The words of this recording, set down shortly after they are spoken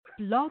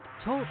Blog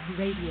Talk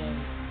Radio.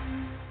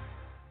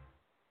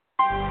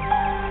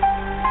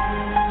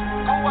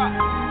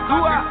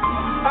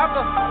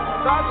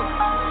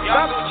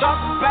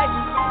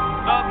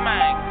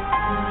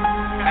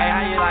 Hey, how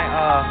you like,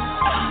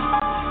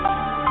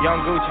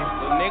 Young Gucci?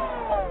 Little nigga.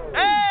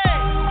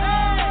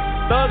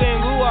 Hey! Thug and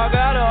Goo, I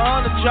got her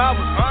on the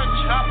chopper.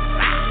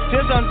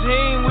 Since I'm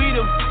team, we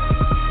the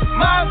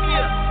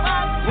mafia.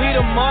 We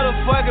the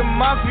motherfucking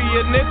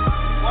mafia, nigga.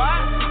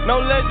 What? No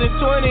less than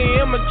 20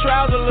 in my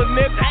trousers, little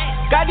nigga.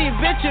 Got these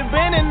bitches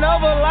bending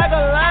over like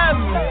a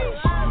lineman.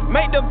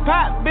 Make the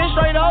pop bitch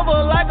straight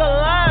over like a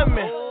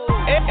lineman.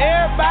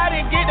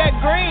 Everybody get that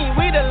green,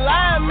 we the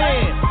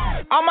linemen.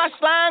 On my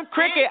slime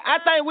cricket, I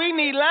think we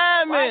need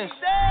linemen.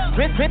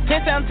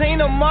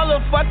 1017 a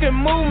motherfucking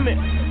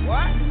movement.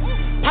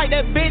 Pipe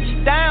that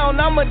bitch down,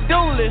 I'm a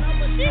duelist.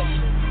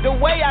 The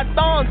way I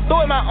throw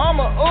it, my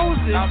armor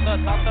oozes.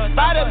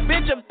 Buy the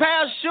bitch a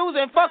pair of shoes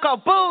and fuck her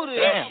booty.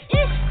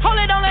 Hold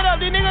it, don't let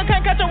up, these niggas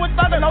can't catch up with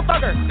thugger, no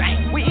thugger.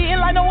 We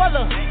eating like no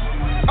other.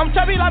 I'm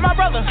chubby like my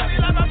brother.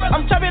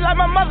 I'm chubby like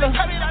my mother.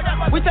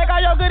 We take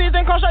all your goodies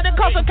and come straight to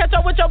Costa. Catch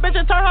up with your bitch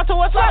and turn her to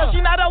a slut.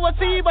 She not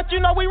overseas, but you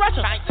know we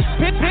Russian.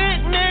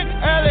 Picnic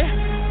early,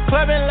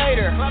 clubbing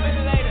later.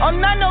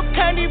 I'm not no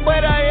candy,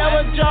 but I am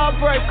a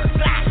jawbreaker.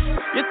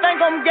 You think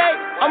I'm gay?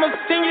 I'ma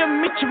send you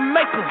meet your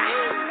maker.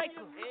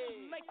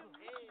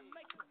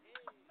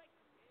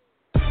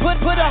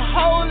 Put a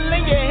hole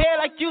in your head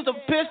like you's a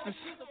business.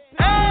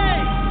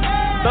 Hey!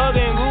 Thug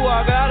and Goo,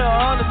 I got her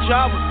on the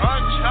chopper.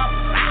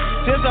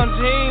 Since I'm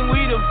team, we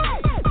the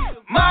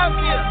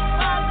mafia.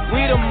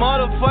 We the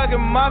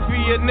motherfucking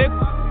mafia, nigga.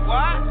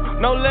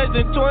 What? No less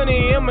than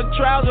 20 in my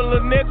trousers,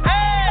 little nigga.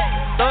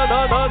 Hey!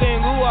 Thug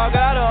and Goo, I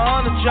got her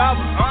on the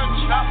chopper.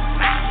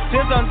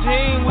 Since I'm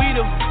team, we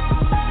the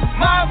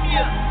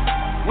mafia.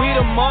 We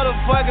the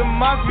motherfucking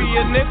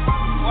mafia, nigga.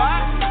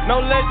 What?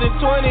 No less than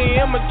 20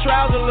 in my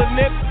trousers, little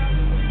nigga.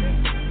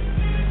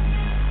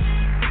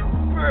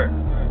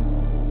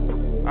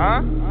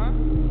 Huh?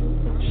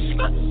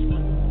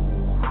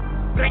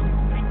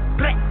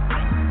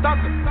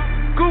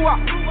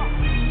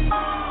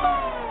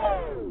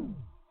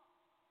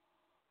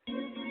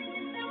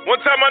 One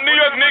time my New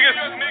York niggas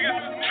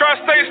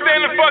Tri-State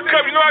stand the fuck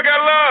up, you know I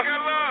got love.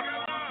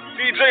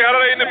 DJ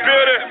Holiday in the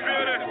building.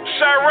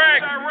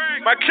 Chirac,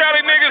 my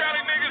Cali niggas.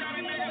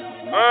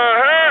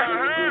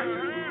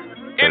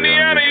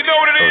 Indiana, you know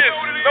what it is.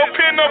 No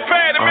pen, no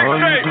pad, the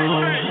mixtape.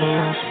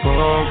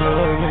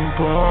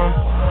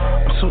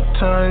 I'm so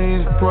tired of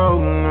these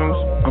broke niggas.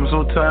 I'm so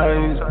tired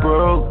of these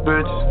broke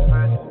bitches.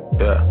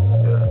 Yeah.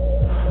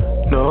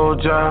 No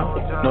job,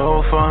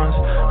 no funds.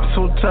 I'm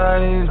so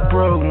tired of these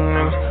broke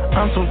niggas.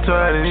 I'm so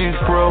tired of these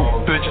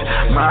broke bitches.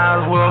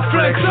 Might as well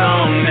flex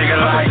on nigga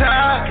like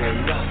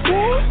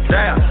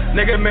damn,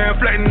 nigga man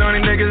flexing on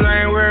these niggas.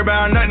 I ain't worried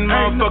about nothing.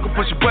 Motherfucker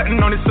push a button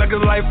on these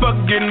suckers like fuck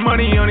getting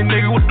money on these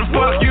niggas. What the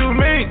fuck you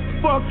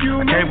mean? Fuck you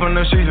mean? Came from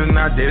the streets and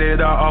I did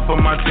it all off of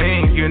my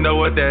team. You know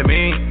what that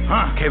mean?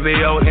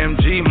 KVO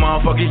MG,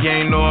 motherfucker, you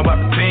ain't know about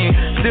the team.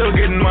 Still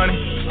getting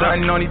money.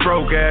 Starting on these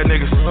broke ass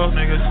niggas.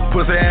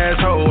 Pussy ass,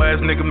 hoe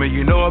ass nigga. Man,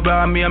 you know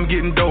about me, I'm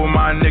getting dough with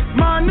my niggas.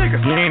 My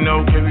niggas. You ain't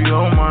no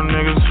KVO, my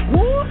niggas.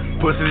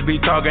 Pussies be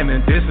talking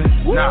and dissing.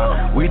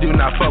 Nah, we do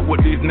not fuck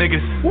with these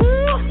niggas.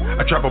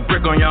 I drop a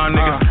brick on y'all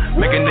niggas.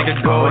 Make a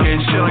nigga go ahead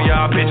and shit on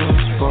y'all bitches.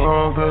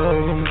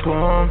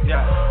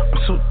 I'm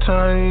so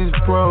tired of these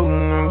broke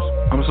niggas.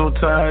 I'm so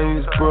tired of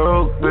these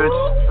broke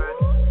bitches.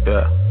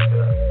 Yeah.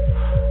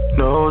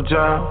 No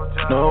job,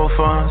 no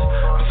funds.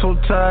 I'm so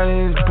tired of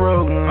these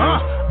broke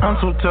niggas. I'm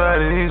so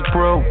tired of these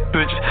broke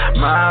bitches.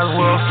 Might as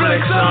well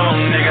flex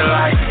on nigga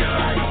like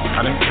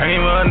I done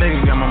came up,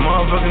 nigga, got my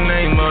motherfucking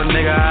name up,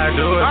 nigga, I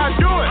do it.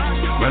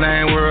 But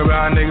I ain't worried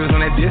about niggas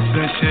when they diss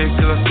and shit,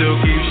 cause I still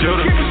keep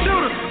shooting.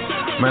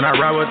 Man, I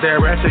ride with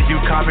that ratchet, you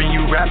copping,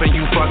 you rapping,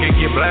 you fucking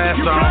get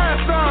blasted on.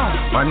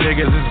 My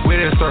niggas is with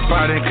it,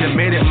 certified and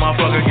committed,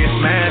 motherfucker get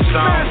smashed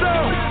on.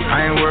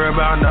 I ain't worried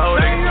about no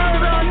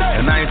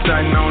nigga, and I ain't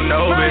starting on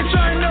no bitch.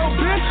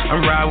 I'm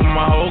riding with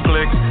my whole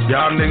clique,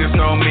 y'all niggas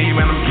know me,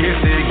 man, I'm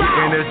gifted.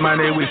 Getting this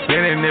money, we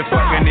spending it,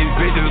 fucking these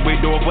bitches, we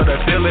do it for the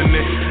feeling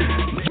it.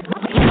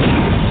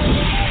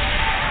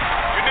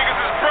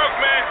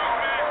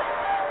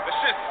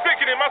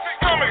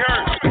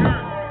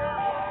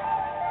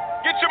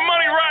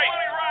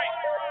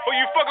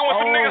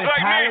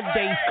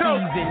 Holiday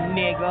season,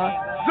 nigga.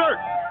 Zert.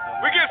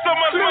 We get so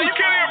much money, you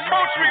can't even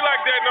approach me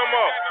like that no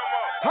more.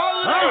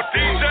 No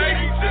DJ.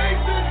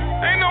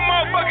 Ain't no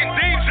motherfucking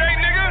DJ,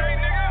 nigga.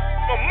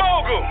 I'm a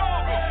mogul.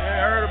 Ain't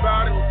heard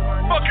about it.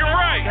 Fucking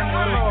right.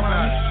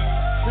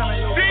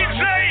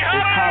 DJ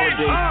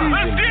Holiday.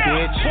 Let's get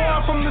it. Boy,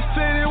 from the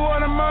city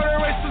where the murder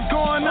race is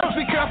going up.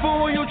 Be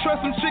careful when you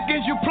trust some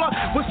chickens you pluck.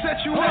 Will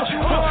set you up.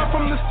 Boy,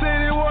 from the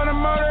city where the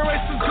murder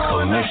race is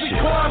going up.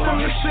 Boy, from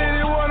the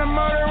city where the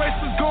murder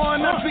race is going up. one.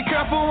 Let's be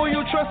careful when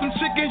you trust some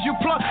chickens you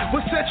pluck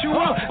will set you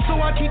up.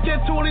 So I keep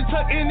that toolie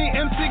tucked in the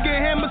MC,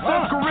 get hammers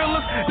up,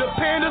 gorillas, the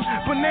pandas,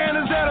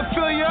 bananas that'll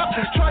fill you up.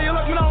 Try your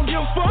luck, man, I don't give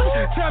a fuck.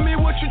 Tell me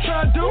what you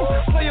try to do.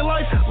 Play your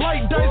life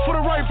like dice for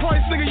the right price,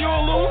 nigga,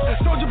 you'll lose.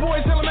 Soldier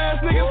boys, tell them ass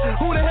niggas,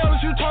 who the hell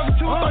is you talking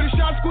to? 30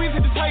 shots squeeze,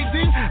 hit the tight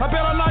D. I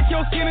bet I knock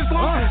your skin is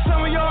loose.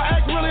 Some of y'all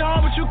act really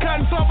hard, but you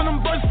cotton soft and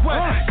them burst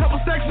wet. Couple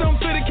stacks of them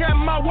fitted cap,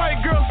 my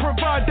white girls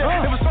provide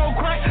that. If it's so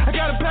crack, I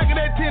got a pack of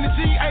that 10 to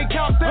G, ain't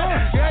count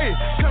that. Hey,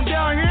 come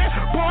down here,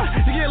 boy,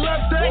 you get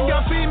left stack.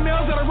 Got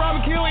females that'll rob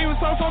and kill, even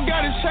so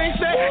got his chain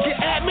stack. Get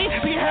at me,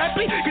 be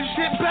happy, get your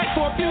shit back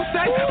for a few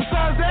stacks.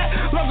 Besides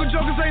that, local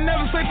jokers ain't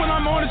never safe when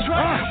I'm on the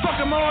track. Fuck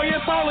them all,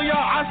 yes, all of y'all.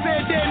 I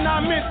said that and I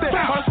meant that.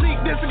 I'll sneak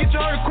this to get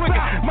you hurt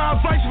quicker. My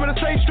advice, you better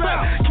stay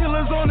strapped.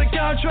 Killers on the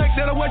contract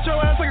that'll wet your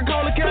ass like a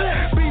cola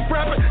cat. Beef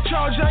rapper,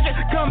 charge jacket,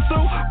 come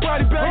through,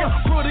 body bagger.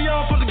 Put it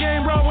off, put the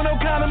game raw with no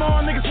condom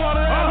on, niggas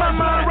swallow that. My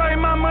mind right,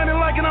 my money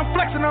like it, I'm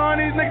flexing on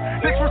these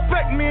niggas.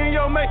 Disrespect me and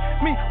yo, make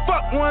me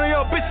fuck one of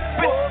your bitches.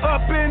 Bitch,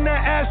 up in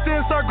that ass,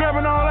 then start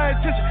grabbing all that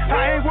attention.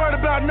 I ain't worried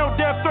about no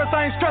death threats,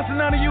 I ain't stressing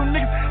none of you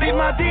niggas. These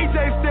my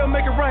DJs still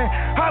make it rain.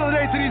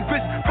 Holiday to these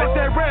bitches. Fuck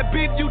that rap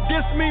beat, you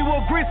diss me,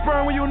 will grease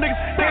burn with you niggas.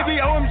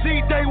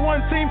 KBOMG, day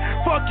one team.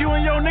 Fuck you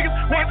and your niggas.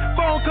 One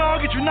phone call,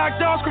 get you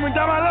knocked off, screaming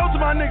down my low to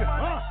my nigga.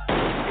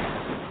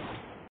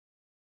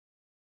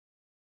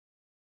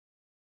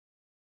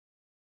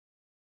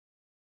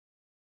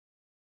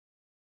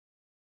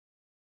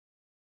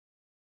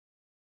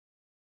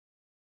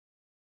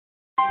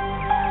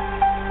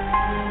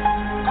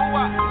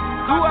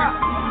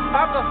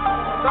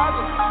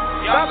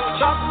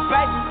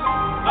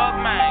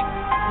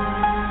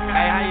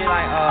 Hey, how you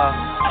like,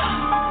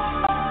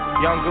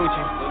 Young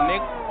Gucci, little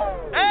nigga?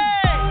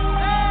 Hey!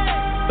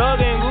 Thug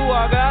and Goo,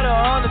 I got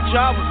 100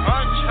 choppers.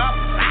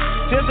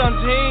 Since I'm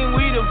team,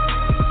 we the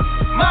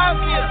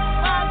mafia.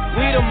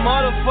 We the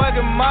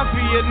motherfucking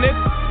mafia,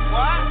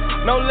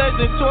 nigga. No less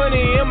than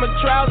 20 in my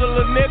trousers,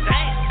 little nigga.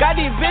 Got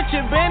these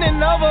bitches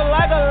bending over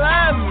like a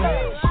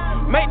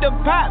lineman. Make the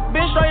pop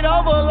bitch straight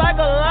over like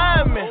a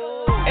lineman.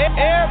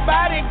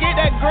 Everybody get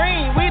that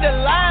green, we the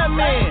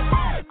linemen.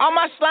 On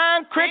my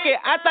slime cricket,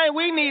 I think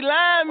we need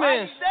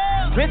linemen.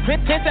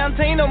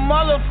 10-17 the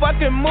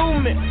motherfucking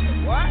movement.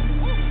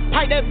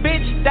 Pipe that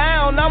bitch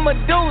down, I'm a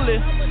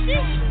duelist.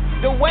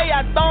 The way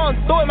I throw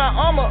him through it, my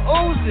armor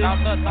oozes.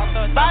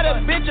 Buy the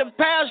bitch a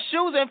pair of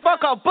shoes and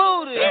fuck her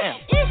booty.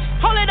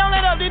 Hold it, don't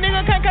let up, these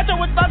niggas can't catch up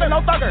with thugger,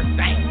 no thugger.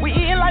 We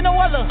eating like no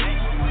other.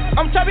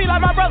 I'm chubby like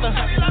my brother.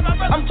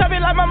 I'm chubby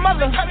like my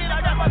mother.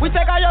 We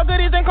take all your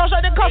goodies and come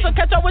straight to Costa.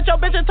 Catch up with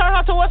your bitch and turn her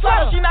to a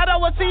slut. She not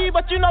overseas,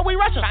 but you know we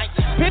Russian.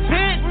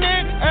 Picnic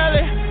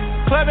early,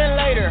 clubbing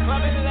later.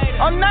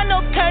 I'm not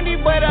no candy,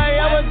 but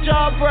I am a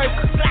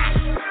jawbreaker.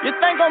 You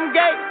think I'm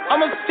gay?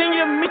 I'ma send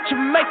you meet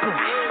your maker.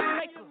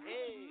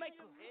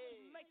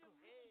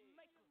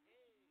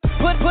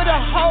 Put a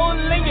hole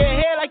in your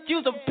head like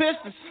you's a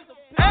piston.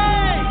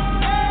 Hey!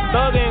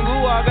 Thug and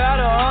Goo, I got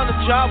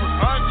 100 choppers.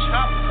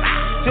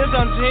 Since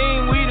I'm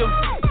team, we the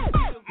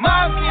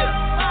mafia.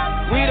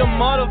 We the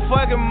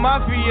motherfucking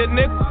mafia,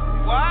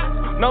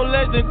 nigga. No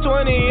less than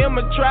 20 in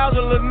my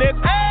trousers, little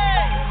nigga.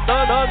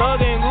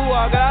 Thug and Goo,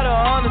 I got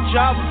 100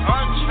 choppers.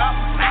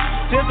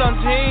 Since I'm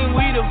team,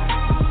 we the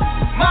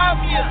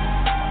mafia.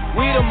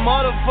 We the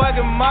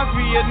motherfucking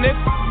mafia,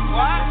 nigga.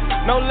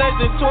 No less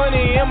than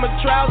 20 in my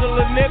trousers,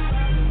 little nigga.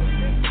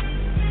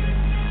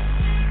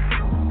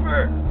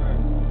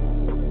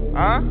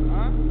 Huh?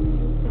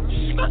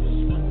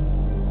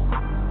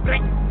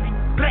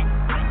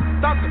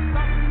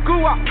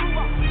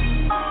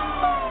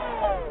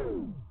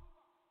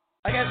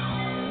 I guess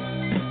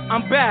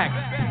I'm back.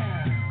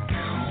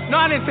 No,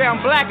 I didn't say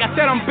I'm black. I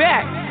said I'm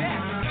back.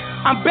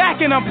 I'm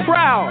back and I'm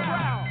proud.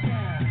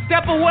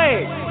 Step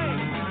away.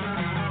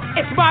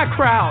 It's my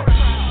crowd.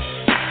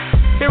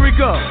 Here we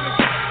go.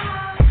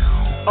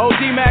 OG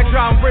Mack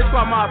Drama,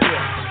 Bridgeport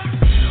Mafia.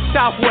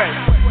 Southwest.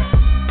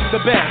 The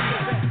best.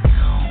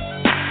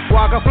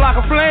 Walk a flock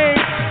of flames.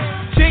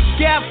 Chick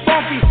got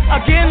funky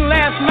again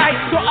last night,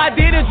 so I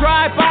did a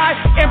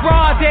drive-by in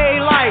broad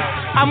daylight.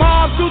 I'm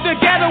armed two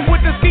together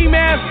with the ski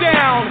mask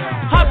down.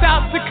 Hopped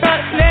out to cut,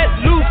 let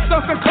loose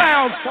on some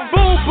clowns.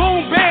 Boom,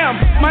 boom, bam.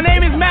 My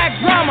name is Mack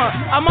Drama.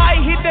 I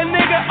might hit the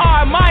nigga or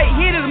I might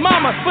hit his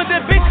mama, but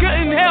the bitch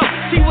couldn't help.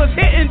 She was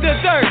hitting the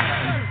dirt.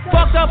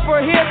 Fucked up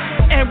her hip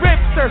and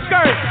ripped her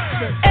skirt.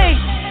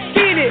 Ain't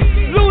seen it,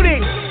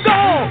 looted,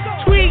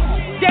 gone, tweet,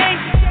 dank,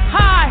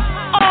 high.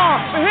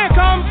 Here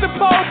comes the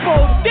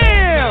popo,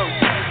 damn.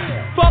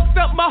 Fucked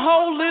up my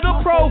whole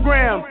little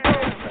program.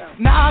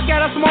 Now I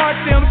gotta smart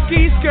them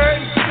ski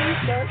skirts.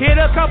 Hit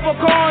a couple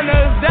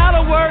corners,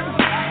 that'll work.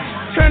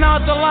 Turn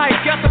out the light,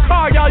 got the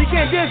car, y'all, you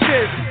can't diss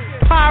this.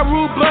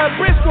 Pyro blood,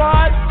 brick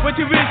squad, what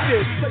you wish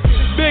this?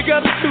 Big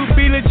up to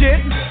Be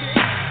Legit.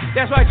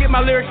 That's where I get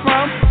my lyrics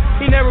from.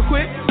 He never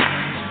quit.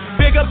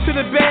 Big up to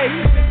the Bay.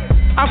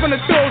 I'm from the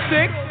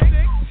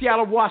 206.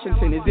 Seattle,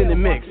 Washington is in the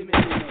mix.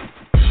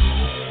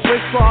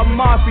 Bridgeport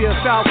Mafia,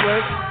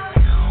 Southwest.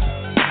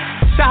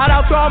 Shout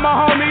out to all my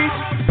homies.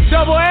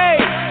 Double A,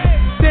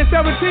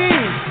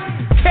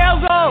 1017,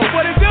 Kelzo,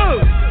 what it do?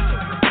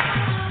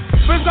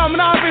 Bitch coming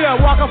out here,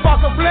 Waka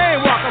Flocka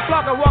Flame, Waka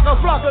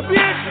Flocka,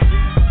 bitch.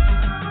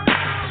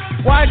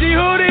 YG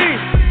Hootie,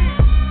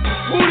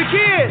 Who the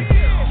Kid.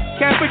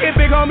 Can't forget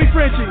big homie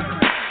Frenchie.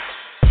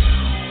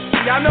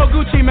 Y'all know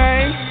Gucci,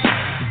 man.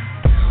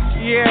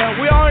 Yeah,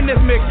 we all in this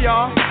mix,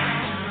 y'all.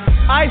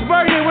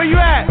 Iceberg, where you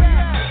at?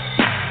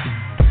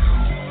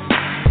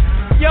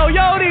 Yo,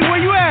 Yodi, where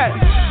you at?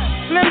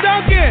 Slim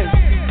Duncan,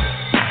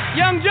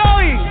 Young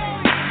Joey,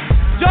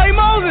 Joey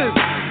Moses,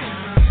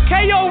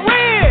 K.O.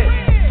 Red,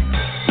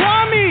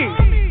 Kwame,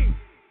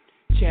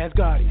 Chaz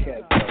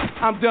Gotti.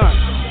 I'm done.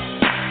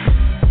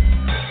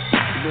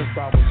 This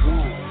spot was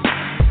going.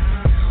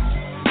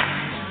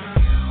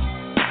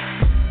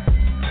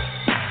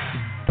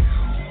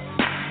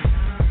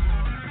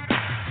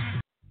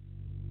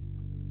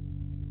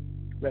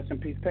 Rest in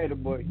peace, Pater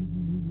Boy.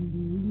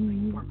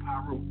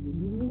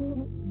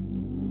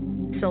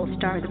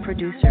 Soulstar, the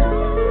producer.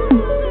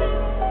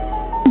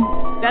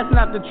 That's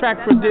not the track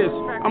for this.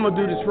 I'm gonna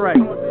do this right.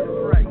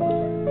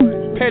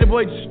 Pater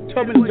Boy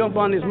told me to jump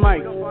on this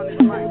mic.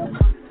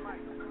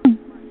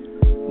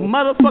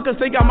 Motherfuckers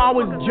think I'm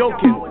always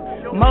joking.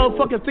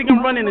 Motherfuckers think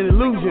I'm running an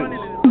illusion.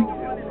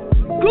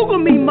 Google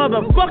me,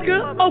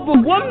 motherfucker. Over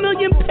 1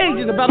 million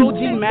pages about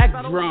OG Mack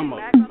Drama.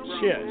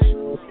 Shit.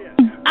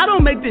 I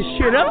don't make this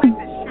shit up.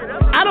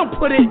 I don't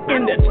put it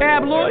in the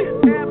tabloid.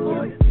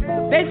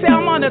 They say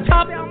I'm on the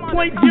top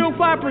 0.05%,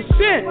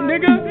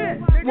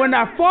 nigga. When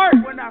I fart,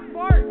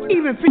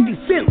 even 50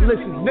 Cent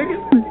listens, nigga.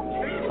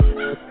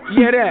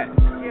 Yeah, that.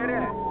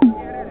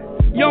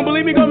 You don't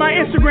believe me? Go to my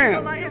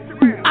Instagram.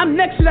 I'm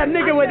next to that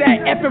nigga with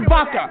that effing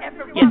vodka.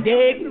 You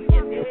dig?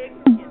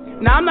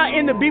 Now, I'm not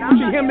in the beef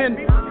between him and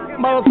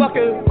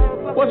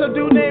motherfucker. What's a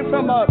dude name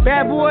from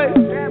Bad Boy?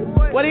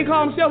 What do he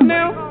call himself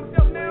now?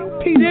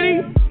 P.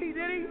 Diddy?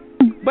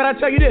 But I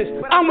tell you this,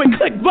 I'm with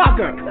Click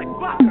Vodka.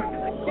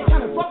 They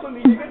trying to fuck with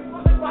me, nigga.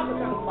 Click Vodka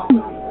trying to fuck with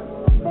me.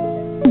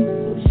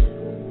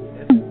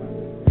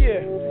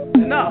 Yeah.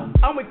 No,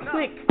 I'm with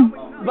Click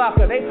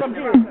Vodka. They from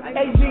here.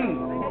 AG.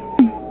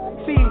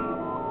 See,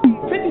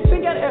 50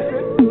 Cent got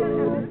effort.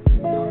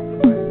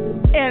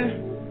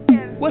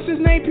 And what's his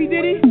name, P.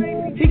 Diddy?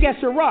 He got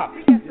Ciroc.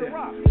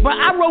 But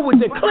I roll with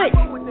the Click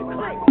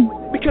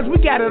because we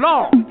got it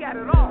all.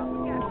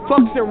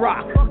 Fuck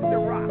Ciroc.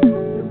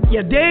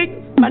 You dig?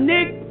 My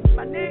nigga.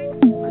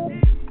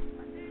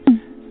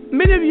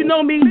 Many of you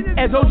know me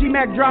as OG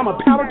Mack Drama,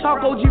 Power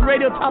Talk, OG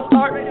Radio, Top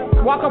Start,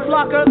 Waka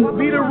Flocka,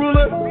 Be the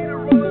Ruler.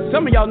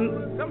 Some of y'all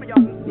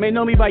may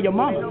know me by your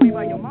mama.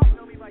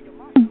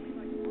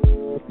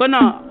 But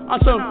nah, on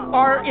some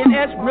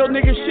RNS, real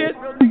nigga shit,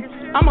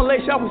 I'ma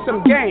lace y'all with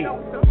some game.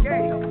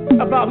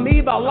 About me,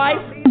 about life,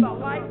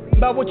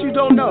 about what you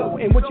don't know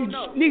and what you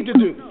need to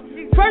do.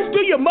 First,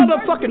 do your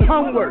motherfucking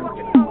homework.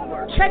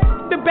 Check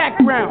the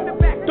background.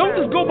 Don't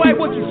just go by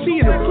what you see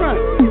in the front.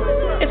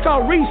 It's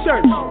called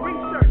research.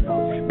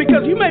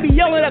 Because you may be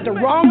yelling at the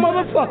wrong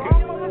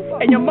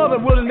motherfucker, and your mother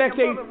will the next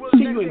day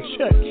see you in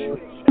church.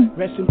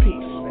 Rest in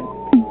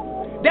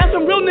peace. That's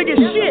some real nigga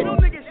shit.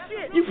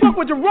 You fuck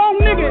with the wrong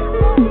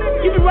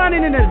nigga, you be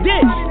running in a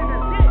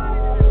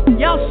ditch.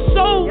 Y'all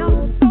so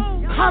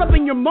caught up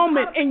in your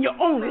moment in your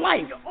own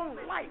life,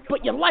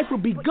 but your life will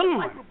be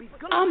gone.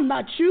 I'm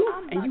not you,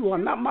 and you are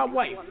not my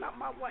wife.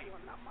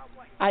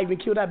 I even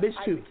killed that bitch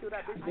too.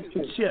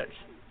 Church.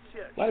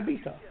 Why the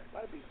beat off?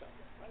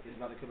 He's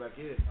about to come back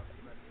here.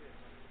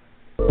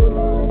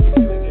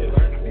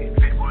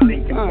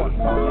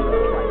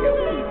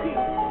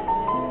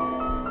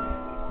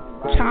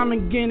 Time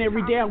again,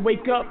 every day I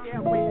wake up,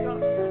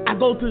 I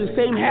go through the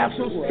same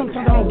hassles.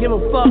 Sometimes I don't give a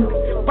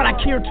fuck, but I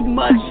care too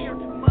much.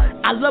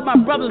 I love my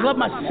brothers, love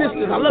my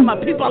sisters, I love my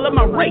people, I love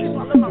my race.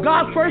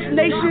 God First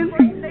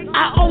Nation,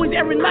 I always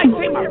every night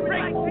say my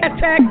race.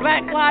 Hashtag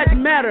Black Lives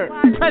Matter.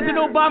 President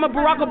Obama,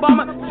 Barack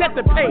Obama set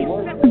the pace.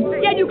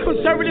 Yeah, you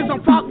conservatives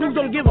on Fox News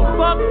don't give a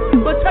fuck,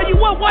 but tell you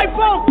what, white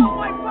folks,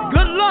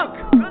 good luck.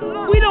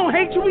 We don't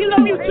hate you, we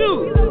love you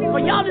too.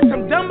 But y'all just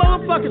some dumb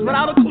motherfuckers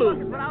without a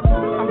clue.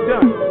 I'm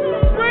done.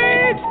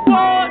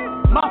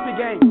 Bridgeport Mafia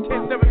Gang,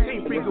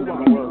 1017, free good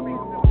one.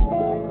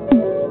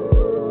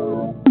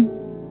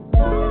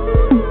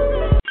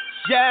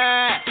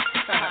 Yeah,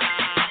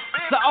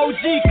 it's the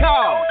OG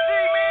call.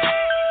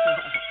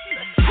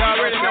 Y'all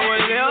already know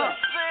what it is.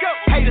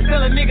 Haters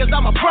telling niggas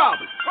I'm a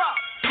problem.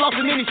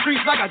 Flossing in these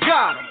streets like I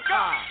got them.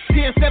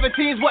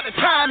 10-17's what the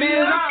time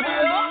is.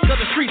 Cause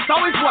the streets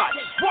always watch.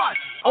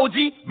 OG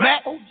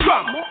Mack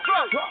Drama.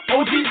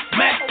 OG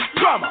Mack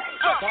Drama.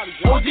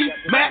 OG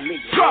Mack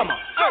Drama.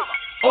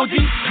 OG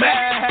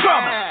Mack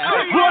Drama.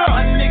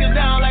 Hunting niggas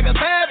down like a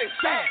savage.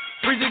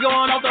 Breezy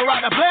going off the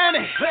rock the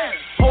planet.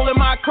 Holding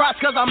my crotch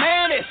cause I'm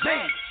managed.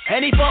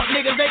 And these fuck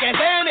niggas, they can't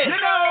stand it.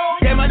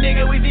 Damn, my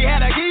nigga, we see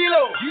had a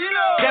kilo.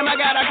 Damn, I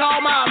gotta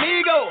call my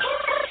amigo.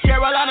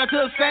 Carolina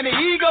to San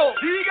Diego.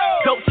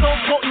 Dope so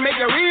potent, make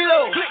it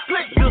reload.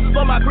 Just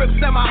for my grips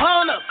and my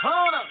hunters.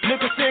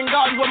 Nicholson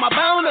Gardens with my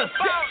bonus.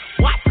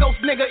 West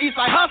Coast nigga,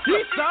 Eastside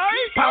hustlers.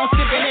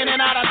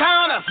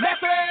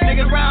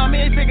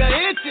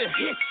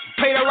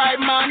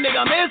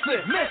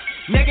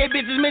 Naked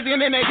bitches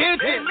missing in their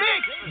kitchen.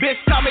 Bitch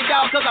call me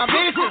dog cause I'm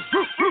vicious.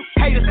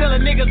 Haters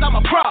telling niggas I'm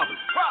a problem.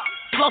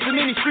 Flossing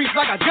in these streets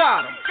like I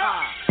got them.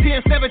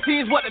 10,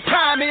 17 is what the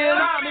time is.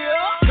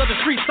 Cause the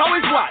streets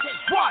always watch.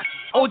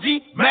 OG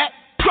Mack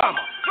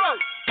Drama.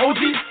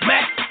 OG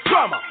Mack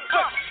Drama.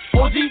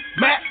 OG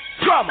Mack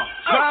Drama.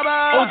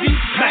 OG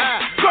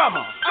Mack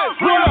Drama.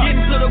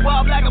 Getting to the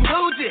wall like I'm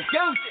Gucci.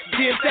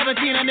 10,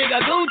 17 a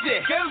nigga Gucci.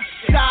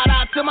 Shout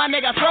out to my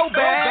nigga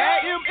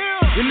Throwback.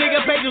 The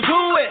nigga pages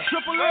who it.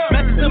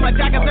 Message to my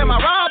jackets and my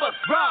robbers.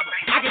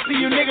 I can see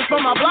you niggas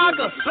from my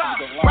blockers.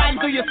 Riding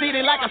through your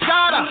city like a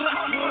shotter.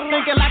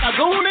 Thinking like a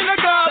goon in the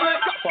goblet.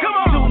 Come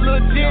on. Too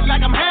legit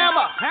like I'm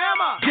Hammer.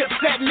 Dip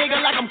set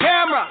nigga like I'm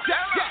Camera.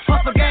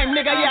 Hustle game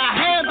nigga, yeah, I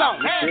hands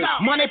on.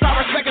 Money,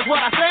 power, respect is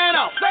what I stand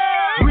on.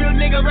 Real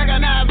nigga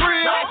recognize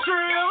real.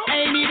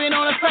 Ain't even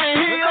on the same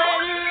hill.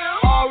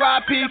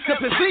 R.I.P. to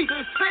P.C.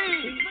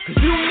 Cause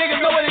you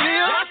niggas know what it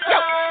is.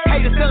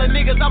 Haters telling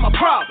niggas I'm a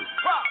problem.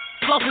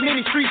 Flossing in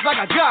these streets like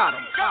I got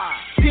them.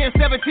 10,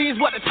 17 is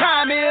what the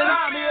time is.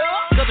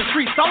 Cause the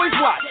streets always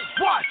watch.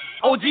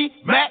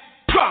 OG Mack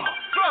Drama.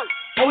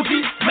 OG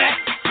Mack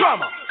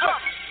Drama.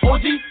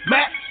 OG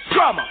Mack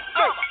Drama.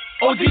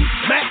 OG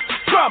Mack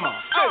Drama.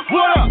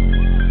 What up?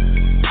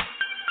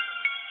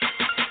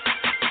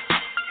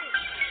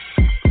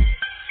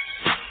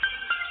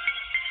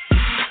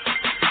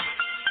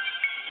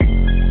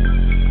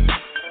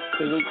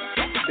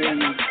 Been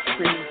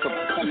screened for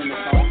performing the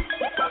song.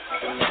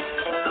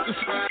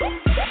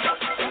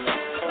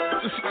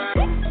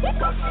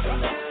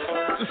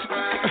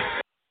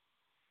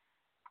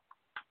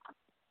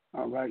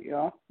 All right,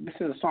 y'all. This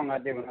is a song I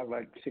did when I was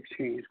like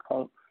 16. It's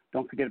called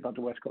Don't Forget About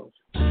the West Coast.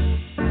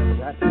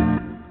 That's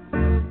it.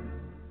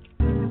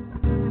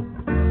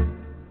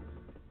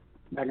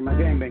 Back in my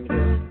game, baby.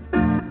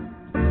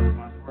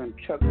 My friend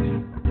Chuck's,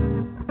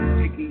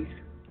 Dickies.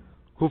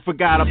 Who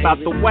forgot about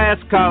the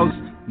West Coast?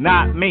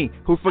 Not me.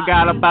 Who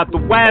forgot about the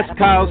West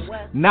Coast?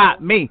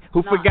 Not me.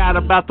 Who forgot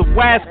about the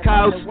West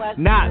Coast?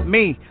 Not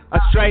me. A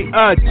straight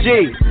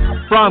G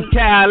from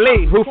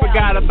Cali. Who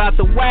forgot about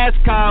the West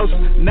Coast?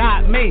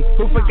 Not me.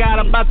 Who forgot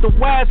about the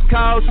West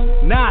Coast?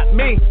 Not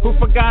me. Who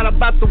forgot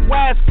about the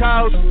West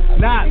Coast?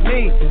 Not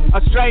me.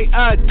 A straight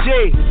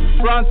G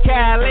from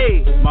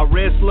Cali. My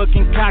wrist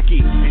looking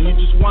cocky, and you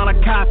just wanna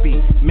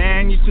copy.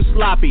 Man, you too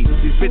sloppy.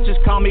 These bitches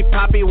call me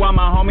Poppy while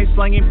my homies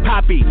slinging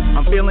Poppy.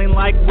 I'm feeling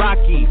like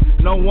Rocky.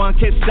 No one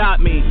can stop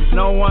me.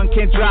 No one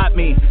can drop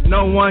me.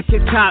 No one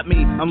can top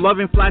me. I'm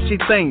loving flashy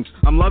things.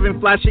 I'm loving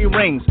flashy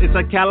rings. It's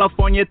a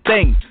California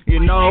thing. You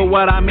know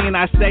what I mean?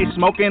 I stay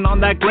smoking on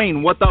that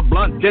green with a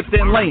blunt dipped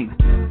in lean.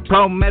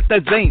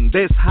 Promethazine,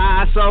 this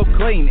high so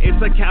clean.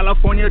 It's a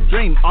California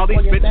dream. All these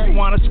bitches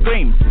wanna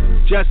scream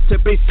just to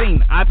be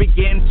seen. I be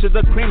getting to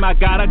the cream. I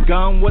got a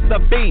gun with a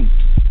beam.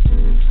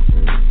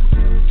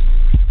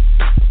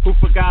 Who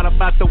forgot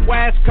about the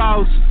West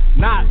Coast?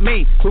 Not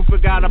me. Who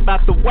forgot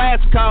about the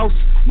West Coast?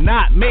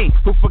 Not me.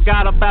 Who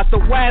forgot about the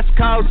West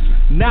Coast?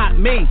 Not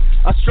me.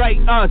 A straight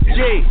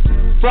G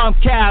from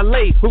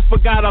Cali. Who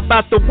forgot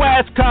about the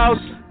West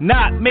Coast?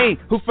 Not me.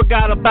 Who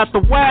forgot about the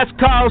West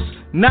Coast?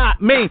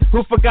 Not me.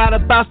 Who forgot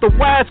about the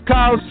West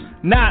Coast?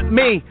 Not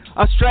me.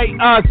 A straight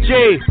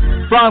G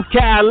from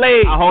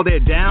Cali. I hold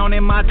it down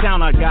in my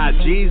town. I got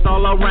G's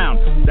all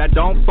around that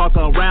don't fuck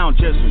around.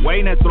 Just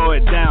wait and throw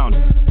it down.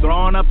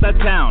 Throwing up the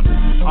town.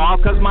 All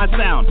cause my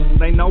sound.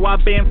 They know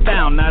I've been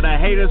found. Now the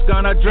haters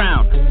gonna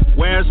drown.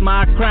 Where's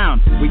my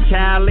crown? We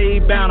Cali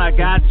bound. I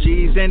got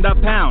G's in the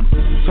pound.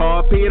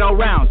 Torpedo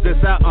rounds. This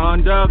a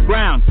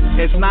underground.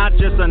 It's not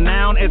just a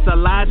noun. It's a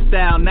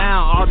lifestyle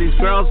now. All these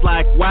girls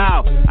like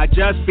wow. I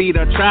just beat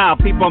a trial.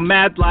 People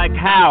mad like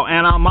how.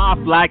 And I'm off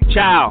like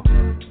chow.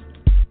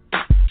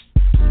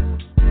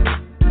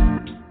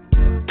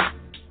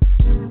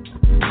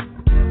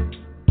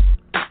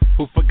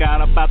 Who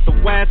forgot about the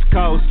West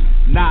Coast?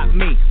 Not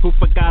me. Who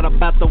forgot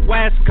about the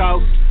West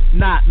Coast?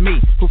 Not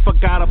me. Who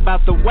forgot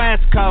about the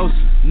West Coast?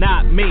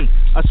 Not me.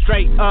 A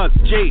straight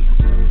G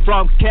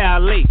from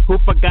Cali. Who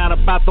forgot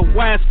about the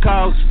West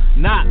Coast?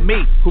 Not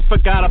me. Who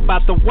forgot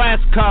about the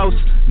West Coast?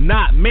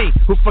 Not me.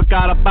 Who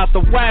forgot about the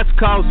West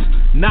Coast?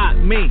 Not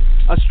me.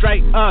 A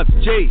straight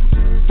G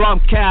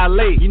from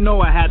Cali. You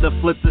know I had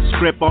to flip the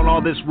script on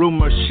all this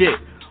rumor shit.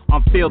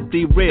 I'm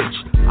filthy rich.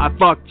 I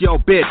fucked your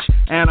bitch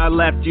and I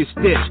left you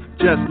stitched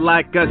just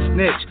like a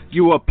snitch.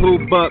 You a poo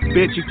buck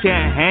bitch, you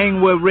can't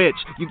hang with Rich.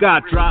 You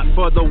got dropped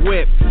for the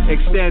whip,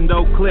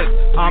 extendo clip.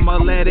 I'ma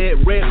let it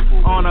rip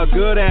on a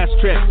good ass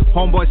trip.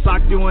 Homeboy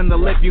socked you in the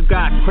lip, you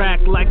got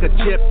cracked like a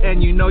chip,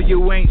 and you know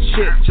you ain't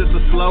shit, just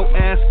a slow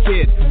ass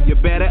kid.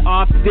 You're better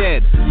off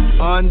dead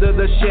under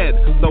the shed,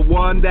 the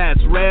one that's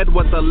red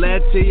with the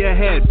lead to your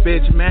head.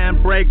 Bitch,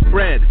 man, break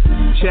bread,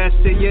 chest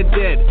till you're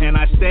dead, and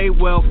I stay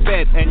well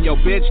fed, and your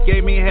bitch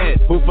gave me head.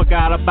 Who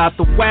forgot about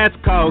the West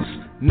Coast?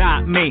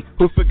 Not me.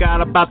 Who forgot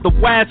about the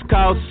West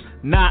Coast?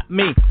 Not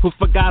me. Who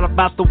forgot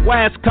about the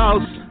West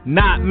Coast?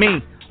 Not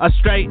me. A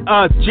straight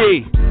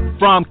G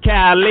from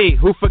Cali.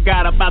 Who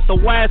forgot about the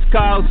West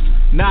Coast?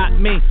 Not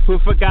me. Who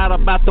forgot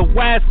about the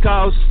West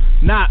Coast?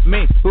 Not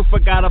me. Who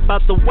forgot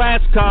about the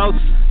West Coast?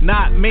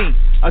 Not me.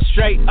 A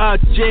straight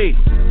OG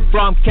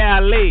from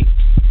Cali.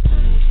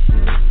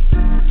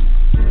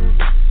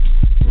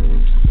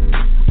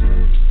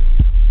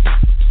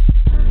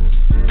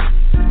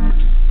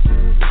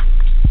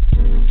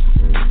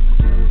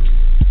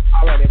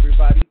 All right,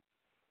 everybody.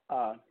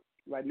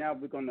 Right now,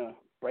 we're going to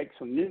break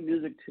some new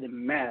music to the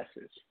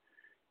masses.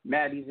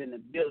 Maddie's in the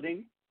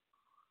building.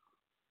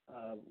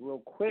 Real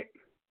quick.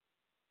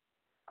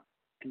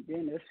 And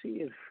then let's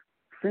see if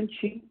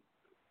Frenchie,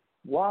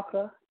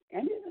 Walker,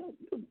 and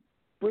the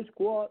Brick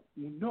Squad,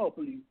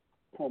 Monopoly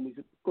homies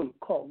are going to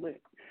call in.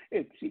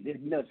 If see their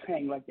nuts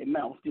hang like their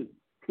mouths do,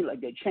 feel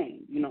like they're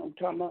chained. You know what I'm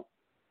talking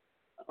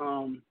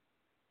about?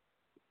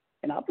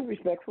 And I'll be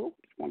respectful.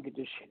 Just want to get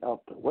this shit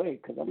out the way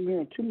because I'm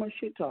hearing too much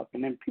shit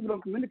talking. And people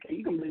don't communicate.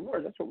 You can believe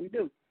words. That's what we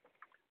do.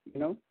 You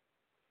know?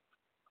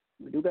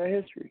 We do that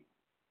history.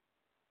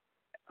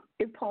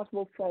 If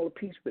possible, follow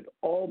peace with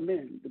all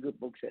men, the good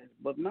book says,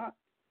 but not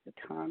the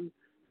time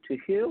to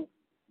heal,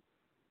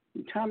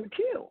 the time to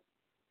kill.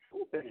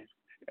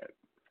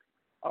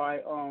 All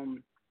right,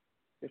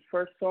 this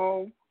first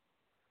song,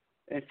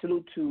 and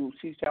salute to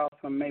C Style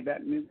from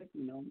Maybach Music.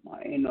 You know, my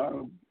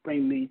A&R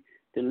bring me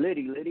the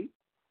Liddy.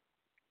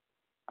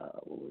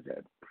 What was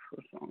that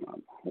first song?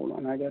 Hold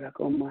on, I got to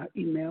go on my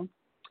email.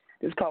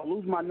 It's called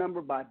Lose My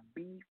Number by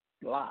B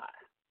Fly.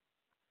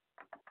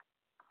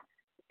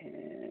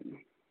 And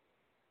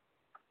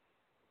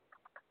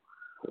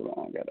hold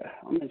on,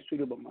 I'm in the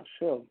studio by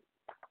myself.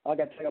 I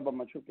got to tell you about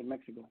my trip to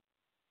Mexico.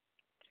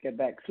 Let's get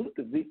back. Salute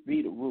to V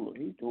the Ruler.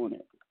 He's doing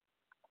it.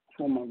 That's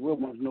one of my real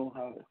ones know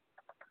how to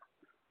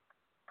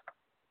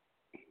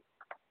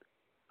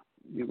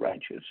be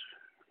righteous.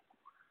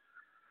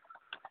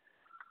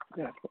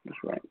 That's what is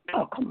right.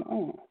 Oh, come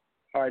on.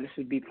 All right, this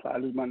is B Fly.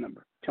 Lose My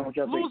Number. Tell me what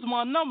y'all think. Lose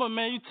my number,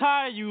 man. You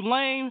tired, you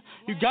lame,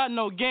 you got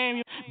no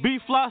game. B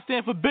Fly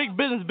stand for big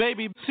business,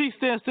 baby. C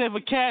stand for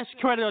cash,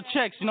 credit, or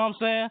checks, you know what I'm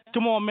saying?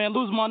 Come on, man.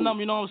 Lose my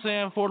number, you know what I'm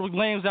saying? For the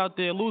lames out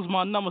there, lose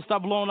my number.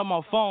 Stop blowing up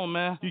my phone,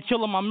 man. You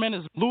killing my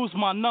minutes. Lose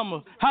my number.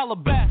 Holla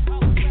back.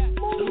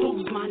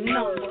 Lose my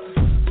number.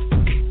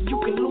 You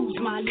can lose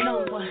my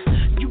number.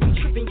 You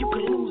be tripping, you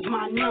can lose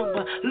my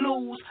number.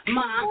 Lose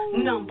my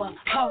number,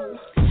 ho.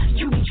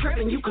 You be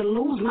tripping, you can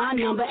lose my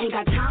number. Ain't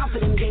got time for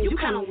them games, you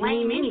kinda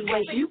lame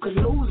anyway, so you can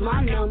lose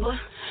my number.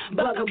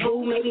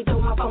 Bugaboo, maybe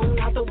throw my phone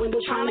out the window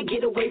trying to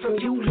get away from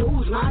you.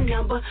 Lose my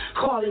number,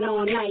 calling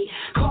all night,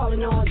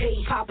 calling all day,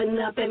 popping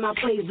up at my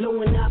place,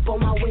 blowing up on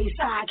my waist,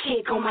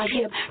 sidekick on my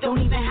hip. Don't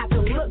even have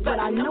to look, but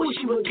I know what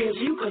you against.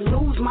 You can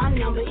lose my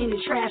number in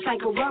the trash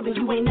like a rubber.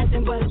 You ain't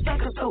nothing but a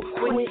sucker, so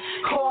quit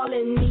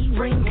calling me.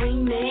 Ring,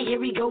 ring, man,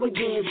 here we go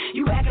again.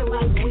 You acting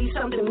like we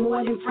something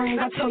more than friends.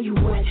 I tell you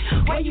what,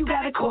 where you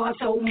gotta call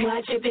so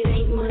much if it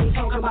ain't money?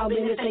 Talking about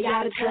business, they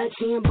gotta touch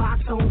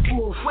inbox on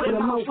full with a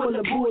mouth full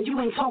of bull. You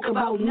ain't talking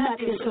about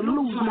nothing, so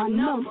lose my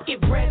number. If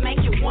bread make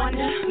you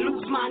wonder,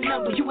 lose my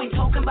number. You ain't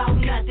talking about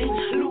nothing,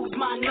 lose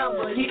my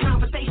number. Your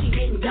conversation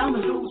getting dumber,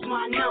 lose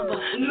my number.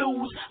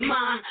 Lose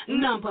my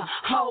number,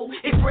 ho.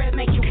 If bread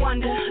make you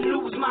wonder,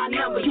 lose my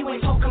number. You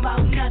ain't talking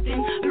about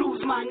nothing,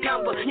 lose my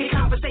number. Your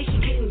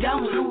conversation getting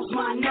dumber, lose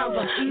my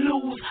number.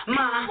 Lose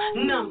my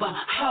number,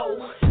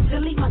 ho.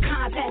 Delete my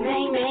contact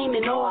name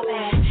and all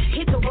that.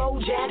 Hit the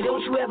road, Jack,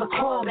 don't you ever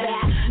call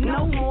back.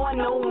 No more,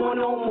 no more,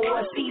 no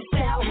more.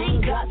 C-style,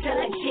 hang up, tell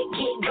that chick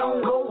get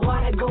gone, go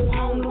hard, I go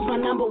home, lose my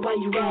number while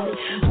you at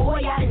it.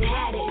 Boy, I done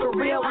had it, for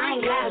real,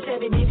 I ain't lied.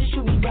 7 digits,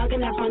 you be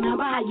bugging, that's my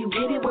number, how you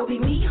get it? Where we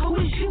meet, who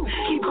is you?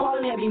 Keep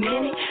calling every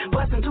minute,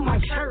 busting through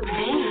my church,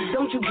 man.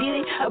 Don't you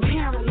get it?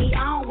 Apparently,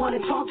 I don't wanna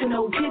talk to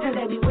no pigeons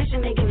that be wishing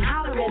they can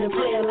holler at a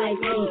player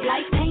like me.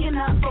 Like hanging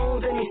up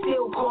phones and they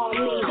still call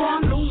me.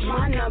 Lose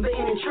my number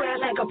in the trash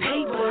like a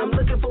paper. I'm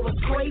looking for a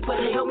scraper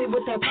to help me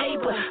with that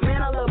paper.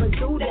 Man, I love a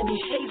dude that be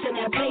chasing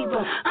that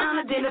paper.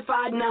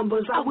 Unidentified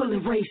numbers, I will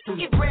erase them.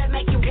 If bread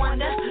make you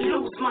wonder,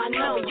 lose my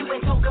number. You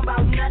ain't talking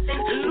about nothing,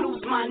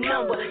 lose my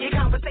number. Your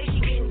conversation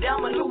getting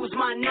dumber, lose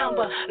my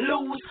number.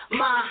 Lose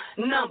my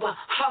number,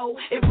 ho.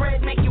 If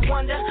bread make you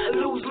wonder,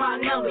 lose my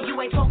number. You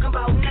ain't talking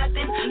about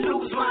nothing,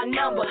 lose my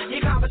number.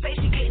 Your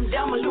conversation getting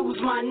dumber, lose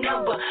my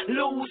number.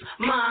 Lose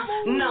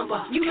my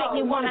number. You make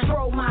me wanna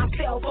throw my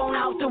cell phone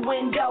out the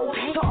window.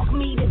 Talk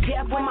me to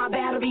death when my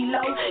battery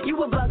low.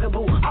 You a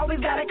bugaboo, always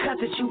gotta cuss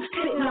at you.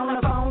 Sitting on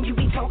the phone, you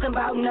be talking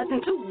about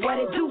nothing too. What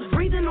it do?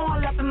 Breathing all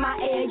up in my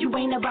air, you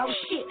ain't about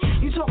shit.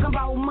 You talking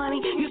about money,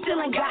 you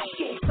still ain't got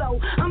shit. So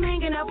I'm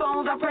hanging up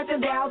phones, I press the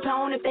dial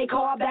tone. If they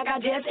call back, I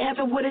just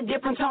answer with a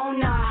different tone.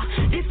 Nah,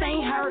 this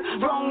ain't her,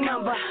 wrong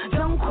number.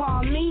 Don't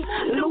call me,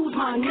 lose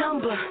my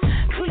number.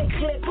 Click,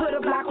 click, put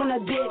a block on a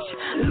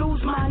ditch.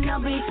 Lose my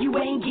number if you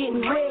ain't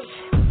getting rich.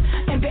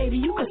 And baby,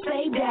 you can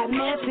save that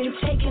message.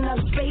 Taking up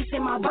space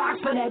in my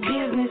box for that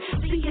business.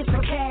 C is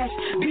for cash,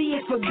 B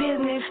is for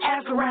business.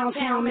 Ask around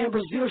town, man,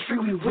 Brazil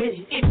Street, we with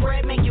it. If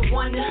bread make you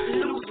wonder,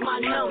 lose my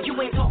number. You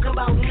ain't talking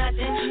about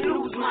nothing,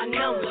 lose my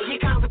number. Your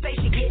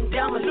conversation getting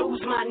dumber,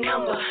 lose my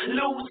number,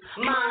 lose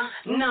my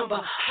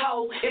number.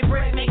 Ho, if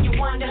bread make you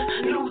wonder,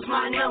 lose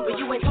my number.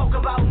 You ain't talk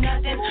about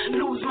nothing,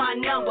 lose my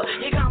number.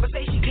 Your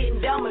conversation getting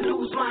dumber,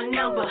 lose my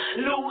number,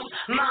 lose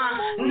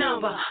my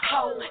number.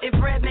 Ho, if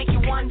bread make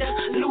you wonder,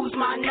 lose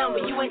my number.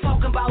 You ain't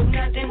talking about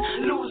nothing,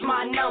 lose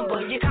my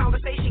number. Your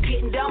conversation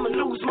getting dumber,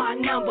 lose my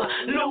number,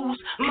 lose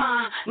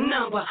my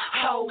number.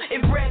 Ho,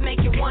 if bread make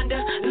you wonder,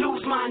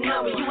 lose my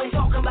number. You ain't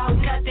talking about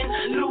nothing,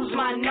 lose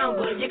my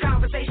number. Your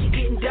conversation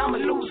getting dumber,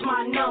 lose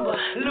my number,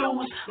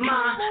 lose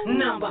my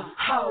number.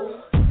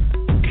 Ho,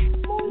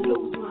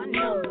 lose my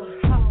number.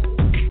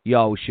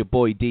 Yo, it's your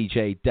boy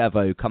DJ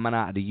Devo coming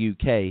out of the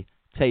UK.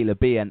 Taylor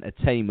B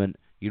Entertainment.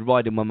 You're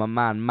riding with my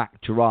man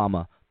Mack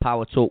Drama.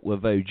 Power Talk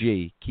with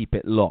OG. Keep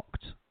it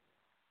locked.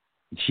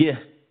 Yeah,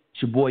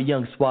 it's your boy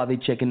Young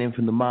Suave checking in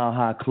from the Mile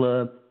High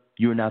Club.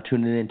 You are now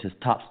tuning in to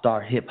Top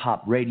Star Hip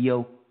Hop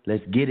Radio.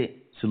 Let's get it.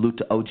 Salute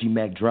to OG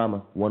Mack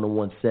Drama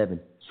 1017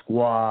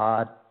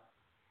 Squad.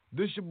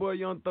 This your boy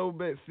Young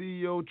Throwback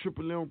CEO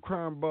Triple M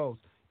Crime Boss,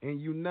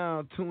 and you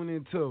now tune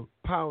into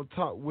Power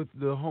Talk with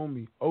the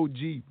homie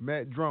OG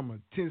Mack Drama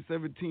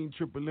 1017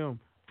 Triple M.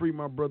 Free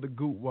my brother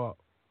Goot Walk.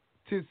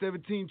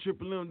 1017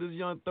 Triple M. This is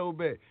Young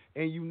Throwback,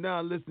 and you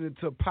now listening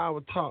to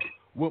Power Talk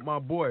with my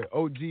boy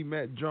OG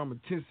Mack Drama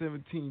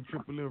 1017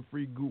 Triple M.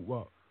 Free Goot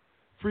Walk.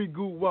 Free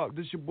Goot Walk.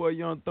 This your boy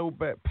Young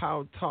Throwback.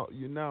 Power Talk.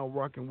 You're now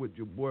rocking with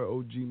your boy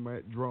OG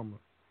Mack Drama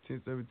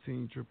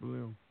 1017 Triple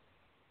M.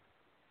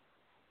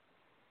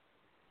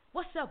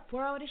 What's up,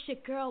 world? It's your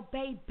girl,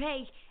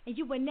 Baby, and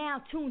you are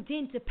now tuned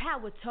in to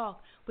Power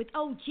Talk with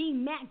OG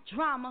Mack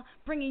Drama,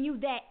 bringing you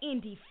that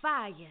indie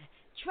fire.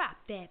 Drop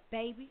that,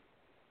 baby.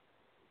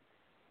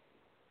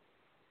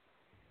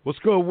 What's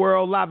good,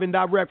 world? Live and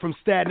direct from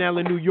Staten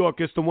Island, New York.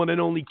 It's the one and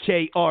only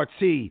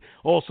KRT,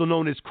 also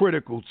known as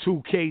Critical,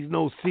 2 Ks,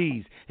 no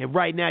Cs. And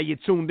right now you're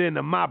tuned in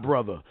to my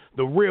brother,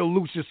 the real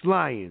Lucius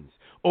Lyons,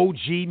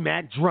 OG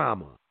Mack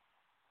Drama.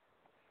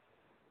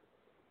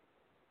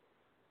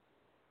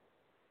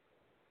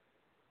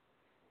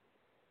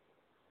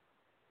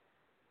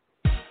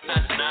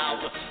 And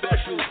now a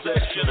special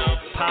section of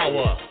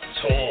Power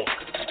Talk.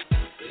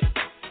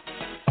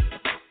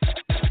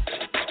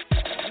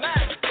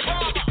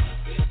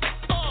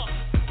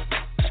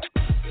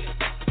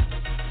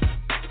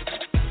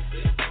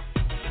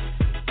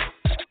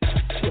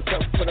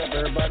 What up,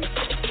 everybody?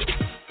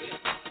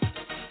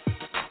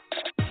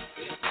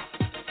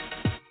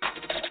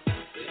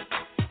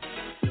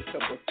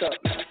 What's up?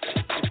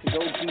 This is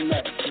OG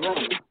Mack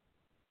Drama.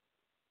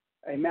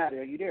 Hey, Matty,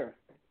 are you there?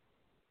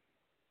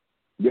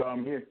 Yo,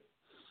 I'm here.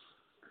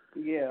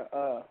 Yeah,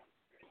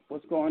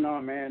 what's going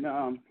on, man? Hold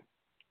on,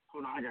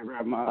 I gotta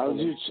grab my... How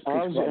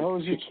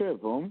was your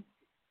trip, home?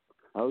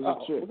 How was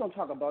your trip? We're gonna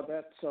talk about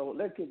that, so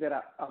let's get that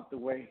out the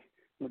way.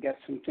 We'll get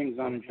some things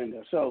on the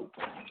agenda. So,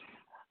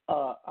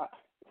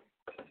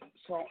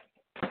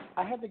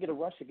 I had to get a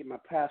rush to get my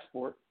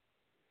passport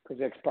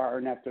because it expired,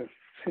 and after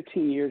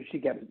 15 years,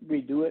 you got to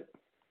redo it,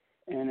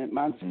 and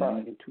mine expired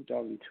like in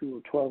 2002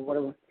 or 12,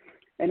 whatever.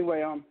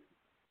 Anyway,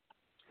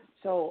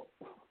 so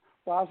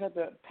while I was at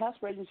the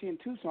passport agency in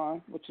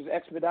Tucson, which is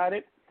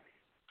expedited,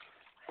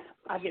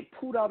 I get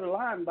pulled out of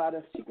line by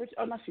the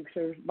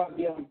by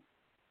the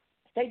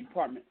State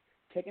Department,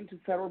 taken to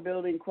federal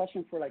building,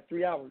 questioned for like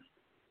 3 hours.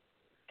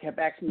 Kept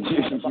asking me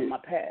about my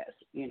past,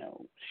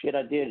 shit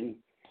I did in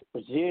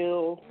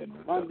Brazil,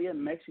 Colombia,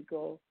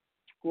 Mexico,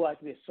 who I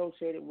could be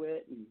associated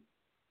with, and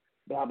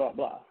blah, blah,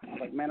 blah. I was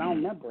like, man, I don't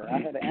remember. I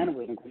had an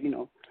aneurysm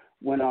because,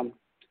 when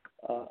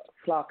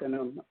Flock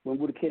and when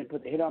Woody Kid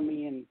put the hit on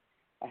me and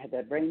I had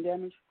that brain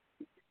damage,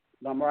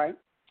 I'm right.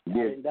 Yeah.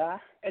 I didn't die.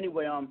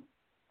 Anyway,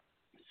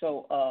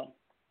 so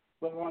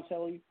what I want to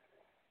tell you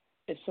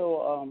is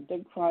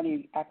they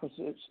finally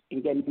acquisitions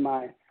in getting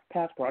my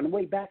passport. On the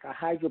way back, I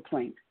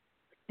hydroplaned,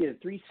 did a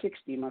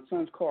 360 in my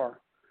son's car.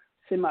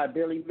 Semi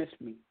barely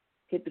missed me.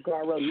 Hit the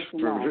guardrail, missed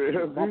him off.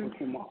 The bumper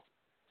came off.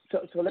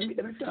 So let me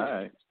finish. All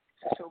right.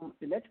 So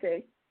the next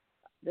day,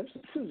 this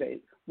was Tuesday.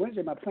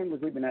 Wednesday, my plane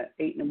was leaving at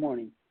 8 in the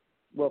morning.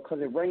 Well,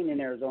 because it rained in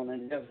Arizona,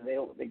 and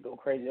they go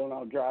crazy. They don't know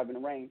how to drive in the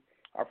rain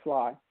or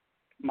fly.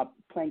 My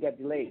plane got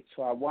delayed,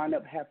 so I wound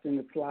up having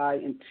to fly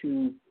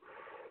into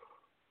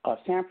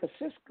San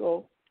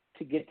Francisco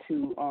to get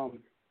to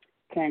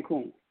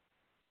Cancun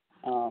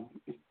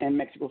and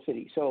Mexico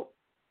City. So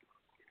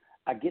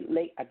I get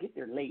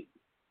there late,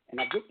 and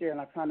I get there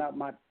and I find out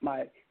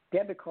my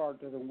debit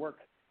card doesn't work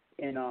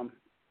in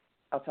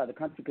outside the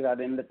country because I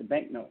didn't let the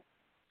bank know.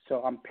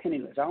 So I'm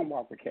penniless. I don't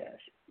walk with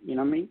cash. You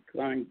know what I mean?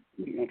 Because I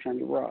ain't trying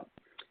to get robbed.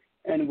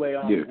 Anyway,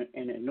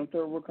 in no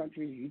third world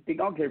countries, you think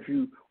I don't care if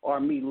you are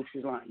me,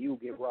 Lucius Line, you'll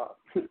get robbed.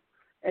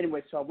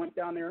 Anyway, so I went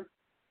down there,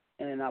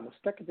 and I was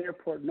stuck at the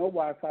airport. No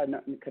Wi-Fi,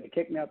 nothing. Could have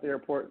kicked me out the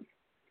airport.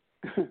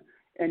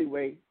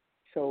 Anyway,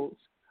 so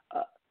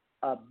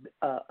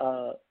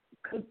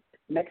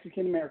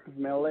Mexican American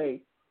from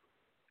L.A.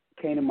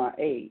 came to my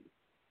aid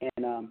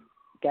and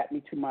got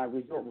me to my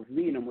resort where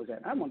me and him was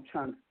at. I wasn't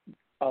trying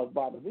to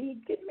bother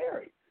me get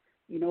married.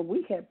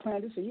 We had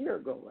planned this a year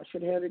ago. I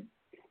should have had it.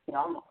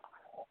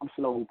 I'm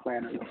slowly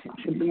planning.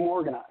 I should be more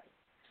organized.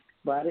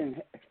 But I didn't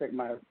expect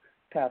my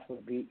password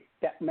to be.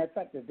 Matter of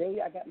fact, the day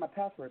I got my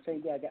password,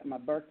 same day I got my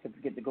birth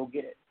certificate to go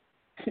get it.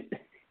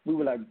 We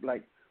were like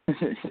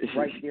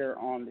right there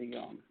on the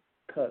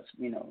cusp,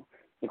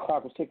 the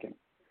clock was ticking.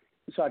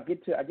 So I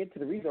get to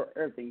the resort,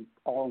 everything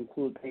all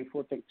included, paid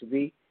for, thanks to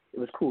V. It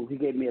was cool. He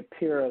gave me a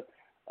pair of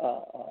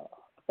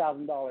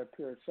 $1,000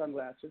 pair of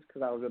sunglasses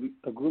because I was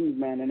a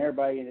groomsman, and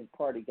everybody in his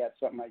party got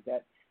something like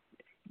that.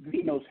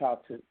 V knows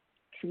how to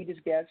treat his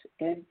guests,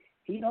 and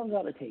he knows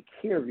how to take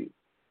care of you.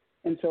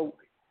 And so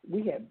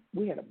we had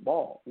a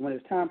ball. When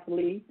it's time to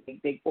leave,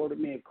 they ordered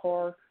me a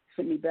car,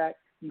 sent me back.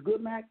 You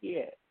good, Mac?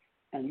 Yeah.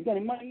 And you got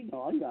any money?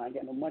 No, I ain't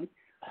got no money.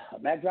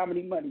 Mac Drama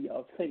need money,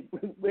 y'all. So we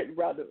went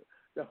around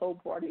the whole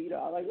party. I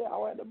was like, yeah, I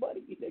don't have the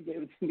money. They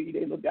gave it to me.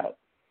 They looked out.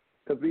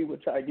 Because we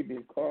would try to give me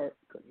a car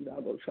because,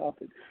 I go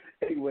shopping.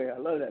 Anyway, I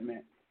love that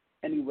man.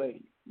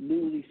 Anyway,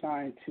 newly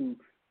signed to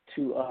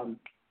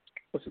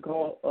what's it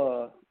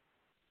called?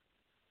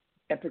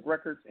 Epic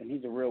Records, and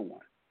he's a real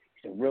one.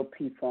 He's a real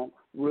P-Funk,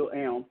 real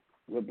Elm,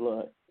 real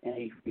blood, and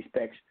he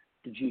respects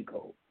the G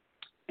code.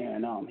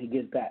 And he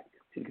gives back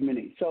to the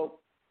community. So,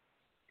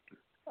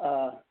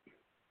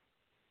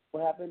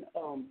 what happened?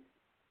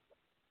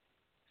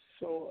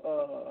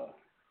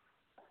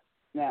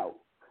 Now,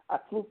 I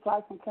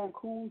fly from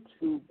Cancun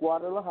to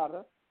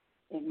Guadalajara,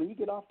 and when you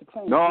get off the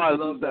plane... No, I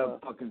love that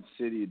fucking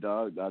city,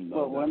 dog. I love that.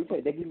 Well, let me tell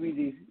you, they give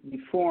you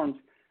these forms.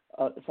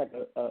 It's like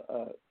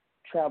a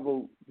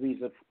travel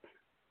visa,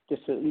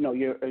 just so,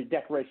 your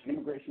decoration,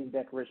 immigration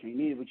decoration. You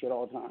need it with you at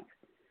all times.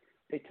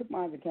 They took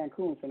mine to Cancun,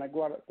 so when I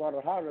go out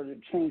Guadalajara to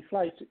change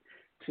flights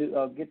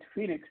to get to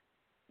Phoenix,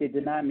 they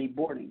denied me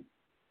boarding.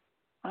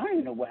 I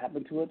didn't know what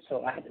happened to it,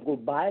 so I had to go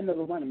buy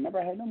another one. Remember,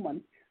 I had no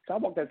money. So I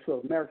walked up to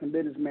an American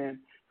businessman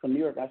from New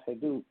York. I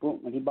said, dude,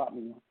 boom, and he bought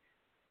me one.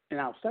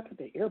 And I was stuck at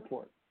the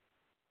airport.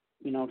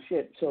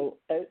 Shit. So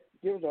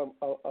there was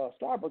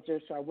a Starbucks there,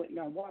 so I went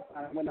on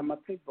Wi-Fi. I went on my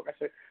Facebook. I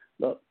said,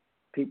 look,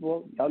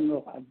 people, y'all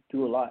know I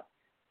do a lot.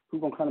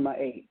 Who's going to come to my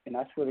aid? And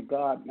I swear to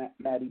God,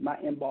 Maddie, my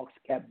inbox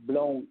got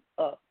blown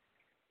up.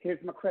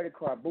 Here's my credit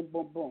card. Boom,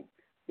 boom, boom.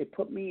 They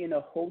put me in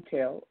a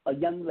hotel, a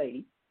young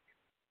lady,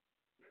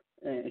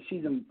 and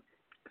she's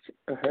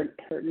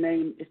her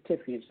name is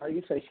Tiffany. So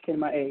you say she came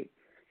to my aid.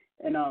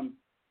 And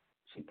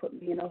she put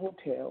me in a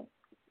hotel,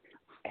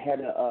 had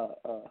a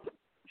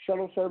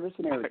shuttle service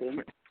and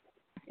everything,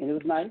 and it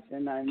was nice.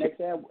 And next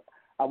day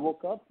I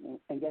woke up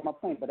and got my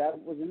plane, but that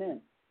wasn't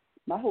in.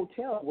 My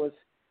hotel was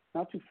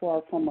not too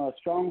far from a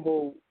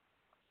stronghold.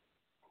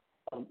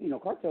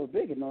 Cartel was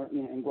big in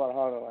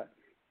Guadalajara,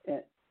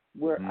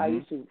 where I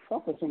used to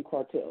fuck with some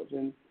cartels,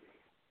 and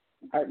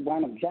I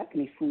wound up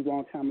jacking these fools a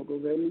long time ago.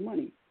 They had me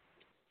money.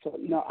 So,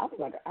 I was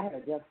like, I had a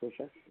death wish.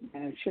 I said,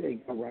 man, shit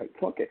ain't going right.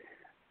 Fuck it.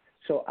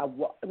 So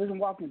it was in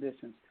walking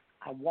distance.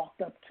 I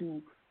walked up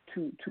to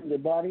the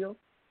barrio,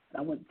 and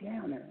I went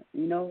down there,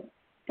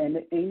 and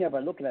they never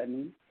looking at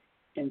me.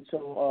 And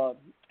so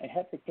a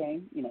Hefty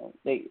came,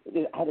 I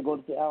had to go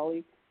to the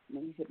alley,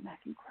 and he said, Mac,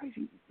 you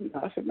crazy.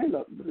 I said, man,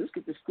 look, let's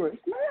get this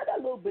straight. Man, I got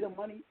a little bit of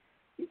money.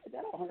 He said,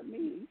 that don't hurt me.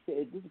 He said,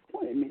 it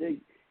disappointed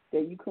me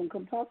that you couldn't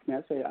come talk to me.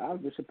 I said, I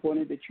was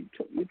disappointed that you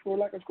took me for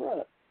like a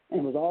scrub. And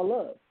it was all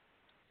love.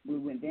 We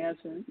went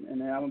dancing,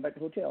 and then I went back to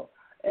the hotel.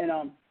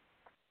 And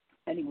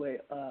anyway,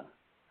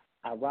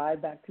 I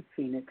ride back to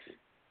Phoenix,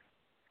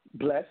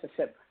 blessed,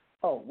 except,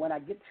 when I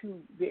get to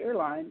the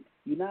airline,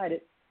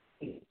 United,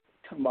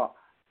 talking about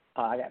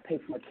I got to pay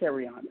for my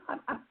carry-on.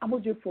 I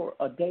was there for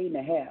a day and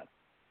a half.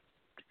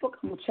 Fuck,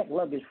 I'm going to check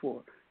luggage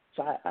for.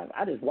 So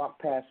I just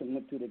walked past and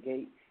went through the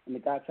gate, and the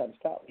guy tried to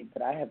stop me,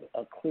 but I have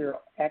a clear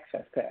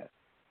access pass,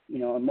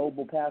 a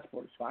mobile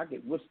passport, so I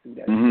get whisked through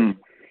that. Mm-hmm.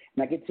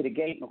 And I get to the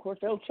gate, and of course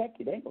they'll check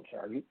you. They ain't gonna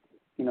charge you,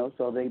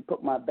 So they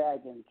put my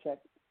bag in, check.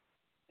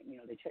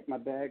 They check my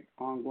bag.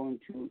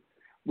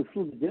 We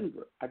flew to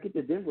Denver. I get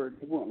to Denver,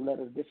 they won't let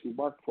us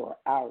disembark for an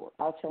hour.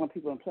 I was telling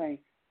people on the plane,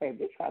 hey, if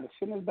they try to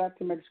send us back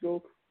to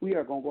Mexico, we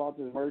are gonna go out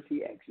to the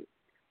emergency exit.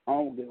 I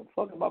don't give a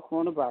fuck about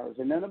coronavirus.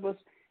 And none of us.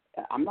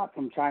 I'm not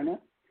from China.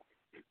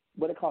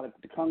 What they call it,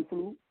 the Kung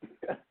Flu.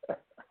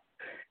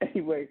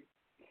 Anyway,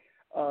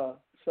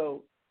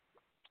 so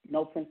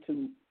no offense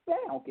to. I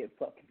don't give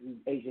a fuck if you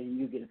Asian and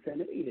you get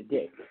offended. Eat a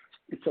dick.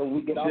 So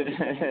we get off the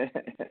plane.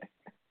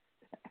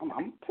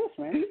 I'm pissed,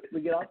 man.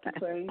 We get off the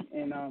plane,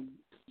 and I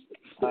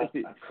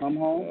come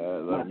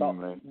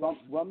home.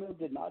 Romeo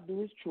did not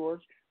do his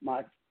chores.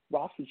 My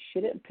Rossi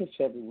shit and pissed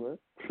everywhere.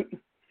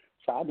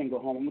 So I didn't go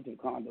home. I went to the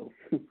condo.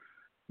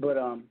 But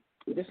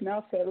we're just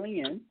now settling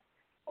in,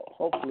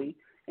 hopefully.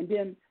 And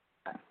then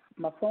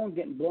my phone's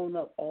getting blown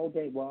up all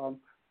day while I'm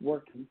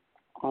working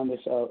on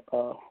this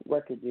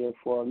record deal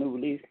for a new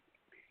release.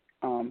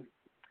 From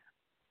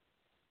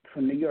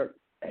New York,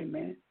 hey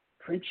man,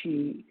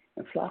 Frenchie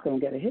and Flocko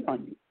got a hit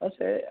on you. I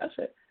said,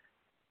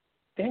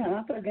 damn,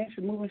 I thought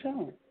Gangsta moving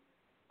song.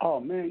 Oh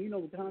man, you know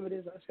what time it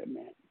is? I said,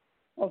 man.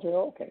 I said,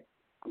 okay.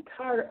 I'm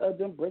tired of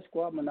them Brick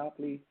Squad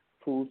Monopoly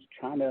fools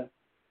trying to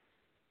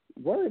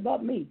worry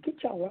about me.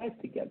 Get y'all life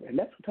together. And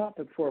that's the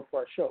topic for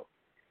our show.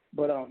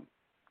 But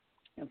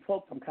And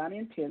folks, I'm kind of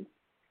intense.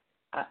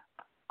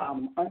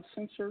 I'm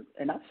uncensored,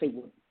 and I say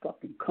what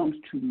fucking comes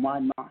to my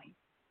mind.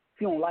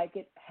 If you don't like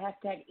it,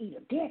 hashtag eat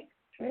a dick.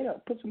 Straight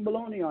up, put some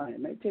bologna on it.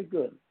 Make it taste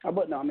good.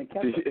 But no, I mean,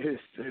 Get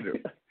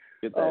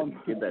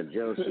that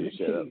jealousy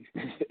shit up.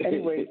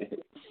 anyway,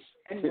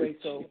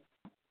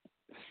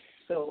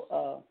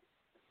 so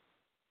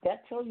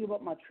that tells you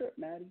about my trip,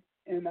 Maddie.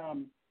 And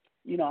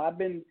I've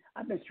been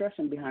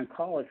stressing behind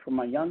college for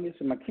my youngest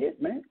and my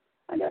kids, man.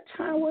 I got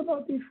time to worry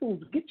about these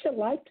fools. Get your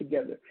life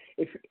together.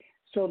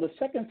 So the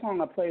second song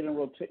I played in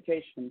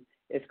rotation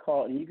is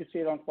called, and you can see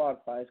it on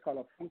Spotify. It's called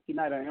 "A Funky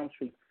Night on Elm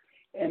Street,"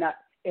 and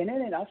in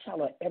it I shout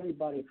out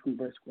everybody from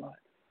Brick Squad.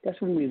 That's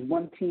when we was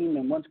one team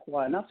and one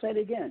squad. And I'll say it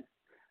again.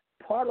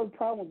 Part of the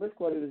problem with Brick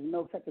Squad is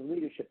no effective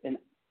leadership, and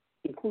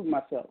including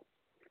myself.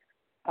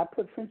 I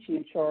put Frenchie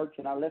in charge,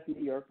 and I left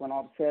New York when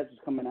all the feds was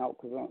coming out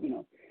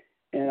because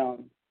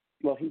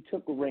well, he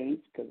took the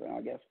reins because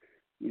I guess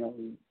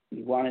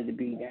he wanted to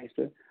be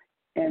gangster,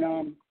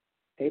 and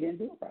they didn't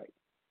do it right.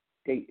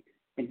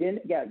 And then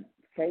they got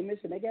famous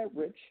and they got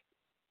rich,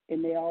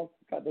 and they all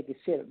thought they could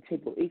sit at the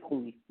table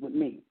equally with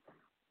me.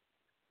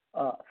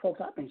 Folks,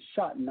 I've been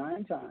shot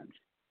 9 times.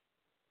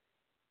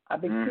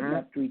 I've been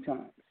kidnapped 3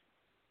 times.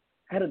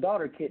 I had a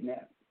daughter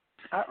kidnapped.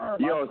 I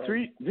earned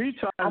three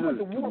times is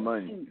too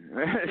money. in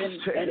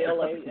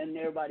L.A. and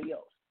everybody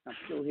else. I'm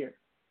still here.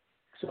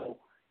 So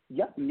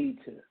y'all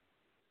need to.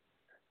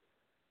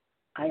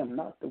 I am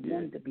not the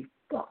one to be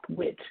fucked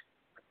with.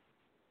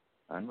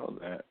 I know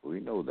that. We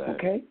know that.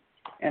 Okay?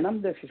 And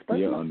I'm just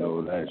expressing myself. I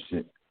know that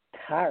shit.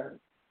 Tired.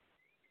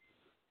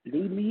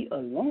 Leave me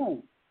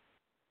alone.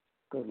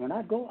 Because when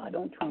I go, I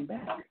don't turn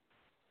back.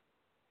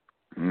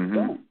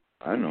 Don't.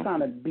 I know. I'm trying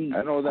to be.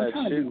 I know that I'm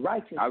trying shit. to be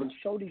righteous and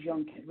show these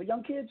young kids. But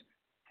young kids,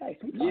 hey,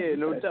 sometimes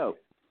no doubt.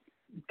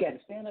 You got to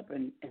stand up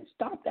and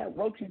stomp that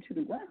roach into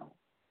the ground.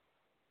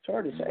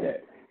 Sorry to say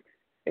that.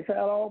 If I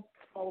all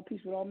follow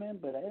peace with all men,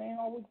 but it ain't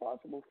always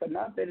possible. But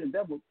not that it's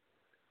devil.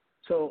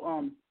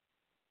 So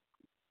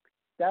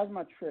that was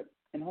my trip.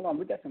 And hold on,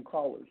 we got some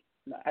callers.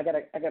 I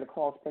gotta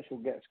call special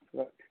guests.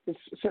 There's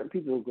certain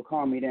people who will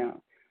calm me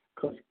down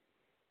because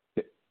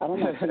I don't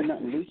know if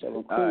nothing loose that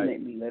will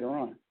incriminate me later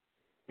on.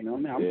 You know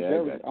what I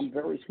mean? I'm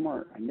very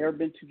smart. I've never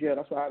been to jail.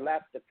 That's why I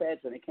laughed at the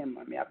feds when they came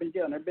at me. I've been in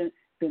jail. I've never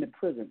been in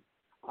prison.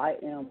 I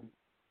am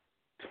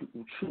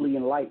truly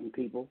enlightened,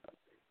 people.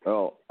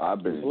 Oh,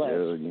 I've been in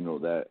jail. You know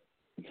that.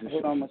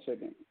 Hold on a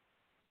second.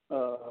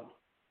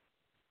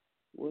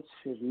 What's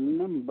his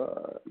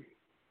number?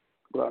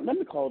 Well, let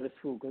me call this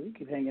fool because he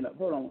keeps hanging up.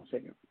 Hold on 1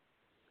 second.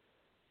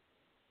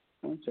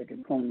 1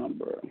 second. Phone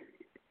number.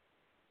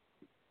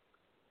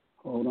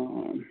 Hold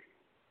on.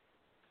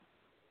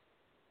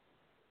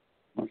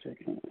 1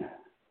 second.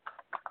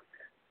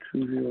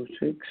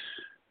 206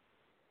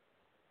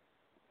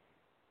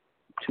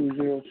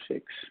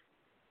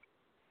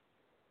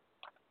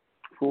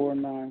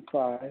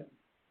 495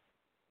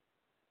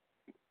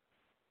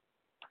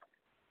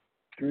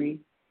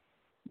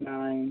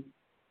 39.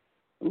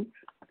 Oops.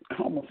 I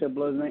almost said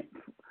Blood's name.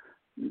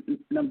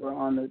 Number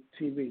on the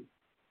TV.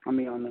 I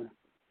mean on the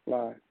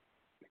live.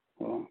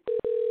 Hold on.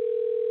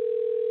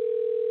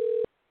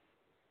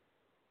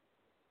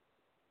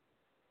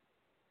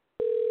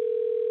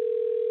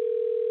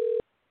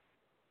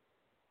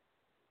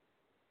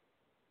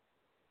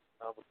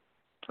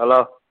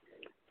 Hello.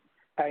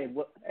 Hey,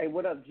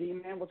 what up,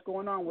 G-Man? What's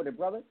going on with it,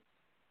 brother?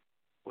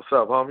 What's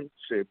up, homie?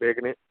 Shit,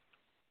 baking it.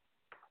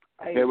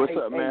 Hey, what's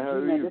up, man? How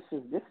are you?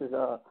 This is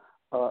your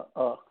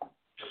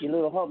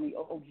little homie,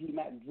 OG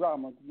Mack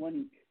Drama,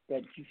 one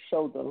that you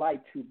showed the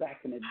light to back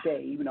in the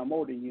day, even though I'm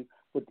older than you,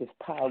 with this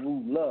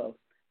Pyru love.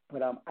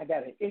 But I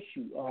got an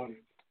issue.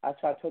 That's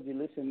why I told you,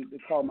 listen, to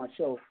call my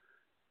show.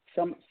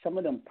 Some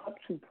of them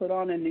pups who put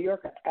on in New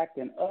York are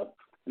acting up,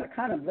 and I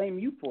kind of blame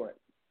you for it.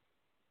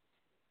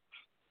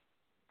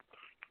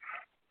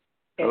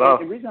 Hello?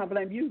 And the reason I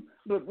blame you,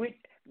 look,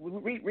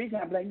 reason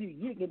I blame you,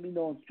 you didn't give me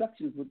no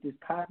instructions with this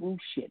Pyru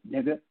shit,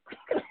 nigga.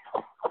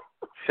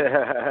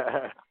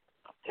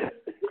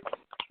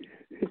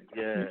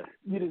 Yeah.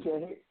 You just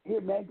said,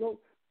 here, man, go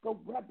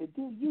rap it,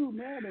 do you,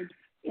 man,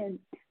 and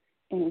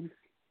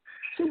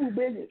civil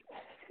business.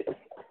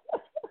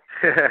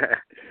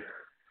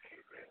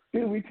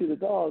 Do we to the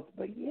dogs,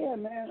 but yeah,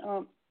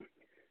 man.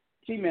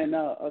 G-Man,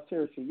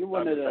 seriously, you're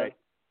one of the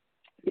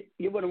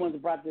ones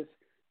that brought this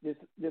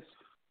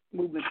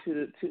movement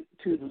to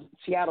the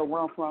Seattle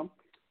where I'm from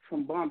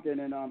Brompton,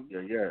 and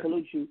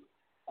salute you.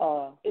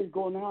 Is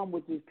going on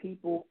with these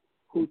people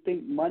who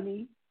think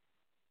money,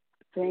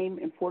 fame,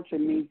 and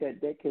fortune means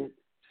that they can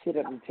sit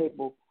at the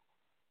table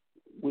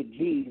with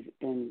G's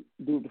and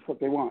do what the fuck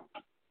they want.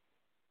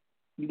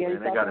 You get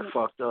they got it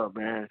fucked up,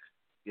 man.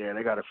 Yeah,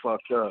 they got it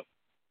fucked up.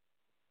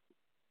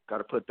 Got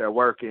to put that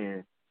work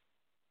in.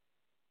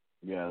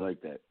 Yeah, I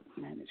like that.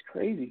 Man, it's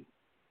crazy.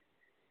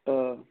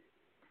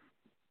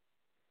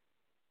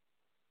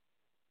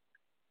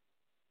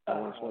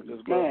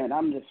 Man,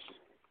 I'm just.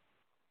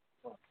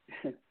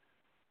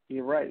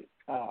 You're right.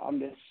 I'm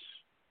just.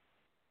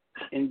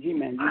 And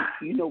G-Man,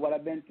 you know what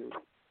I've been through.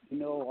 You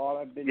know, all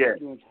I've been Yeah.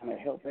 doing trying to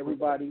help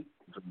everybody.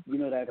 You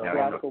know that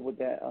fiasco with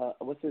that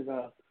what's his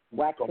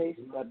whack face,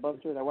 that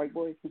Buster, that white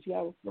boy from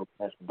Seattle.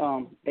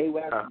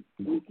 AWAC,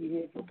 Leaky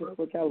Head from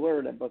Pittsburgh,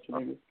 wherever that Buster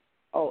name is.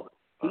 Oh,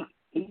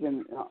 he's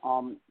been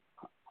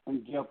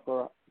in jail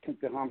for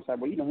attempted homicide.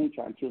 But you know he ain't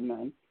trying to kill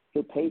nothing.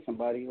 He'll pay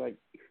somebody like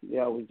they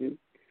always do.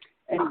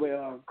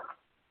 Anyway,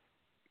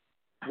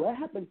 what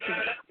happened to?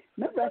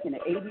 Remember back in the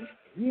 80s,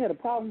 we had a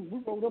problem. We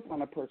rolled up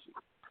on a person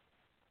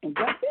and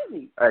got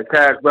busy. Hey,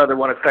 Cash Brother,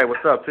 want to say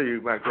what's up to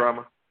you, Mack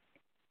Drama.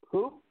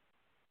 Who?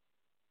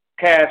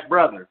 Cash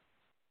Brother.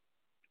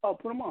 Oh,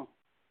 put him on.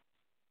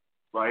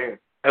 Right here.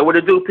 Hey, what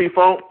it do,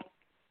 P-Funk?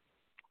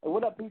 Hey,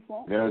 what up,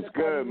 P-Funk? Yeah, it's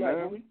good,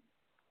 man.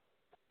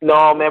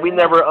 No, man, we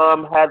never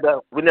had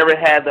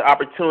the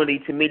opportunity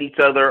to meet each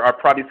other or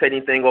probably say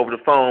anything over the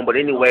phone. But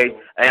anyway,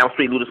 I'm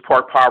Street Looters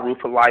Park, Power Roof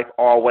for Life,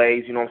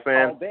 always. You know what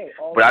I'm saying?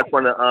 But I just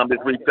want to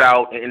just reach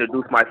out and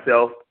introduce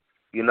myself.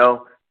 You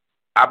know,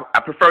 I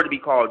prefer to be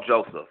called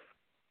Joseph.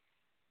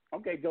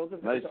 Okay,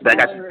 Joseph. Nice. I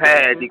got your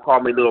pad. They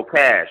call me Little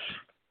Cash.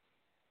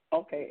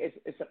 Okay,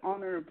 it's an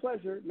honor and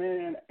pleasure,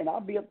 man. And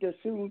I'll be up there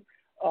soon.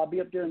 I'll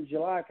be up there in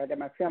July. I got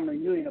my family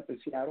reunion up in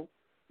Seattle.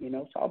 You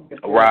know, so I'll be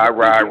up there.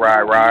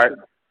 Right.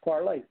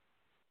 Parlay.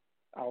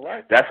 All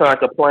right. That sounds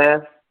like a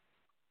plan.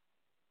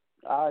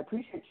 I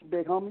appreciate you,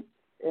 big homie,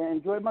 and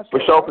enjoy my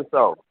show. For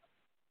sure.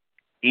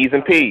 Ease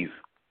and peas.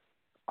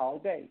 All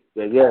day.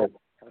 Yeah.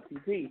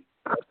 P.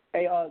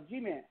 Hey,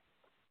 G-Man.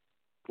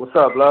 What's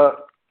up, blood?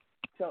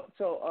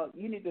 So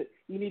you need to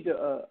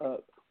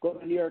go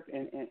to New York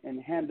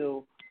and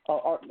handle.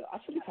 I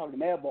should be talking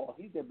to Madball.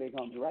 He's their big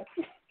homie, right?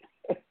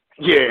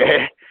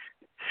 Yeah.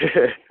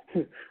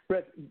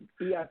 Press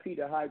EIP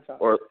to high top.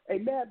 Hey,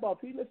 Madball,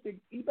 if you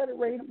listen, you better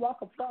rate him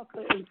Waka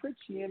Flocka and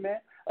Fritchie, man.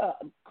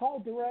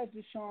 Call Duraz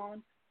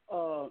Deshawn,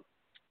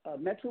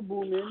 Metro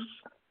Boomin,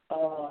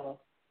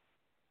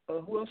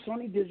 who else?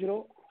 Sony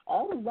Digital.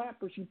 All the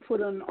rappers you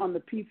put on the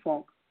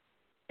P-Funk,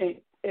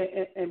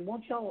 and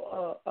once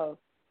y'all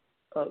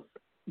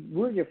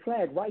wear your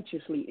flag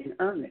righteously and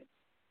earn it.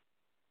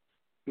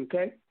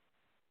 Okay?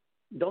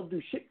 Don't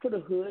do shit for the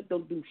hood.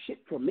 Don't do shit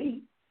for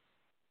me.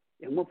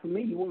 And what for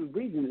me, you want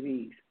breathing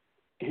disease.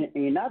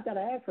 And not that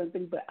I have for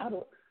anything, but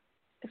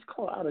it's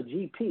called out of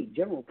GP,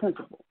 general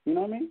principle. You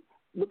know what I mean?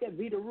 Look at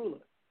Vita Ruler.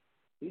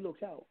 He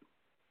looks out.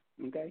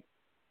 Okay?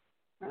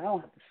 I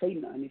don't have to say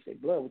nothing. He say,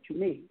 blood, what you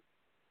need?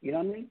 You know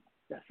what I mean?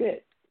 That's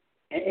it.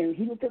 And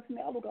he looked up for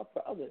me. I look out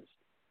for others.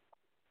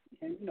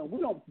 And, you know, we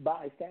don't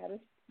buy status.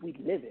 We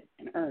live it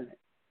and earn it.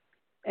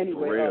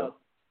 Anyway,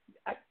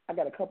 I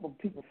got a couple of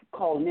people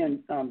calling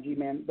in,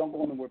 G-Man. Don't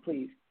go anywhere,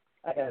 please.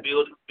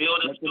 Build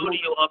a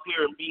studio up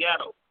here in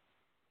Seattle.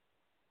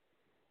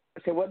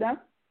 Say what now?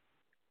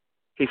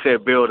 He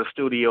said build a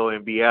studio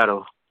in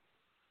Seattle.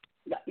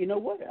 You know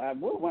what? I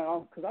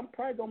will, because I'm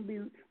probably going to be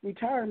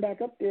retiring back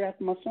up there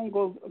after my son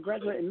goes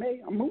graduate in May.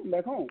 I'm moving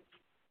back home.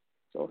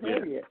 So,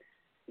 hell yeah.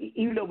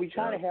 Even though we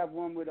try to have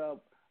one with,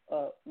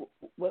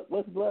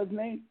 what's Blood's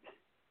name?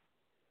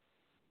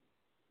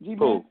 G-Man?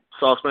 Who?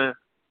 Sauceman?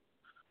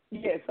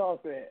 Yeah,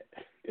 Sauceman.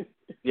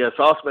 Yeah,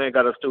 Sauceman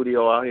got a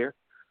studio out here.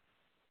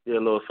 Yeah, a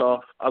little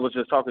soft. I was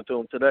just talking to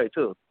him today,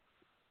 too.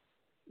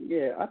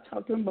 Yeah, I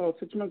talked to him about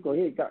 6 months ago.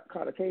 He got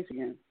caught a case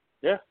again.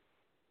 Yeah.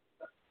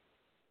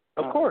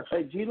 Of course.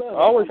 Hey, G-Love. I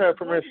always have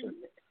permission.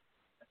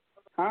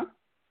 Huh?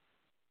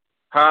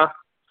 Huh?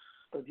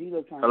 Oh,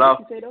 G-Love trying. Hello? What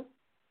you say, though?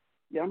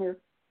 Yeah, I'm here.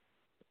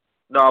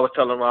 No, I was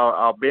telling him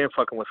I'll been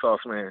fucking with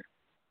Sauceman.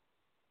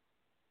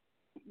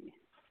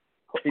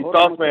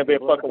 Sauceman been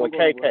fucking with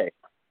KK.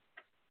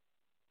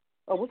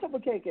 Oh, what's up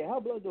with KK? How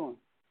Blood doing?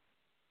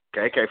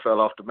 KK fell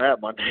off the map,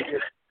 my nigga.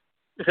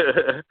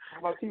 How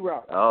about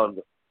T-Rock? Oh,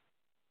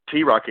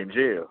 T-Rock in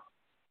jail.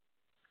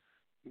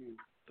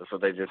 That's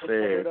what they just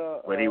said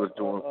when he was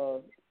doing.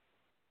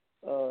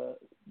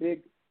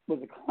 Big was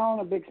a Clown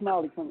or Big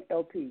Smiley from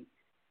LP.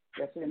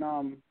 That's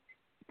in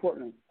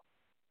Portland.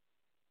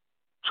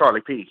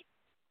 Charlie P.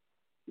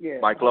 Yeah.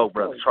 Mike Lowe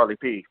brother, Charlie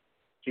P.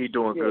 He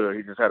doing good.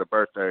 He just had a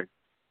birthday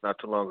not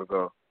too long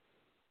ago.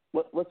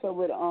 What's up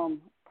with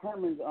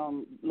Herman's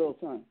little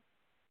son?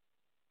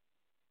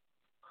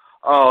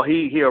 Oh,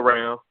 he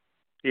around.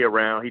 He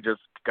around. He just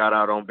got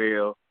out on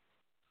bail.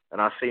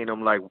 And I seen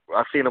him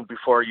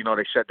before, you know,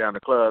 they shut down the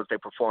clubs. They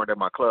performed at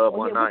my club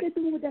one night. What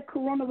they doing with that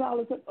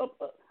coronavirus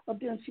up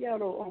there in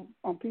Seattle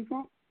on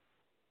P-Funk?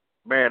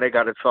 Man, they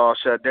got us all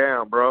shut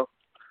down, bro.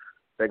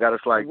 They got us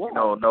like, you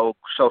know, no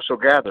social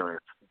gatherings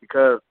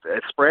because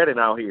it's spreading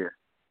out here.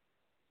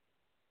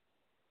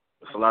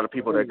 There's a lot of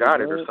people that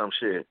got it or some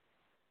shit.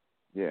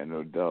 Yeah,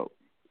 no doubt.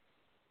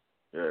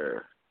 Yeah.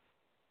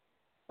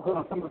 Hold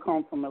on, someone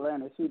calling from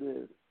Atlanta. See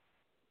this.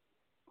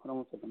 Hold on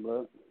 1 second,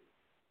 bud.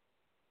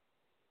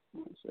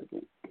 1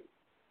 second.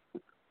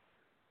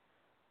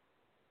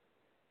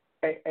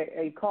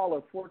 Hey,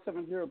 caller,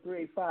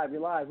 470-385.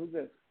 You're live. Who's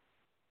this?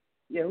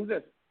 Yeah, who's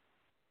this?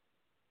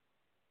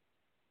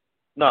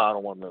 No, I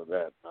don't want to know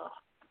that. No.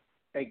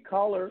 Hey,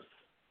 caller,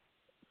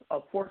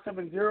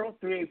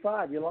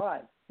 470-385. You're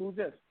live. Who's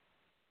this?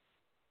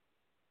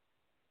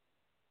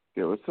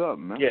 Yeah, what's up,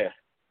 man? Yeah.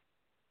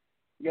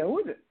 Yeah, who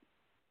is it?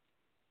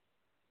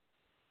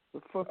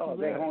 What the fuck Oh, is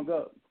they that? hung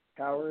up.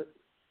 Howard.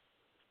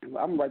 I'm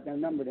going to write that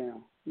number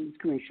down. You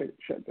can shut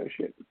that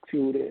shit. See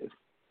who it is.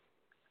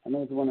 I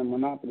know it's one of the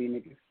Monopoly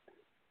niggas.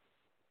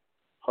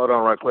 Hold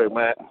on right quick,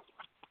 Matt.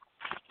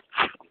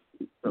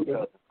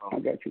 Yeah, I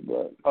got you,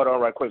 bud. Hold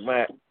on right quick,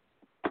 Matt.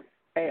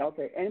 Hey,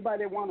 okay.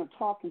 Anybody that want to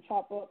talk and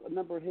chop up, a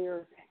number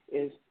here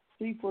is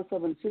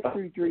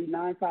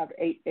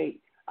 347-633-9588.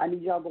 I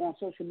need y'all to go on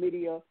social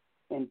media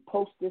and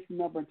post this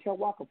number and tell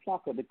Waka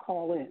Flocka to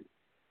call in.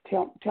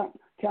 Tell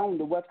them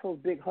the West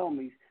Coast big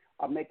homies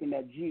are making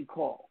that G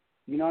call.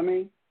 You know what I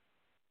mean?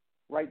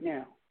 Right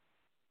now.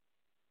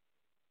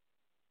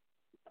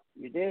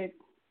 You did?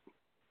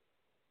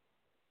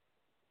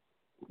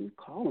 Who's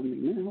calling me,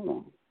 man? Hold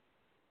on.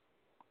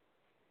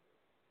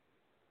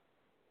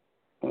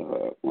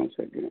 1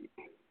 second.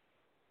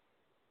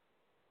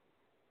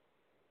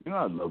 You know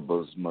I love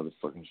both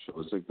motherfucking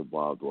shows. It's like the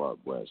Wild Wild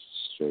West,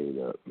 straight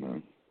up,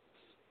 man.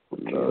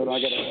 Okay, hold on,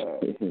 I gotta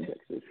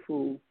text this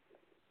fool.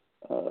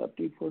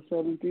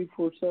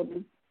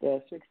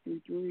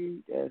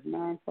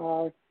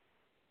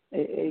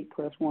 347-347-633-9588.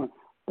 Press 1.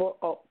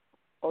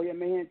 Oye,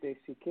 mi gente,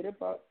 si quiere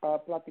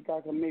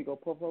platicar conmigo,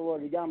 por favor,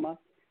 llama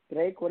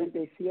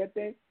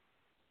 347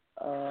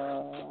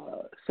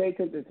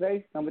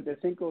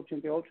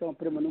 633-9588,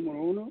 primo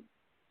número 1,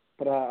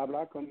 para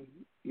hablar con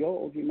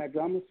yo, OG Mack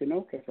Drama, si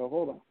no, que se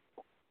joda.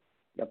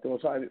 Ya te lo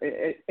sabes.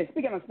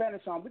 Speaking of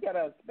Spanish song, we got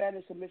a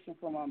Spanish submission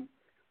from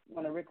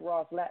one of Rick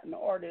Ross' Latin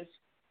artists,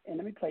 and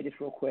let me play this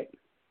real quick.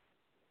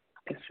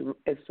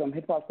 It's some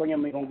hip-hop for you.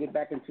 We're going to get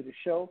back into the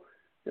show.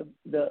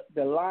 The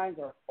lines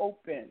are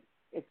open.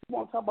 If you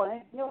want to talk about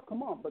anything else,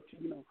 come on, but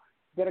you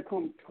better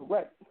come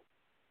correct.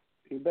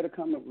 You better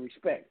come with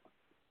respect.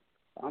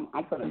 I'm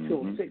from the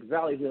 206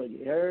 Valley Hill,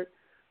 you heard?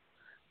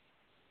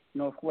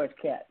 Northwest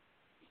Cat.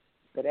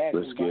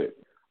 Let's get.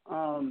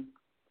 Let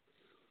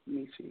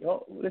me see.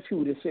 Oh, let's see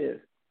who this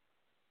is.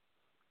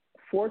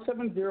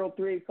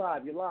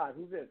 470-385. You're live.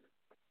 Who's this?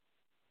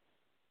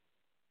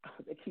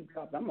 They keep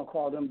dropping. I'm gonna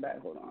call them back.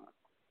 Hold on.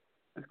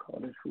 Let's call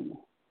this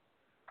fool.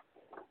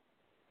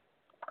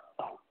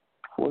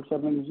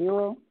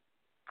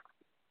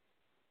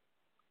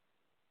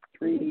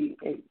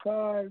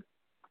 470-385.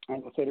 I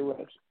ain't gonna say the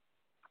rest.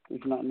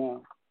 It's not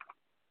now.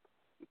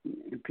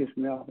 It pissed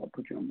me off. I'll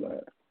put you on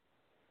blast.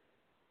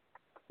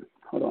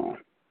 Hold on.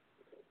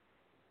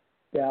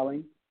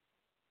 Dialing.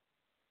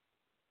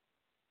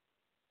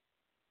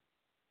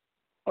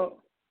 Oh.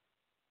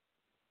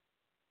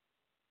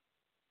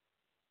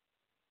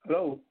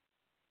 Hello.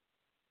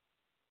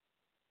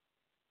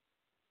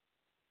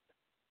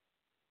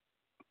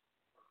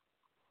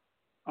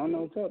 I don't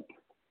know what's up.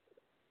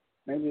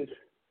 Maybe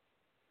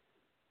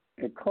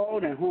it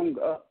called and hung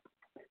up.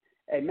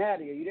 Hey,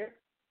 Maddie, are you there?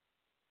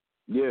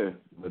 Yeah,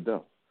 but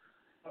no.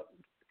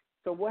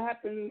 So what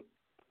happened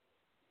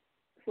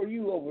for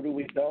you over the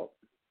week, dog?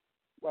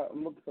 Well,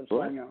 I'm looking for the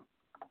song now.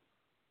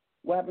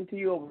 What happened to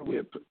you over the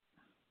week?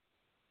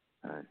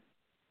 All right.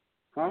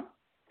 Huh?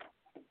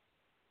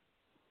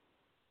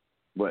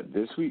 What,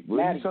 this week? What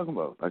are you talking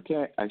about? I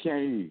can't hear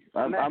you.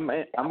 I'm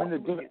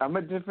in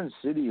a different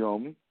city,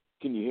 homie.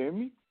 Can you hear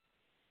me?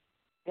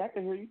 Yeah, I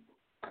can hear you.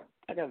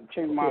 I gotta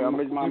change my I'm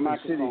in a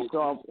different city,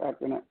 so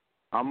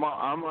I'm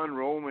on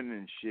roaming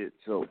and shit.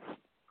 So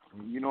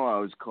you know I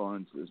was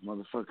calling to this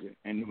motherfucker.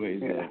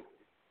 Anyways,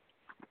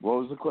 what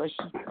was the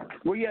question?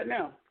 Where you at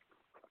now?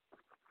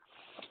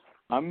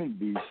 I'm in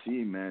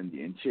BC, man.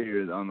 The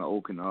interior on the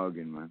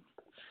Okanagan, man.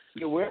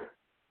 You where?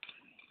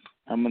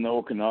 I'm in the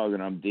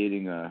Okanagan. I'm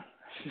dating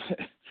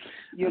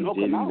You're in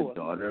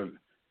Okinawa?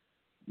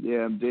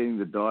 I'm dating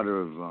the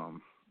daughter of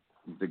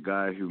the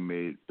guy who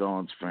made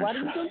Dawn's French Why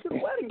did you go to the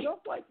wedding, yo?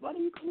 Why do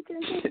you come to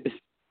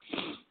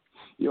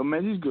Yo,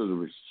 man, these girls are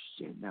with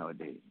shit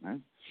nowadays,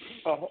 man.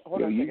 Hold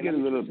Yo, on you get a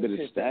little bit of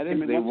status,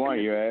 they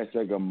want your ass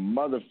like a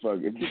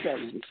motherfucker.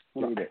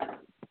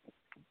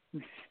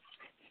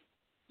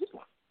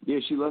 Yeah,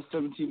 she lost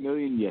 $17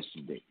 million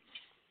yesterday,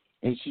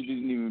 and she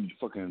didn't even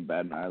fucking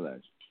bat an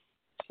eyelash.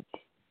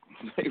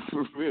 Like,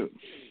 for real.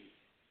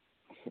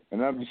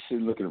 And I'm just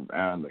sitting looking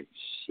around like,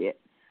 shit.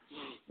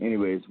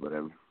 Anyways,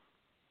 whatever.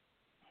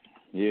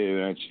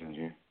 Yeah, that's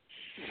here.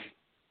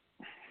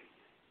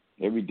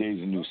 Every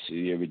day's a new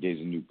city, every day's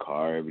a new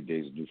car, every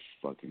day's a new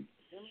fucking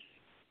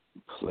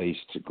place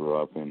to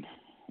grow up in,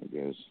 I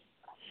guess.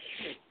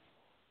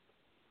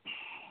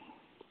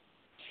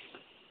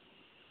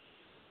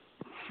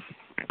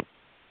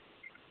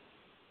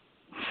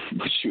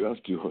 What you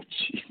up to, OG?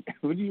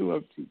 What are you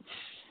up to?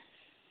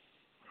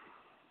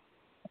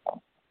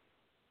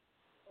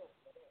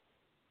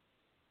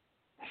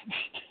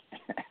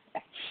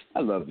 I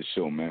love the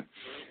show, man.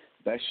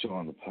 Best show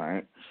on the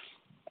planet.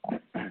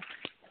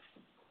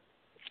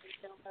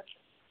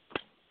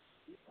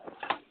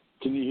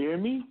 Can you hear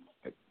me?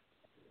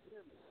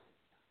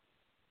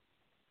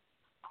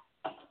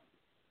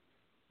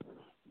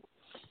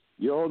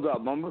 Yo, hold up.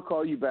 I'm going to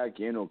call you back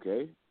in,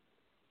 okay?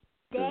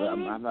 David,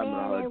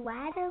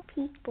 why do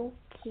people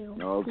you.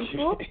 Okay.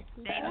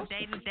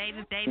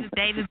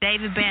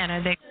 David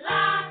Banner.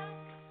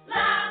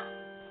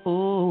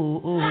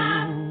 Ooh.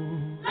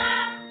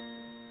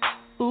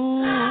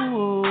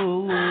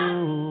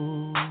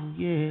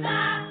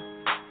 Yeah.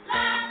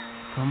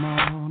 Come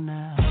on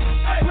now.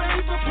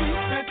 It's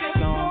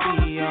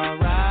gonna be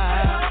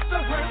alright.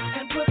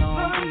 It's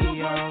gonna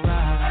be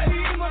alright.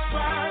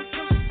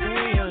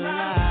 Stay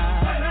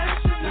alive.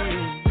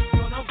 It's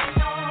gonna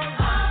be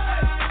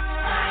alright.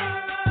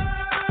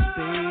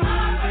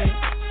 Baby.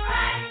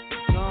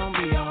 It's gonna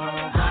be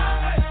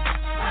alright.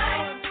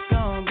 It's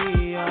gonna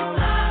be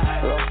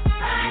alright.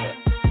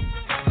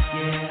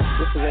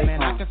 Yeah.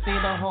 Man, I can see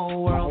the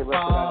whole world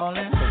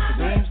falling.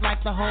 Seems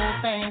like the whole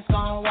thing's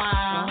gone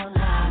wild.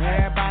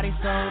 Everybody's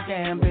so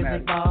damn busy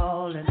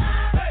balling,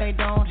 but they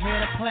don't hear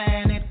the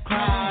planet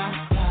cry.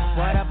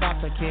 What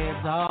about the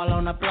kids all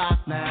on the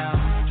block now,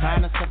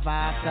 trying to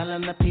survive,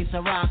 selling a piece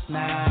of rock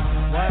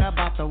now? What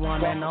about the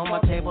woman on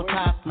my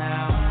tabletop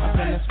now, up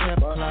in the strip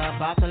club,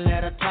 about to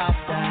let her top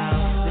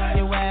down? If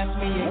you ask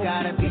me, you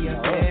gotta be a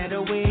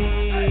better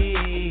way.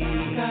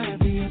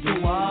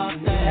 Do all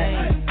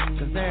things,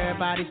 'cause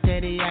everybody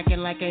steady acting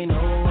like ain't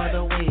no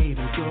other way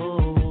to go.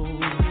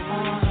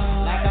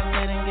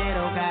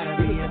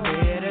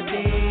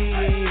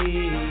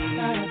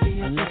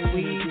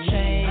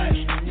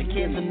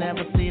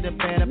 Never see the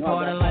better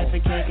part of life,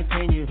 it can't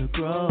continue to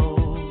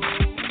grow. It's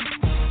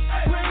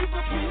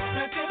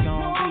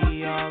gonna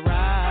be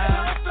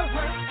alright.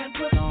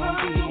 It's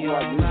gonna be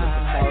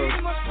alright.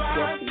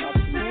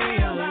 Stay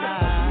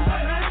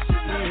alive.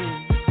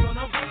 It's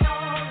gonna be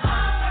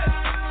alright.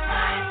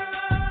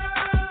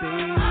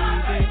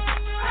 Baby.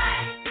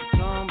 It's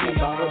gonna be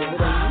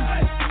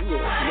alright.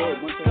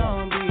 It's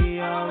gonna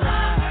be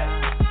alright.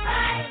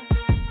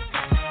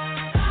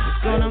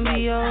 It's gonna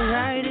be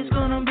alright. It's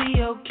gonna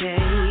be okay.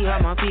 All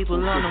my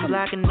people on the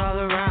block and all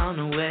around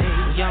the way.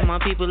 All my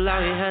people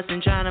out here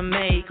hustling, trying to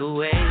make a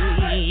way.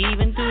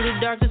 Even through the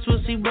darkness,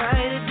 we'll see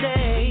brighter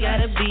day.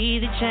 Gotta be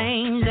the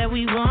change that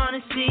we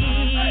wanna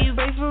see.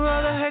 Pray for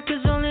all the hurt,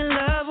 'cause only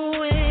love will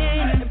win.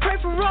 And pray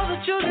for all the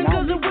children,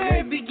 'cause of where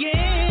it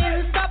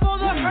begins. Stop all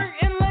the hurt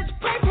and let's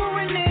pray for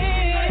an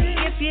end.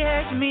 If you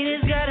ask me,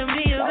 there's gotta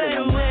be a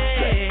better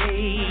way.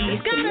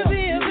 There's gotta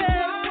be a better way.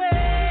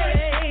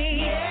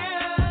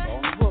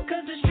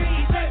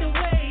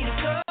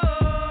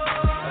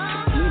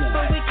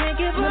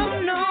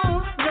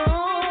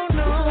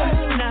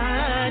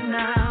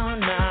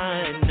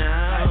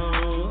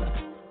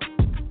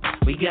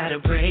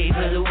 Gotta pray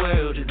for the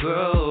world to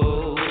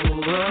grow. It's gonna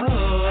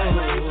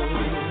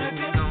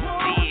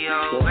be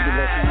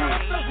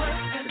alright.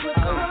 It's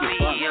gonna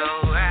be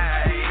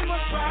alright.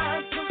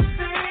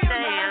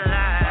 Stay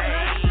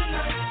alive.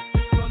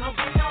 It's gonna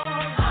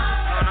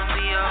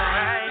be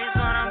alright. It's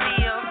gonna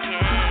be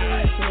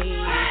okay. It's gonna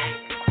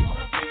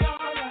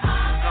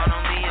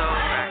be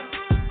alright.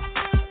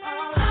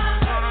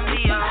 It's gonna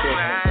be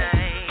alright.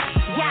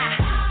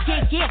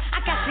 Yeah,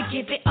 I got to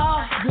give it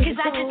all. 'Cause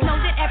I just know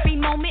that every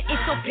moment is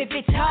so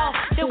pivotal.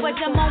 There was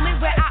a moment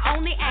where I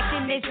only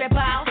acted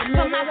miserable,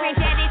 but my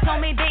granddaddy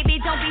told me, baby,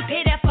 don't be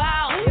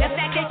pitiful. The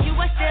fact that you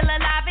are still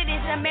alive, it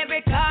is a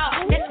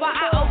miracle. That's why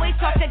I always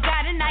talk to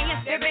God and I am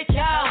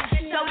spiritual.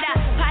 So the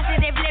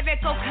positive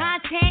lyrical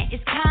content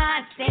is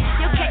constant.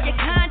 You'll catch your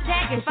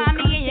contact and find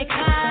me in your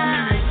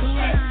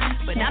conscience.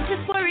 But I'm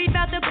just worried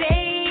about the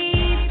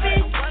babies,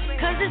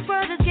 'cause this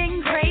world is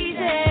getting crazy.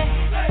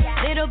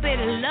 Little bit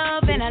of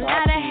love and a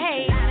lot of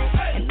hate.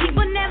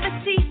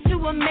 Cease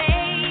to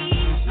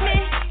amaze me,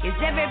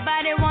 'cause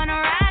everybody wanna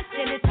rise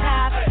to the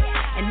top,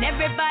 and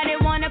everybody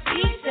want a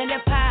piece of the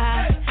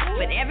pie,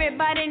 but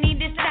everybody need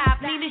to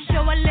stop, need to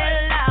show a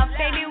little love,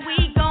 baby,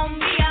 we gon'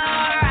 be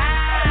alright.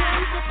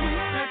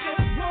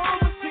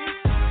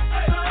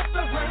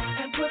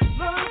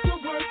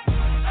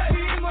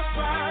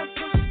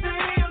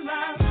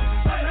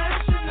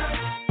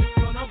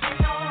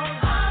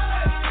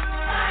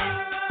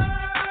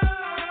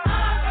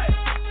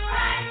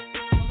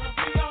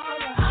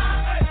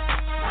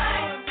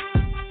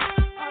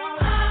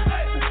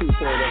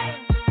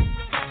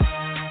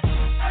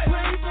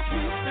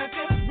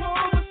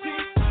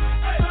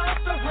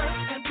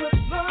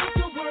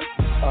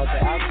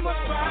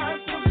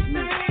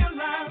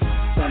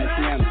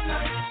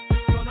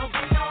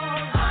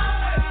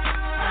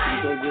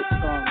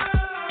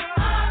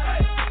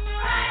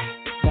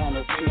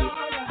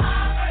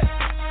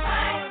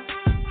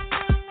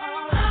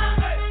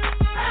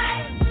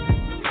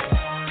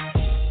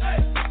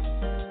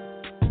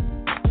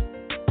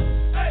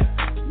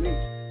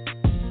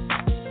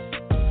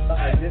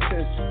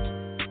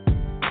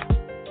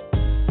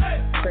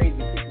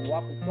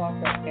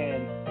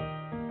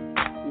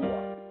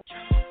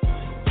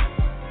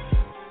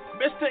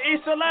 Mr.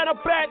 East Atlanta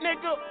Bat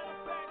Nigga,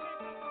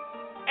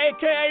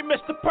 aka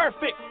Mr.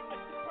 Perfect,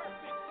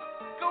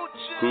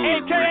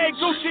 aka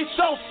Gucci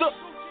Sosa,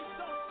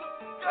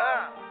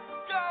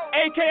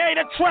 aka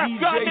the Trap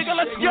God Nigga,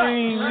 let's go.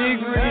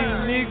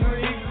 Nigga.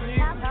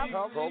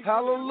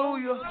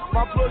 Hallelujah.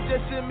 My plug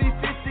just sent me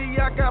 50 ID,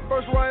 I got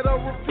first right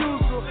of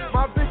refusal.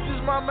 My bitch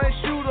is my main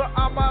shooter,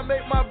 I might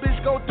make my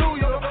bitch go do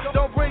you.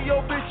 Don't bring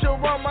your bitch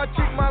around my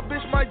chick, my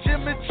bitch my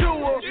Jimmy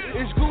Chua.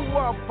 It's goo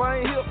up, I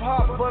ain't hip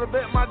hop, but I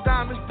bet my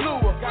diamonds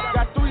bluer.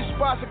 Got 3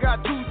 spots, I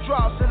got 2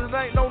 drops, and it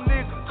ain't no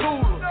nigga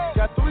cooler.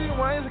 Got 3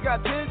 rings, I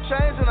got 10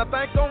 chains, and I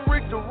think I'm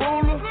Rick the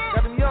Ruler.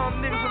 Got them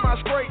young niggas in my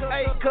straight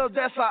 8, cause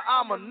that's how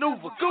I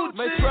maneuver. Gucci.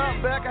 Made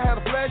trap back, I had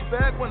a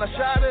flashback when I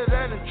shot at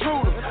an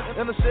intruder.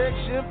 In a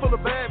section full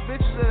of bad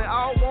bitches, and they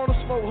all wanna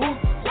smoke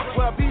hookah.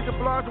 Where I beat the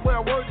block, the way I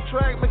work the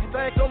track, make you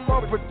think I'm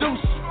a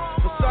producer.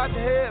 Beside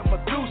your head,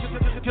 Medusa.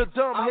 Your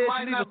dumb head,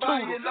 you need a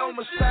tutor. No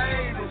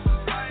Mercedes,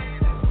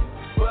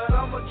 but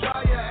I'ma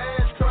drive your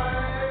ass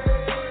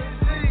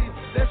crazy.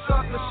 That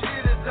sucker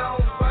shit, it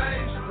don't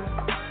faze me.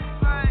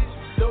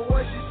 The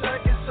way she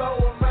take it so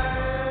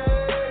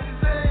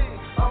amazing.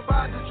 I'm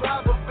about to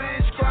drive a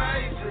bitch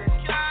crazy.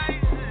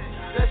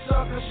 That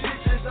sucker shit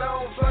just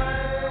don't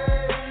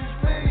faze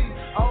me.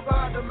 I'm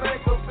about to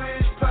make a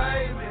bitch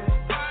pay me.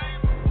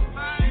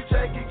 You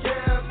taking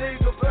care of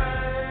nigga,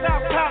 baby. Now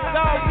top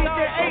dog, DJ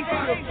Ace,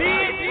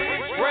 bitch.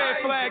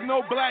 Red flag,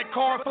 no black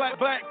car,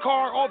 black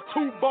car, off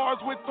 2 bars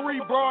with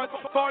 3 bras,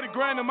 40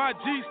 grand in my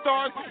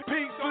G-Stars,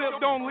 pink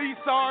slipped on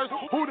Lee-Stars,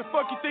 who the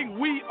fuck you think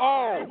we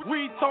are?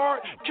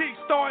 Retard,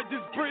 kickstart this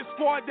Brit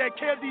squad that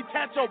can't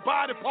detach your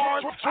body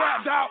parts,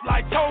 trapped out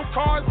like tow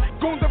cars,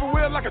 goons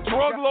everywhere like a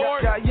drug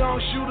lord. Got young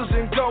shooters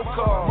in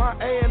go-kart, my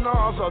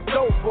A&Rs are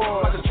dope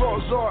boys, like a drug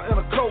czar in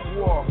a coke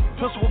war,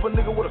 pistol whip a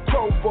nigga with a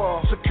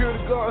crowbar,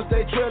 security guards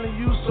they trailing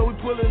you, so we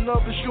pulling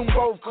up and shooting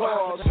both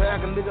cars,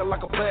 bag a nigga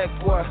like a black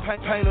boy,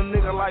 paint a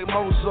nigga like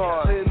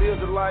Mozart. Say he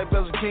lived a life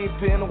as a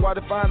kingpin, and why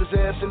they find his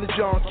ass in the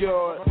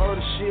junkyard.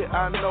 Murder shit,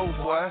 I know,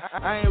 boy.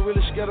 I ain't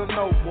really scared of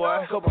no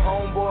boy. Couple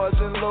homeboys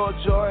in Lord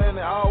Joy, and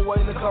they all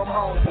waiting to come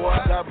home, boy.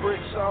 Got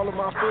bricks all in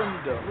my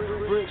fender,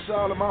 bricks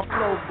all in my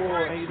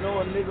floorboard. And you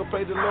know a nigga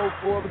paid the low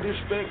for it, but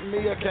disrespect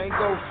me, I can't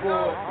go for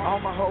it. All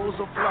my hoes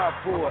will fly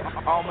for it,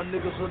 all my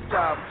niggas will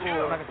die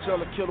for it. I can tell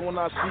a killer when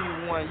I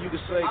see one, you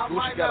can say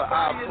Gucci got an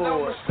eye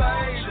for it.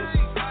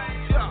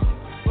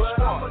 But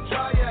I'ma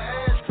try your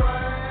ass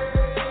crazy.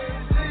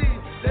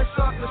 That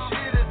sucker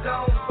shit, it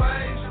don't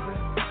faze me.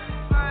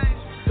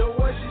 The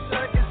way she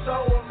take it so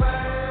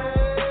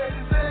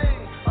amazing.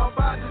 I'm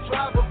about to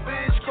drive a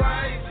bitch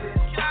crazy.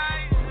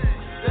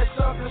 That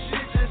sucker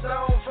shit just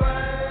don't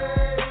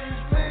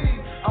faze me.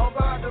 I'm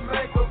about to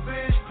make a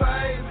bitch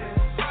pay me.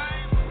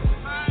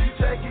 You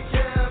taking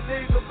care of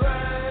nigga,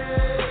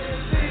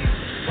 baby.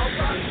 I'm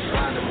about to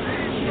drive a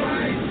bitch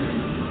crazy.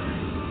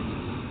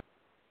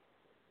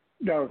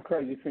 That was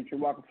crazy feature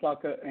Waka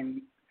Flocka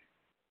and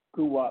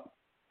Guwap.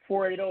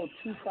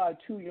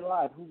 480-252, you're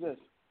live. Who's this?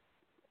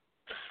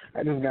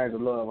 Hey, this guy's a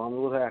love. I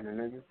mean, what's happening,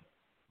 nigga?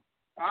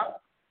 Huh?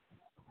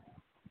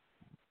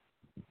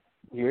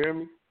 You hear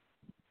me?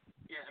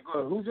 Yes,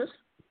 good. Who's this?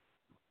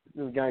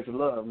 This gangsta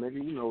love,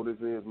 nigga. You know who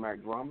this is,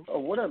 Mack Drama. Oh,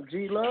 what up,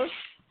 G Love?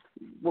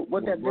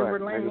 What that Denver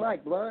lane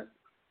like, blood?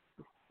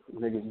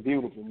 Nigga's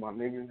beautiful, my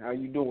nigga. How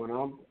you doing,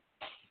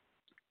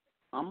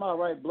 I'm all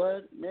right,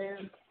 blood,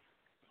 man.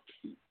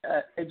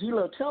 Hey, G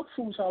Love, tell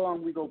fools how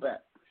long we go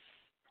back.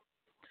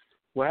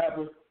 What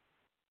happened?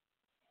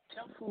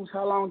 Tell fools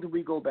how long do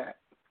we go back?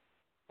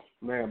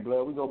 Man,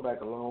 blood, we go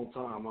back a long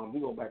time. We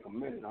go back a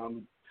minute.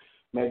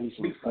 Maybe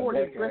some before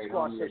the Chris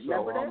Cross said,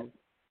 remember that?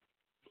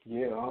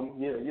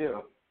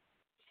 Yeah.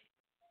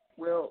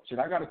 Well, shit,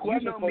 I got a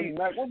question for you,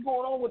 Mac. What's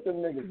going on with them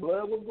niggas,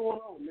 blood? What's going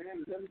on,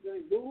 man? Is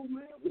everything good,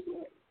 man? What's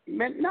up?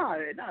 Man, no,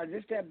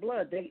 just that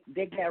blood.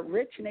 They got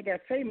rich and they got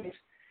famous,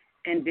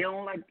 and they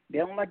don't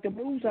like the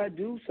moves I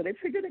do, so they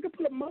figure they could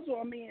put a muzzle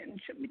on me and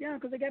shut me down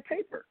because they got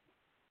paper.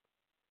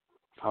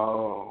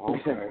 Oh,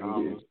 okay.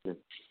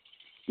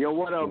 Yo,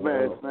 what up,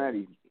 man? It's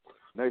Maddie.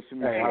 Nice to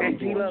meet you. Hey,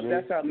 G-Love,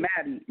 that's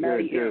Maddie.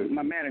 Maddie is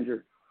my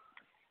manager.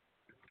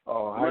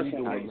 Oh, how you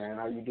doing, man?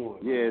 How you doing?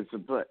 Yeah,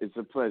 it's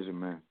a pleasure,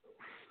 man.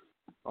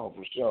 Oh,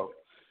 for sure.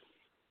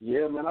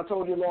 Yeah, man, I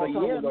told you a long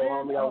time ago,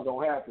 homie, that was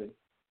going to happen.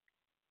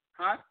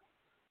 Huh?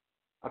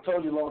 I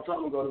told you a long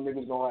time ago the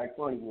niggas going to act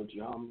funny with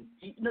you, homie.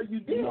 No, you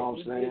did. You know what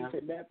I'm saying? You did.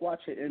 Sit back,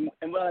 watch it.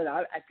 And well,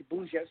 I acted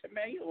bougie. I said,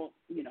 man,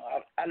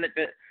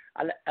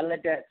 I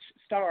let that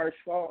stars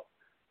fall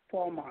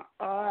on my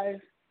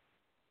eyes.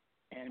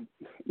 And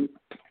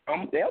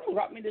they also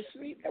got me to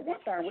sleep at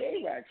one time with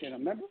A-Rax in them,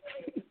 remember?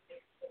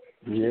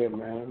 Yeah,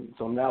 man.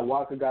 So now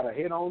Walker got a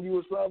hit on you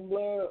or something,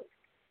 blood?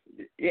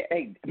 Yeah,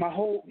 hey, my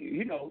whole,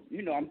 you know,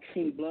 I'm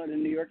King Blood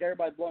in New York.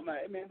 Everybody blowing my,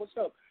 hey, man, what's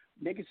up?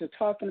 Niggas are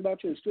talking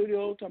about you in the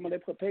studio, talking about they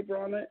put paper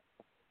on it.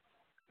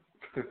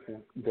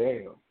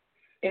 Damn.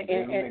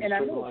 And I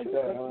know like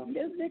that, huh?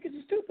 niggas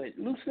are stupid.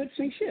 Loose lips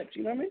sink ships,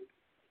 you know what I mean?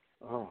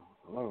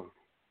 Oh.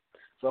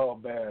 It's all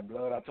bad,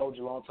 blood. I told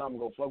you a long time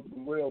ago, fuck with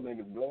them real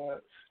niggas,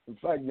 blood. In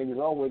fact,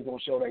 niggas always gonna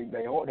show they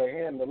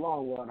hand in the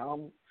long run,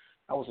 homie.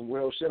 That was some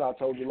real shit I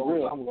told you a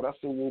long time ago. That's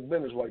the real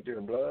business right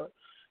there, blood.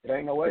 It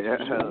ain't no extra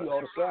shit. We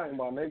all the same,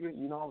 my nigga.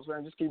 You know what I'm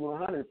saying? Just keep it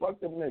 100. Fuck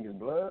them niggas,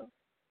 blood.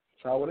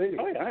 That's how it is.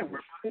 Oh, yeah, I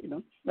ain't you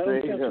know.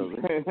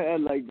 I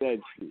like that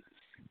shit.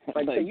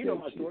 Like you know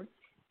my story.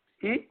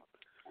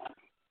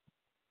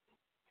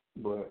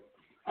 But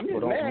I'm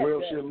just on mad some real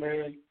that shit,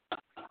 man.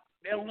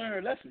 they don't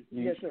learn a lesson.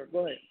 Yes, sir.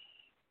 Go ahead.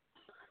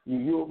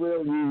 You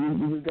real.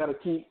 You just gotta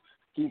keep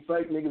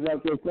fake niggas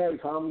out your face,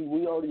 homie.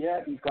 We already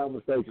had these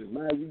conversations,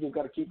 man. You just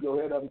gotta keep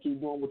your head up and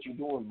keep doing what you're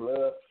doing,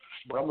 blood.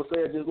 But I'm gonna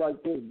say it just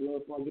like this, blood.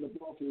 Before I get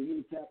up off here,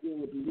 you tap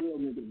in with the real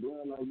niggas,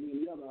 blood, like me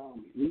and the other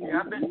homies.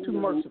 I've been too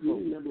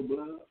merciful. You remember,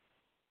 blood?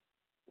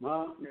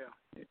 Huh?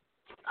 Yeah.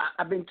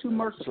 I've been too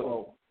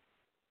merciful.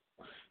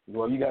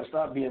 Well, you gotta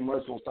stop being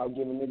merciful. Stop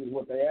giving niggas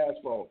what they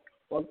ask for.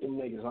 Fuck them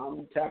niggas,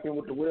 homie. Tap in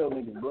with the real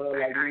niggas, blood,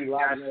 like me. Yo,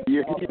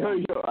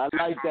 I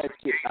like that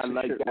shit. I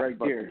like that right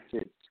fucking there.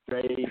 shit.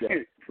 Straight up.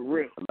 For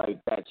real. I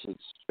like that shit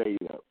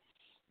straight up.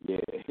 Yeah,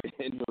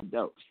 no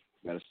doubt.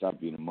 Gotta stop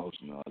being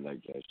emotional. I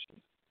like that shit.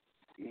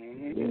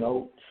 Mm-hmm.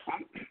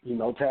 You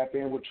know, tap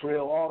in with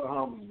Trill, all the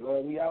homies,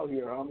 blood. We out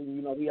here, homie.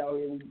 You know, we out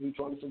here. We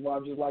trying to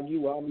survive just like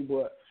you, homie.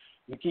 But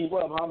you keep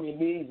up, homie, and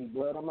be easy,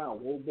 blood. I'm out.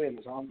 Whole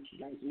business, homie.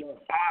 Thanks a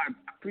lot. I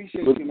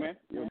appreciate you, man.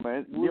 Yo,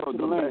 man. Yo,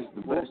 the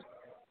best.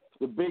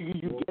 The bigger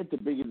you get, the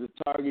bigger the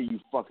target you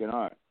fucking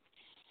are.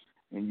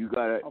 And you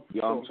gotta,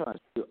 I'm trying to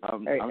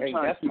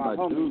keep my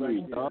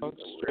jewelry, dog.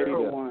 Straight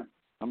up.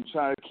 I'm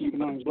trying to keep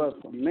my blood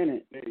for a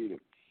minute.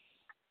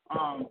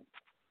 Hold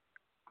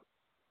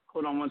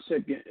on 1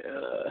 second.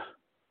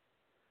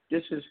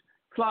 This is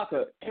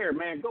Clocker. Here,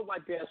 man, go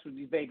wipe your ass with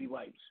these baby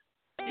wipes.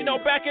 You know,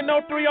 back in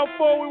 03,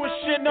 04, we was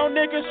shitting on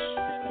niggas.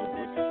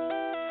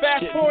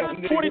 Fast forward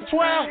to 2012.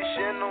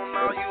 Shitting on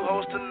all you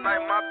hoes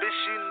tonight, my bitch,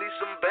 she need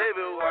some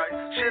baby white.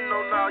 Shitting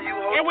on all you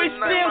hoes and we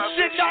tonight, still my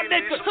shitting bitch, on she need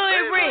niggas. some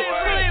baby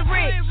white.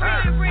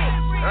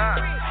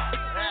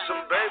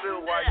 Some baby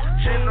white.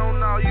 Shitting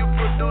on all you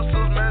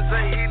producers, man,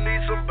 say he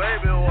need some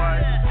baby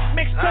white.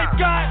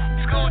 Mixtape God.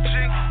 School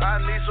chick,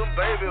 I need some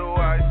baby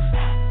white.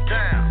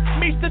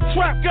 Damn. Meet the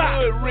trap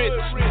guy. Good rich,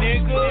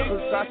 nigga.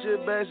 Versace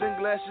bags and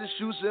glasses,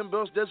 shoes and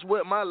belts, that's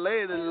what my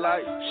lady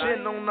like.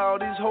 Shitting on all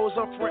these hoes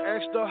up front,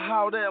 extra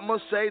how that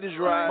Mercedes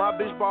ride. My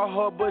bitch bought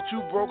her, but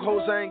you broke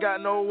hoes ain't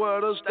got nowhere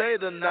to stay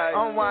tonight.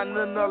 I'm riding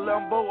a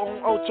Lambo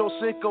on Ocho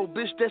Cinco,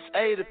 bitch, that's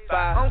 85.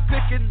 I'm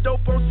cooking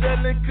dope, I'm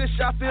selling kush,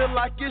 I feel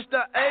like it's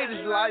the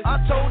 80s life. I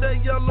told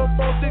that yellow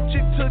baltic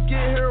chick to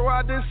get here,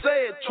 I didn't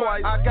say it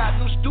twice. I got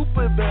new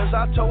stupid bands,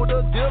 I told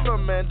the dealer,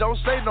 man, don't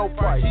say no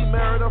price. He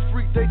married a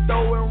freak, they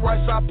throwing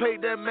rice, I paid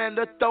that man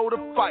to throw the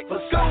fight.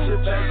 Versace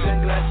bags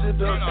and glasses,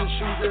 belts and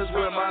shoes, that's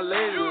where my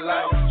lady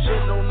like.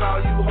 Shitting on all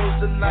you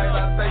hoes tonight,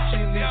 I think she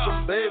needs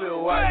some baby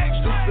white.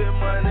 Stupid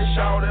money,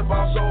 shout it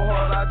ball so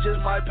hard, I just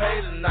might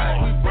pay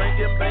tonight. We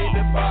bringing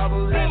baby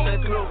bottles in the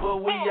club, but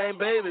we ain't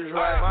babies,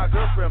 right? My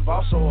girlfriend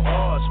ball so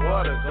hard,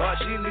 swear to God,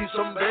 she needs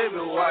some baby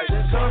white.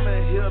 Just come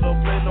in here to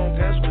play no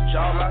games with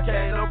y'all, I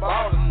came to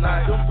ball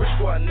tonight. Them rich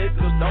squad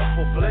niggas don't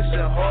for flexing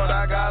hard,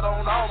 I got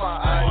on all my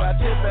eyes. Got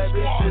 10 bad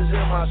bitches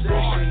in my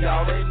section,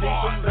 y'all, they need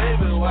some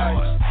baby white.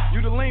 You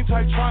the lame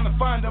type trying to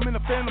find them in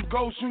the Phantom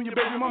Ghost, shooting your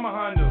baby mama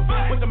Honda.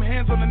 Put them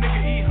hands on the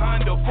nigga E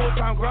Honda,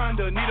 full-time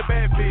grinder, need a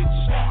bad bitch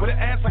with an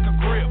ass like a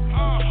grip.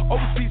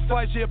 Overseas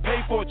flights, yeah, pay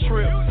for a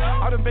trip.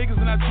 Out in Vegas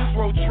and I just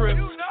road trip.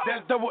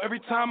 That's double every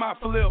time I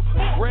flip.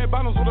 Red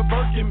bottles with a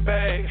Birkin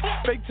bag,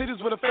 fake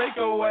titties with a fake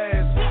old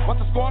ass. Watch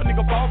the squad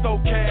nigga ball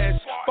though cash.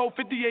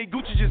 458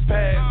 Gucci just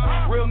passed.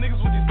 Real niggas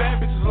with these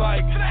bad bitches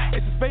like.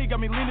 It's a spade got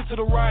me leaning to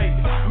the right.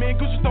 Me and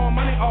Gucci throwing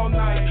money all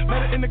night.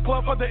 Met her in the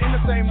club, fucked her in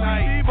the same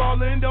night. She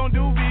ballin', don't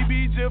do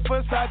BB, just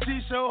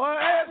Versace, show her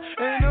ass.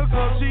 In the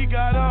club, she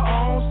got her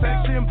own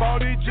section,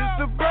 bought it just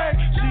to brag.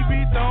 She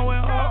be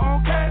throwing her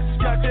own cash.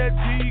 Got that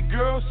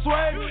G-girl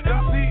swag.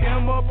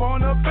 MCM up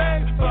on her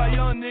back. Fly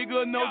young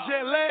nigga, no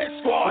jet lag.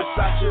 Squad.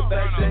 Versace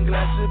bags and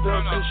glasses,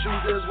 belts and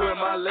shoes, that's where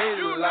my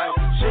lady like.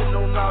 Shitting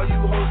on all you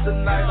hoes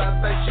tonight, I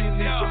think she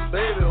needs some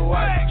baby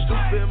white.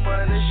 Stupid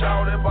money,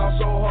 shout it ball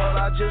so hard,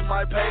 I just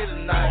might pay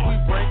tonight. We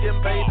bringing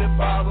baby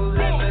bottles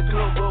in the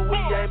club, but we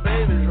ain't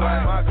babies,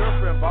 right? My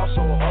girlfriend ball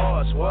so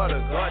hard, swear to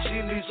God, she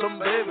needs some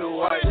baby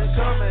white. Just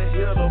come in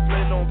here to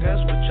play no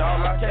games with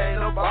y'all, I came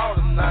to ball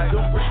tonight.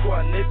 Them rich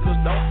squad niggas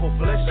don't for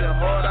flexing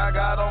hard, I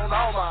got on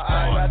all my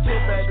eyes. Got 10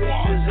 bad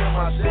bitches in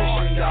my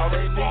section, y'all,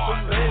 they need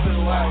some baby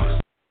white.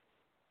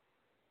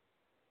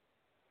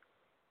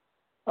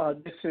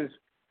 This is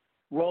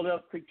Rolled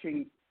Up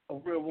featuring a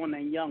real one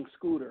named Young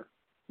Scooter.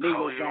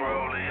 Legal Zone.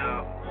 Roll it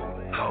up.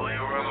 Oh,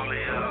 you roll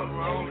it up.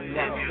 If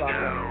you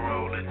gotta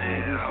roll it,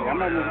 then I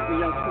remember the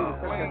Young Scooter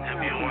first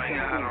time. If you ain't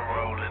gotta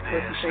roll it,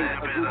 then first he said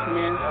a Gucci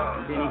Man,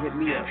 and then he hit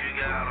me up. If you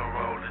gotta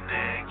roll it,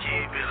 then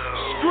keep it up.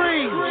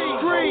 Scream.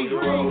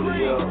 Roll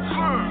it up.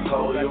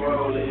 Oh, you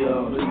roll it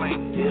up.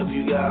 If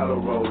you gotta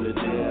roll it,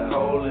 then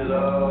hold it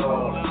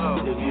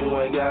up. If you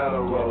ain't gotta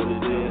roll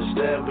it, then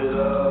step it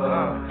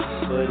up.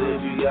 But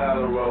if you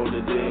gotta roll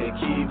it, then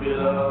keep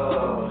it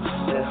up.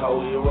 Then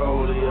hold you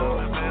roll it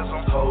up.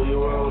 Hold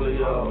you roll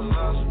it up.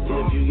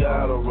 If you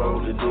gotta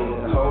roll it,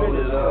 then hold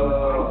it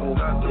up.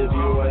 If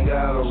you ain't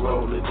gotta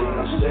roll it,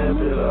 then step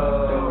it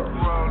up.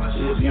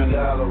 If you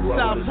gotta roll it,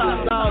 then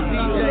keep it up.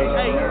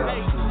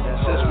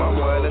 Since my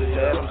boy running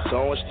fat, I'm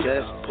throwing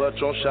stats. Put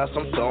on shots,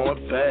 I'm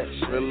throwing back.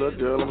 Real little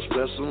girl, I'ma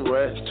spend some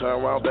racks. Turn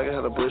around back and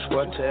had a bush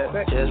quartet.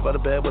 Cash by the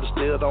bag, but it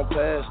still don't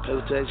pass.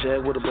 Hesitate jack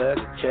with a bag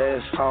of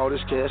cash. All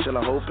this cash, and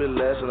I hope it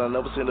lasts. And I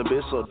never seen a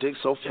bitch so dick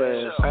so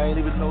fast. I ain't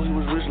even know he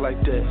was rich like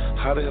that.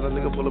 How the hell a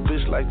nigga pull a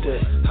bitch like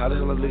that? How the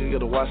hell a nigga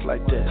get a watch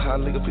like that? How a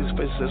nigga fix his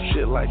face and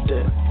shit like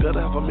that? Better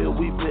have a meal,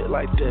 we bit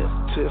like that.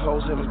 10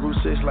 hoes, him and grew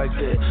 6 like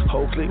that.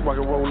 Whole clique, rock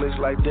and Rolex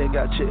like that.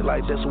 Got chick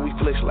like that, so we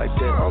flex like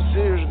that. I'm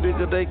serious,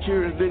 nigga, they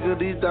curious, nigga.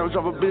 These diamonds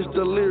drop a bitch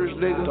delirious,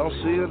 nigga. Don't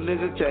see a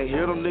nigga, can't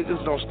hear them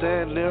niggas. Don't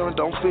stand there and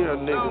don't fear a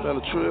nigga. And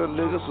a trail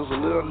nigga, since a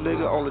little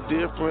nigga. Only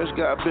dear friends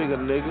got bigger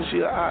nigga. She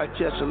a eye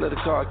catcher, let the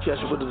car catch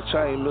her with the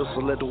chain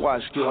missile, let the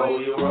watch go.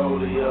 Hold your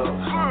rollie up,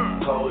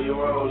 hold your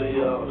rollie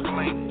up.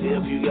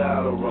 If you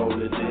gotta roll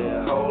it,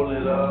 then hold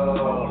it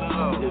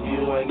up. If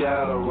you ain't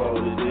gotta roll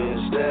it,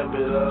 then step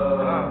it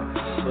up.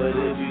 But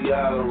if you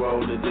gotta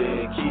roll it,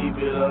 then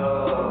keep it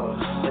up.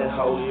 And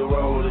hold your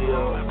rollie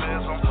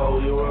up,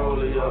 hold your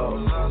rollie up.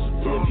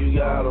 If you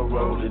gotta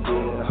roll it,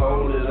 then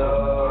hold it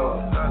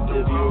up.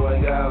 If you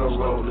ain't gotta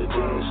roll it,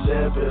 then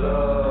step it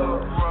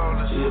up.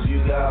 If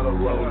you gotta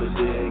roll it,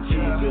 then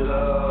keep it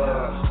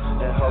up.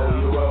 And hold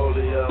your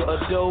rollie up.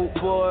 A dope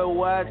boy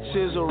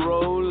watches a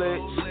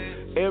Rolex.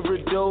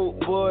 Every dope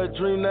boy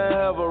dream to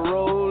have a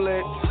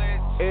Rolex.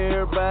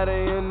 Everybody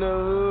in the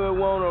hood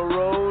want a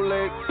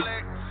Rolex.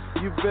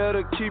 You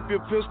better keep your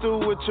pistol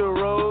with your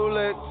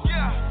Rolex.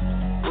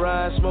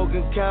 Ride,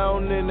 smoking,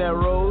 counting in that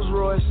Rolls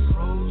Royce.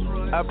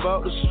 I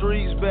bought the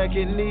streets back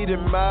and needed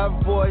my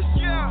voice.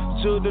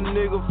 Took the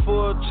nigga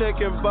for a check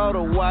and bought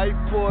a white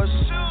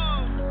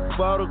Porsche.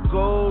 Bought a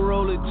gold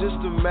roller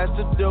just to match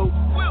the dope.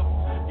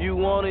 You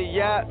want a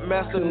yacht,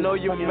 master, know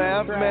your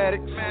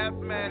mathematics.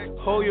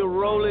 Hold your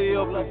rollie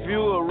up if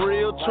you a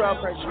real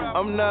trapper.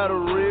 I'm not a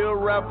real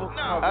rapper,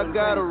 I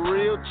got a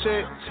real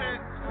check.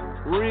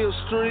 Real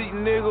street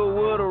nigga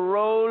with a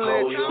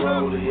Rolex. Hold your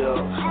rollie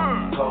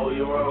up, hold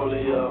your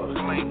rollie up.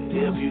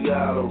 If you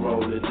gotta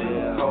roll it,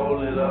 then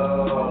hold it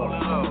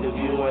up. If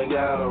you ain't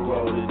gotta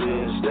roll it,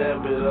 then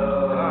step it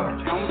up.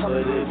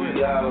 But if you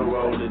gotta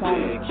roll it,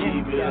 then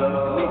keep it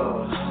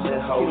up.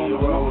 And hold your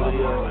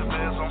rollie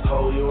up,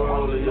 hold your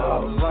rollie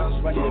up.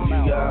 If you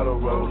gotta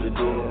roll it,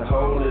 then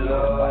hold it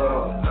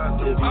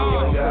up. If you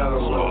ain't gotta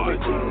roll it,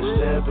 then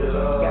step it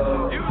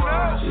up.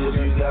 If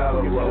you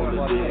gotta roll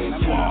it, then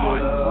keep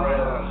it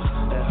up.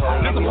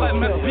 Not the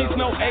platinum masterpiece,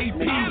 no AP.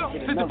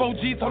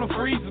 64 G's on the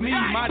freeze me.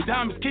 My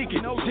diamonds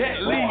kicking,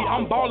 Jet Li.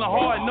 I'm ballin'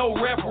 hard, no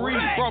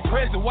referee. Bro,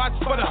 present, watch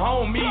for the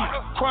homie.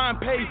 Crime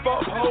paid for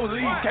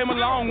police. Came a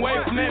long way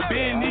from that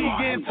Bentley.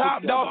 Getting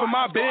topped off in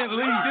my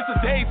Bentley. This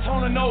a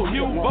Daytona, no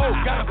U-boat.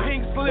 Got a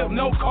pink slip,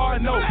 no car,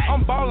 no.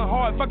 I'm ballin'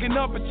 hard, fucking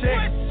up a check.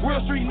 Real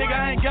street nigga,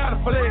 I ain't got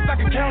a flex. I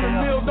can count a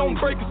meal, don't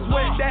break a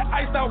sweat. That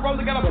iced out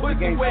roller got a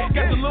pussy wet.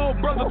 Got your little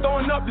brother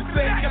throwing up the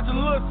set. Got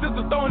your little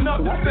sister throwing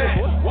up the set.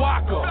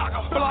 Walker,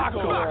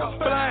 blocker,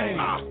 flame.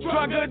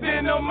 Drunker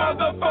than a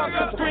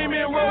motherfucker,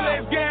 screaming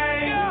Rolex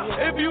gang.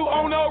 If you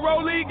own a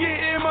rollie,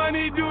 getting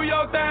money, do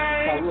your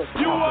thing.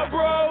 You a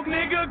broke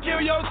nigga,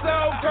 kill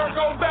yourself, Kurt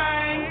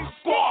Cobain.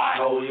 Squad.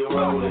 Hold your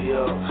rollie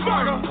up,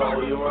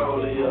 hold your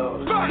rollie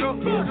up.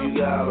 If you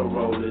gotta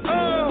roll it,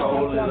 then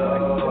hold it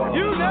up.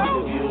 You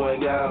know. If you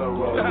ain't gotta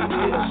roll it, then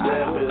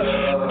step it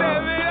up.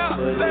 Step it up,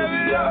 step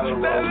it up,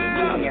 step it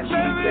up,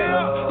 step it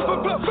up.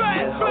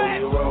 And hold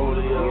your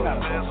rollie up,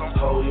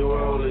 hold your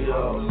rollie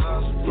up.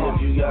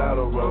 If you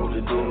gotta roll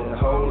it, then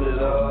hold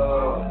it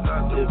up.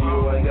 If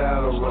you ain't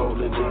gotta roll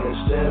it, then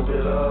step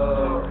it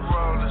up.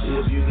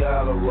 If you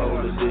gotta roll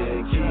it,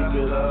 then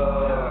keep it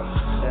up.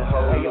 And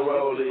hold your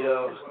rollie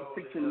up.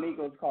 Picture the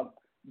Migos called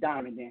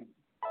Diamond Dance.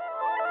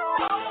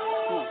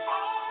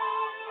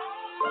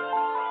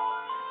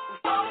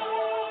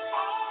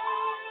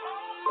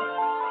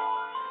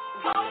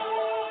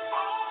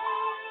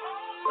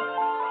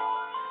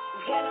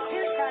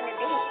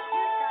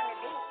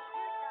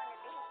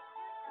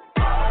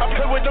 I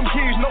play with them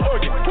keys, no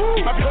organ.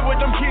 I play with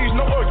them keys,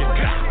 no organ.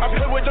 I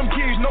play with them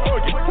keys, no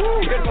organ.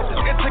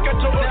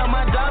 Down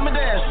my diamond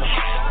dance,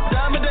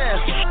 diamond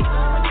dance.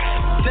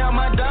 Down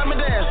my diamond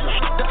dance,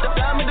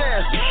 diamond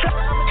dance.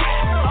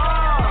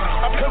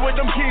 I play with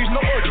them keys, no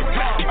organ.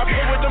 I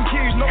play with them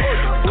keys, no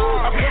organ.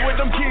 I play with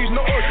them keys,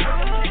 no organ.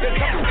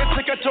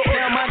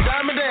 Down my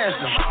diamond dance,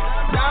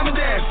 diamond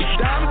dance,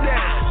 diamond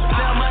dance.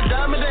 Down my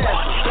diamond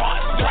dance,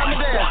 diamond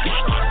dance.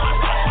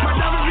 My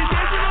diamonds be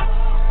dancing up,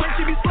 like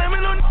she be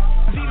slamming on.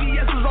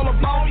 VVS is all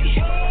about me.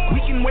 We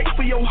can wait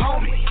for your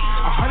homie.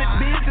 100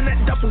 bins in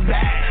that duffel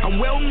bag. I'm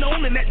well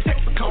known in that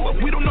Texaco.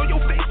 If we don't know your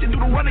face, then do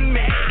the running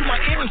man. Do my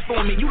errands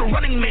for me, you the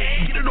running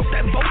man. Get it off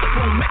that boat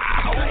from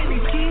Mexico.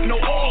 No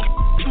all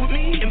with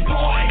me and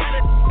boy.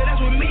 That's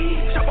with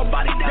me. Chop a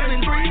body down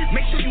in threes.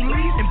 Make sure you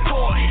leave and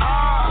boy.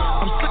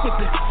 I'm slick with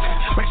this.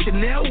 Right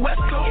Chanel, West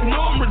Coast, you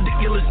know I'm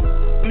ridiculous.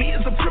 Me is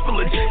a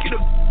privilege. Get a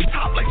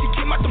top like she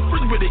came out the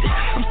fridge with it.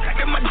 I'm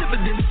stacking my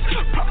dividends.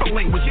 Proper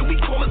language, yeah, we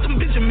call it some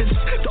Benjamins.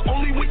 The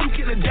only way you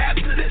can adapt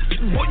to this,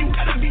 boy, you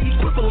gotta be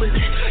equivalent.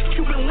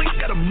 Cuban link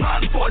got a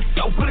mind for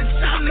itself, but it's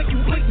time that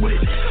you blink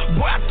with it.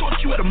 Boy, I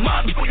you had a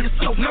mind for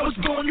yourself. Now it's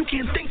gone, you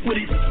can't think with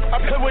it. I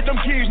play with them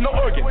keys, no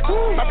organ.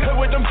 I play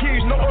with them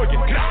keys, no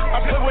organ. I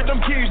play with them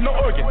keys, no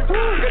organ.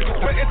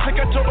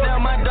 Now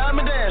my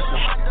diamond dancer,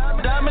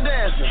 diamond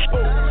dancer.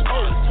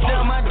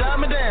 Now my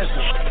diamond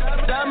dancer,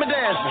 diamond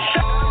dancer.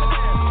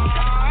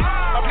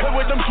 I play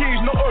with them keys,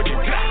 no organ.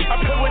 I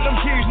play with them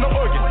keys, no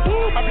organ.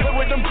 I play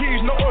with them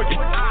keys, no organ.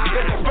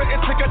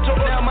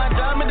 Now my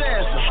diamond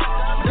dancer,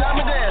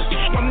 diamond dancer.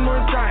 One more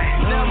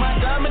time. Now my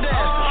diamond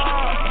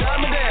dancer,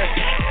 diamond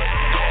dancer.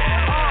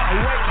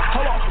 Wait,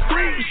 hold on,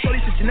 freeze. Shorty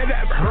said you never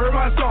ever heard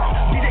my song.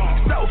 DJ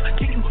yourself,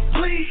 can you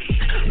please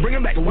bring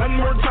it back one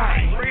more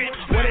time?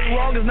 What ain't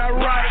wrong is not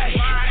right.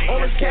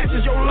 All this cash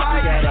is your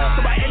life.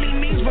 So by any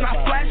means, when I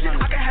flash it,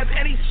 I can have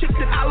any chick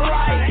that I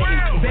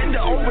like. Bend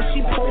her over,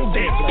 she pole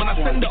dance. When I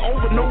send her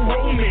over, no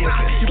romance.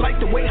 She like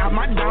the way how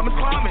my diamonds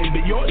climbing,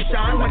 but yours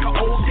shine like an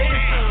old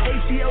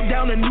dance. ATL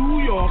down to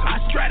New York,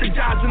 I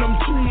strategize in them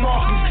 2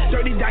 markets.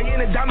 Dirty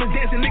Diana diamonds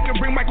dancing, nigga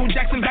bring Michael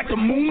Jackson back to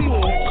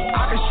moonwalk.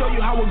 I can show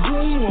you how a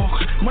goon walk.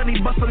 Money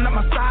bustin' up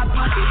my side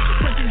pocket.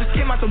 Princess just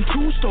came out them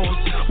 2 stores.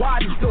 Why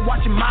are you still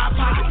watching my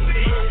pocket?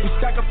 We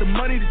stack up the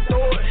money to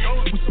throw it.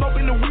 We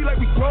smoking the weed like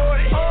we grow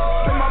it.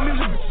 Play my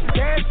music,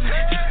 dancing.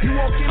 You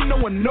walk in, no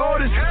one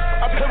notice.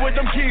 I play with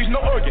them keys, no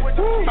organ.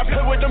 I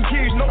play with them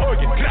keys, no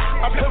organ.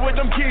 I play with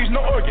them keys,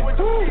 no organ.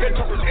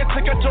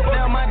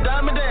 Now my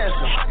diamond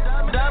dancer,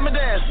 diamond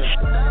dancer.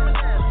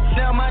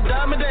 Now my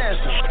diamond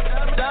dancer,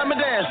 diamond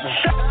dancer.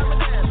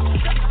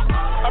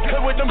 I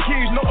play with them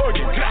keys, no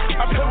organ.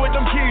 I play with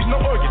them keys, no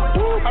organ.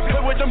 I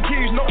play with them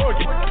keys, no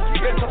organ.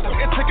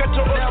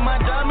 Now my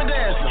diamond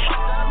dancer,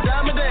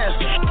 diamond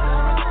dancer.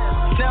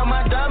 Now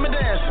my diamond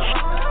dancer,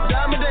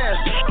 diamond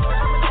dancer.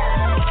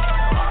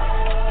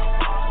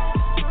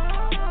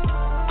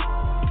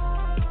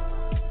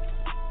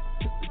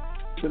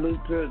 Salute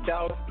to the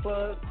Dallas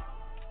Plug.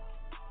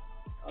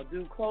 I'll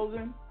do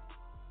closing.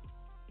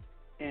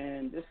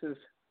 And this is,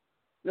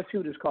 let's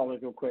shoot this caller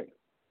real quick.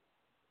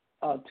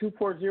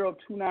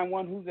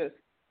 240-291, who's this?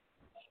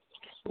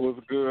 What's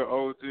good,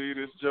 OG?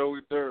 This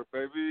Joey Dirt,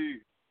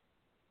 baby.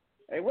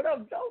 Hey, what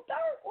up, Joe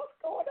Dirt? What's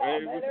going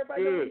on, hey, man?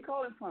 Everybody know where you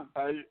calling from.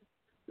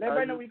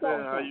 Everybody know where you calling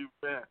from. How you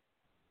been?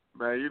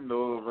 Man, you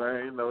know,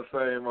 man. You know,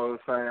 same old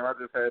same. I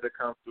just had to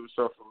come through,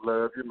 show some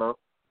love, you know.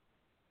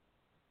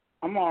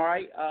 I'm all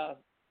right.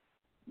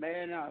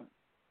 Man,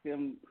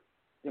 them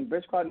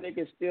Bridgeport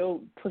niggas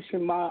still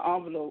pushing my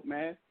envelope,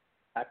 man.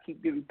 I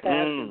keep giving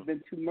passes. It's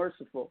been too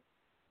merciful.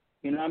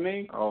 You know what I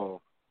mean?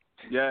 Oh,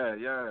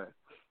 yeah.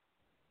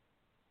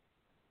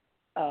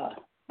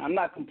 I'm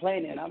not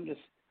complaining. I'm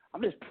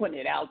just putting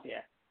it out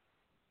there.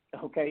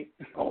 Okay.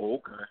 Oh,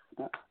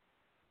 okay.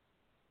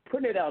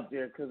 Putting it out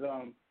there because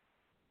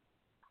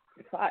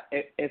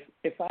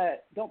if I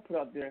don't put it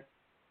out there,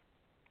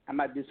 I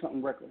might do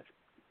something reckless.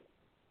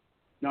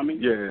 You know what I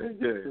mean? Yeah.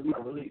 This is my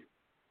release.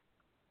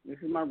 This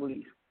is my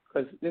release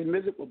because this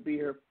music will be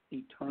here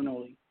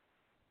eternally.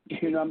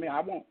 You know what I mean? I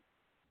won't.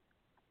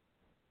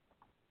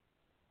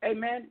 Hey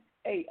man,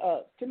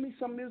 send me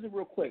some music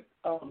real quick.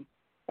 I'll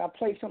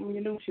play some of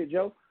your new shit,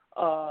 Joe.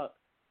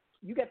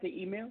 You got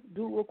the email?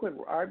 Do it real quick.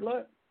 All right,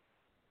 blood?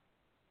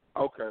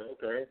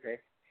 Okay.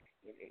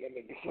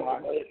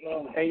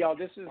 Hey, y'all,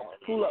 this is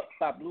Pull Up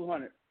by Blue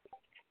Hunter.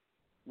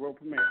 World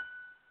premiere.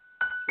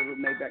 Favorite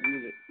Maybach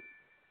music.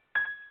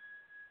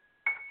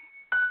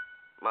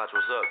 Mach,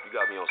 what's up? You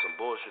got me on some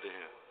bullshit in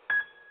here.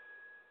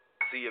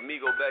 See,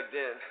 amigo back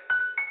then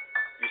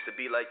used to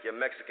be like your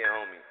Mexican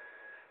homie.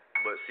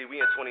 But see,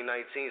 we in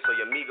 2019, so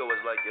your amigo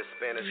is like your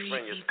Spanish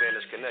friend, your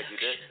Spanish connect, you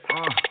dig?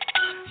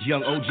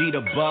 Young OG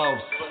the boss.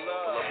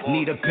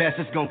 Need a pass,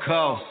 it's gon'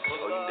 cost.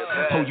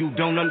 Oh, you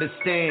don't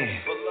understand.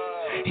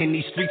 In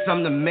these streets,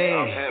 I'm the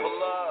man.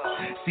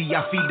 See,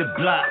 I feed the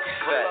block.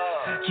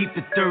 Keep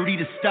the 30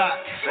 to stock.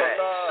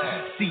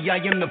 See, I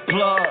am the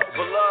plug.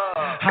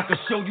 I can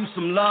show you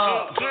some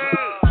love.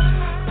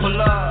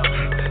 Pull up.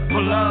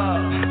 Pull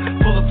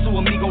up to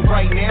amigo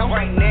right now.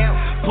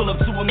 Pull up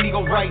to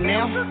amigo right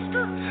now.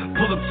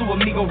 Pull up to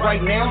amigo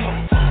right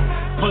now.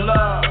 Pull up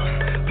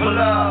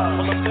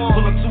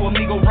to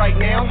amigo right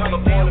now.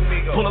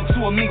 Pull up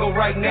to amigo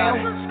right now.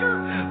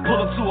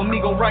 Pull up to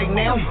amigo right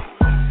now.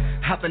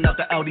 Hopping out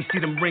the Audi, see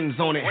them rings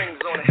on it.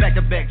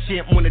 Back-to-back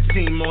champ, win a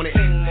team on it.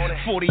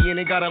 40 in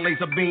it, got a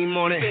laser beam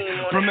on it.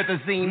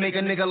 Promethazine, make a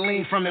nigga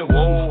lean from it.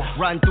 Whoa,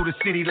 riding through the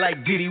city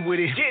like Diddy with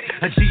it.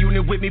 A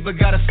G-unit with me, but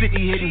got a 50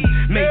 hitting.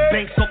 Made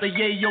banks off the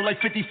yayo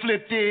like 50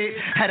 flipped it.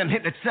 Had him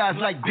hypnotized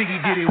like Biggie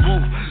did it.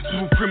 Whoa,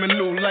 smooth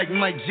criminal like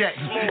Mike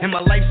Jackson. And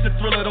my life's a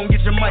thriller, don't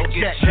get your mic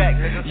jacked.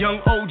 Young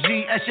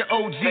OG, that's your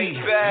OG.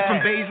 From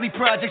Baisley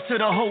Projects to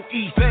the whole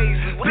East.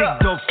 Big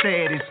dog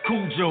status,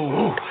 cool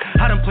Joe.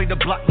 I done played the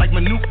block like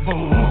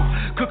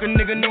Manuvo. Cook a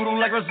nigga noodle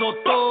like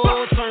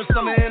risotto. Turn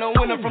summer in a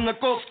winter from the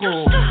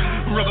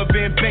Costco. Rubber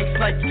band banks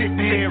like Tip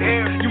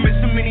Harris. You miss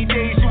so many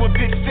days, you a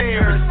big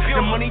Ferris.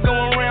 The money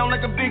going around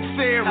like a big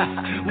Ferris.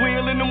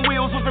 Wheeling them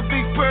wheels with a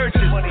big purchase.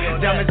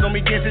 Diamonds on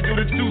me dancing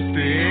through the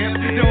two-step.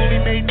 They only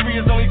made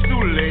 3, it's only 2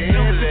 legs.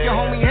 If your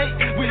homie hate,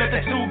 we let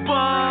the 2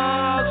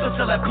 bucks.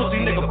 So tell that pussy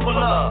nigga pull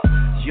up.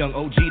 Young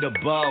OG the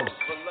boss.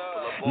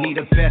 Need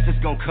a pass, it's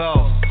gon'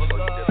 cost.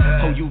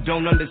 Oh, you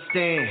don't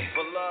understand.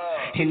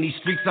 In these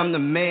streets, I'm the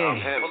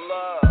man.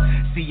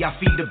 See, I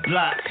feed the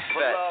block.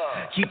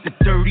 Keep the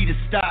 30 to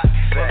stock.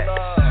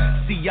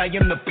 See, I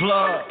am the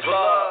plug.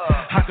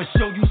 I can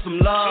show you some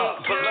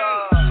love.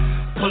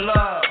 Pull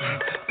up,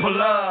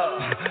 pull up.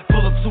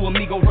 Pull up to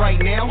Amigo right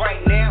now.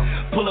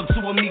 Pull up to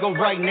Amigo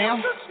right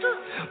now.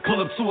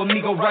 Pull up to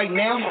Amigo right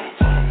now.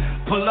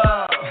 Pull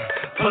up,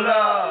 pull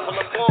up.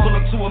 Pull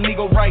up to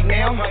Amigo right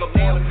now.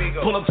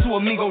 Pull up to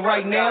Amigo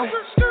right now.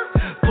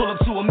 Pull up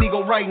to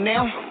Amigo right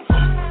now.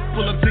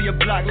 Pull up to your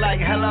block like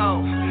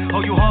hello.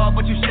 Oh, you hard,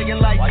 but you shaking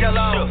like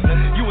jello.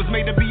 You was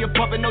made to be a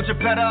puppet, no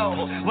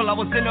Geppetto. Well, I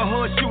was in the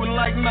hood shooting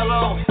like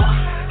Mello.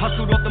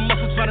 Hustled off the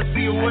muscle, trying to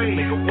see a way.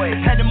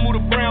 Had to move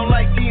to brown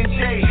like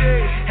D&J.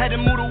 Had to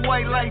move to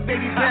white like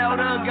Baby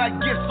Powder.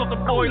 Got gifts off the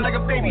boy like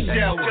a baby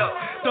shower.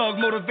 Thug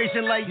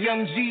motivation like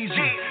Young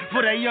Jeezy.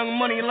 For that young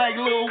money like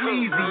Lil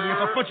Weezy. If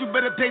I front, you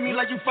better pay me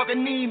like you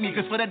fucking need me.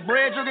 Cause for that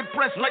bread, you'll get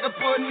pressed like a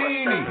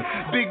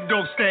panini. Big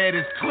dog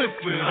status,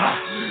 Clifford.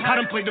 I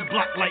done played the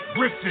block like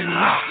Griffin.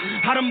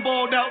 I done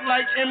balled out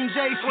like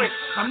MJ Switch.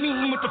 I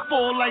mean with the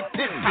fall like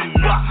Pippen.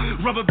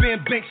 Rubber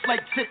band banks like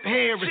Tip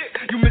Harris.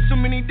 You miss so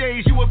many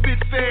days, you a bit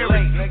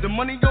fairy. The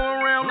money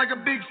going around like a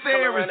big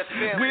Ferris.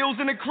 Wheels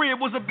in the crib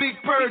was a big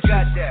purchase.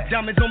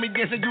 Diamonds on me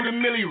dancing through the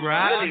milli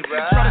ride.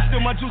 Try to steal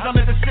my juice, I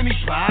let the semi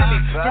fly.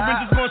 The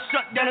Rangers gonna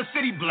shut down a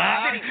city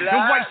block. The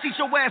white seat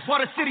your ass while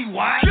the city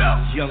wide.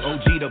 Young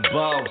OG the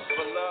boss.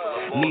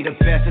 Need a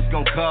pass, it's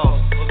gon'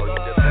 cost.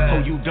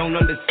 Oh, you don't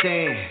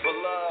understand.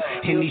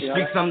 In these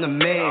streets, I'm the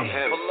man.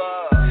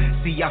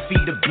 See, I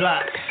feed the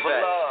block.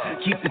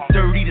 Keep the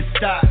 30 to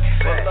stock.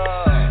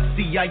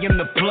 See, I am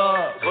the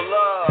plug.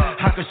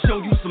 I can show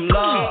you some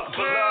love.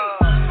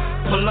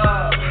 Pull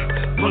up,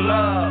 pull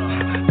up.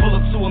 Pull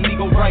up to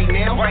Amigo right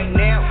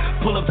now.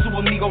 Pull up to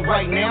Amigo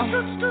right now.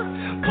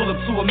 Pull up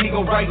to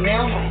Amigo right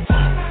now.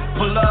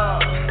 Pull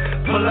up,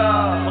 pull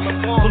up.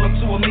 Pull up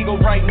to Amigo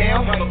right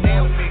now.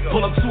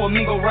 Pull up to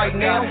Amigo right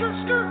now.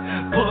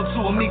 Pull up to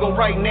Amigo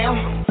right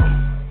now.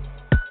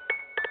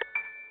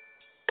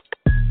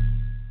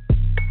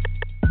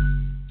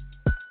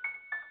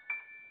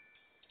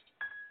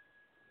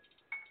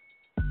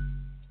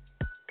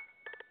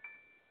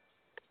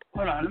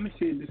 Hold on, let me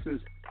see if this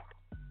is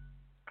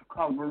a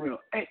call for real.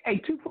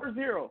 Hey,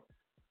 240.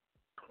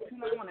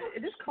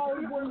 Is this call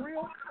for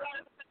real?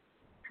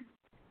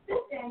 Is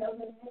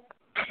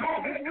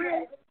this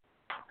real?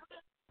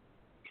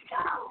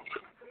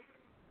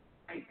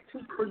 Hey,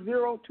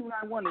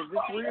 240-291. Is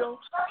this real?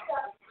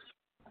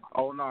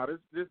 Oh no, this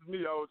is me,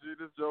 OG.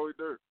 This is Joey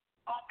Dirt.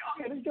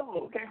 Okay, this is Joe.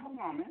 Okay, hold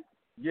on, man.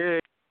 Yeah.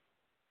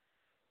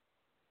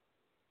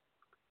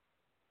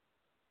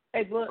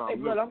 Hey, blood,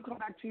 I'm coming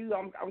back to you.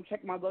 I'm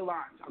checking my blood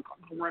lines. I'll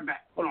come right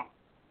back. Hold on.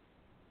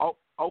 Oh,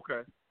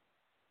 okay.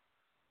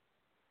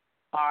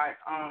 All right.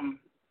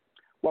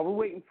 While we're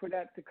waiting for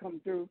that to come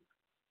through,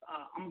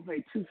 I'm gonna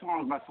play two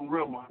songs by some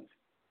real ones.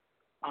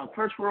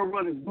 First real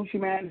one is Gucci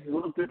Man. This is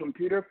Look Through the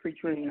Computer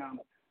featuring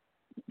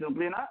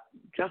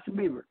Justin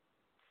Bieber.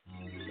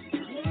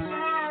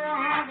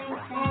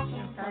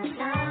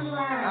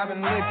 I've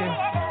been looking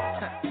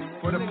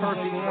for the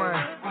perfect one.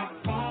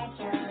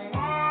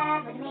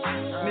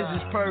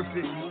 Mrs.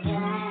 Perfect.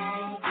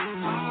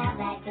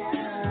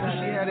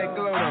 She had that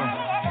glow though.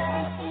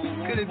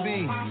 Could it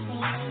be?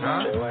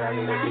 Huh?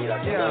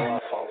 Yeah.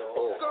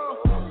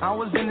 I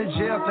was in the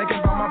jail thinking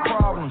about my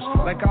problems.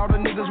 Like all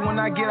the niggas when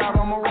I get out,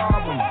 I'ma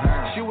rob them.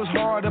 She was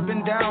hard up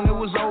and down, it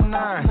was 09.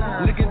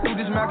 Looking through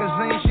this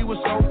magazine, she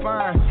was so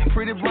fine.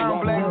 Pretty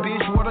brown black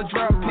bitch, what a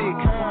drop pic.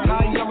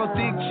 High yellow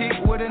thick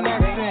chick with an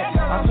accent.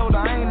 I told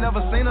her I ain't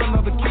never seen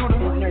another cuter.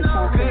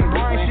 Good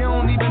brain, she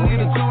don't even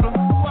need a tutor.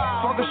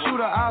 Fuck a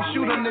shooter, I'll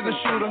shoot a nigga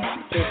shooter.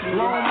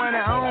 Long money,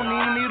 I don't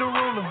even need a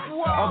ruler.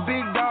 A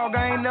big dog,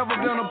 I ain't never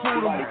been a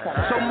poodle.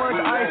 So much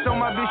ice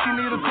on my bitch, she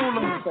need a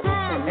cooler.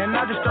 And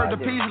I just stirred the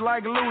peas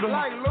like Luda.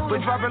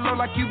 But drop it low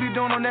like you be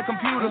doing on that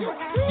computer.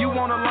 You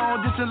want a long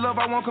distance love,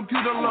 I want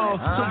computer love.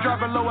 So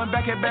drop it low and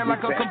back it back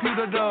like a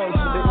computer does.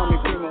 Ooh,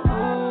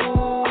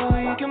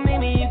 you can meet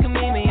me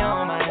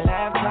on my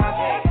laptop.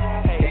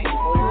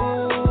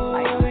 Ooh,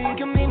 you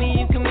can meet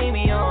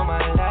me on my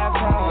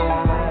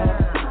laptop.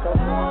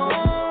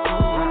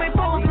 Ooh, my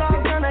phone's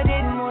locked down, I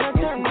didn't wanna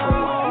turn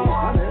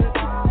on.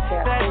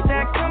 That's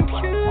that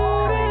computer.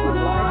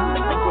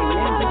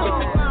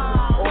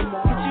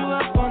 Get you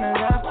up on a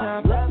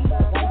laptop.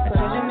 I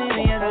told you meet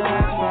me at the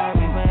last spot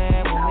we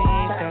went when we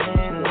fell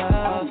in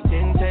love.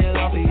 Didn't tell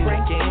I'll be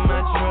breaking my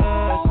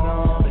trust, no.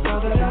 With all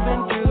that I've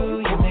been through,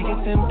 you make it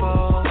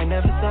simple. I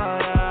never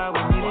thought I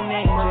would meet an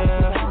angel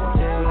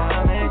till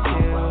I met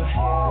you.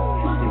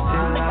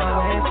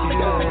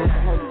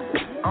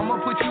 I'ma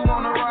put you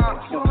on the rock.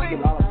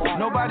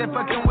 Nobody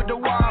fucking with the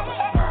wop.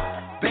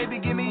 Baby,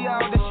 give me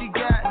all that she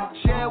got.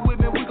 Share it with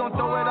me, we gon'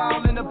 throw it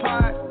all in the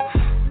pot.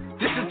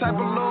 This the type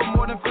of love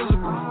more than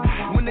physical.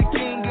 When the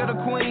king get a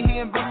queen, he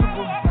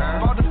invincible.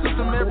 Bought the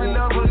system every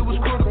level, it was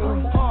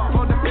critical.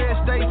 For the bed,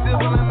 stay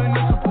civil and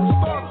municipal.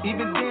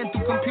 Even then,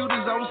 through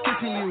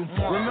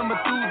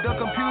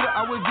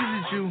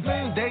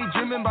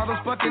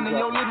into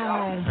your living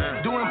room.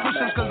 Doing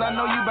push-ups cause I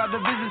know you about to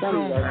visit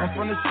soon. I'm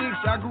from the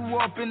 6, I grew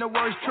up in the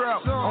worst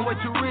trap. I'm way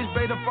too rich,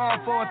 baby, to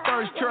fall for a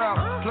thirst trap.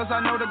 Plus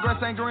I know the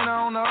grass ain't greener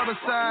on the other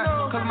side.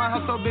 Cause my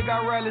house so big, I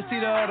rarely see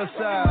the other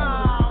side.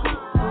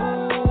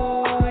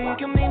 Ooh, you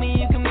can meet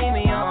me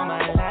on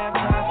my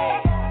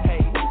laptop.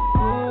 Hey,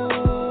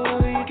 ooh,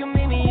 you can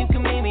meet me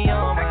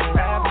on my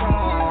laptop.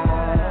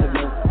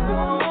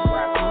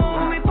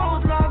 When we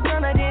both logged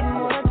on, I didn't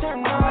wanna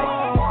turn on.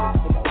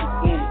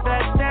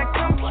 That's that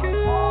computer.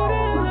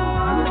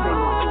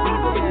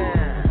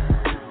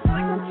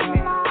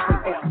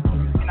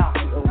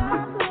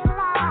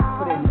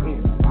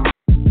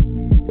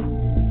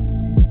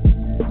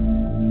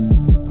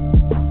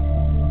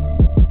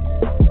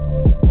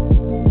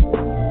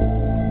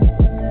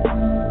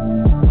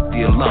 The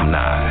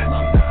alumni.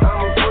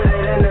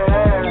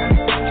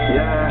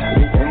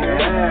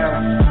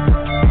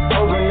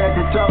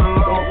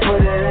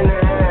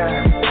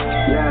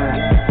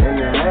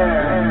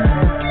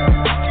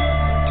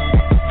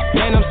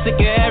 Man, I'm sick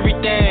of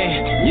everything,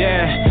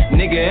 yeah,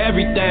 nigga,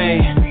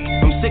 everything.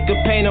 I'm sick of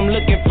pain, I'm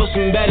looking for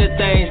some better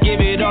things. Give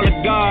it all to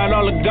God,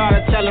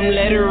 I tell him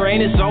let it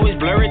rain. It's always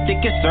blurry,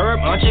 thick as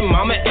syrup, Aunt your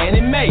mama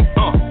anime.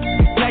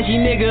 Flashy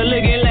nigga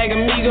looking like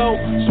amigo.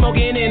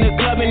 Smoking in a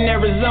club in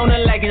Arizona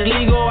like it's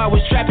legal. I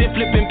was trapping,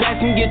 flipping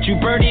past and get you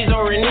birdies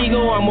or an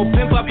eagle. I'm a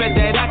pimp up at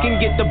that, I can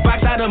get the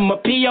box out of my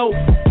P.O.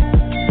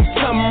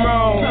 Something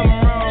wrong.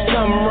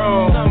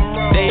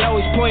 They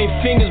always point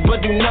fingers but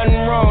do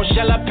nothing wrong.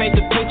 Shall I paint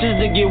the pictures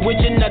to get with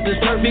you?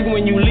 Nothing's perfect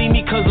when you leave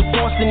me cause of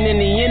forcing. In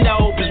the end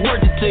I hope it's worth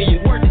it to you.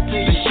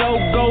 The show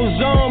goes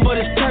on but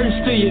it's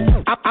curtains to you.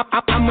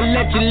 I'ma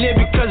let you live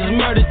because it's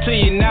murder to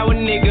you. Now a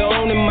nigga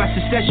owning my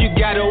success, you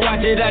gotta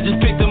watch it. I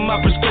just picked up my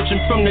prescription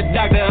from the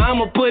doctor.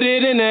 I'ma put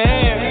it in the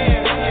air.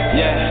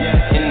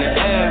 Yeah, in the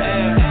air.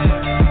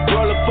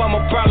 Roll up all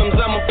my problems,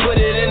 I'ma put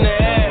it in the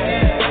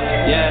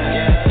air.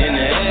 Yeah, in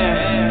the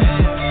air.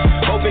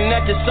 Hoping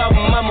that you solve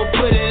them, I'ma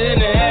put it in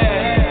the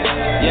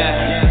air.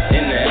 Yeah,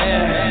 in the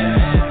air.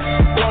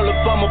 Roll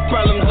up all my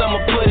problems, I'ma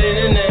put it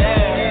in the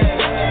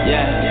air.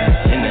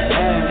 Yeah, in the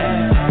air.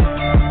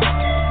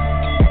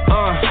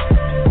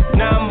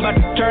 Now I'm about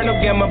to turn up,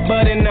 get my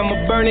butt in,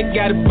 I'ma burn it.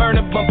 Gotta burn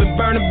it, bump and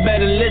burn it,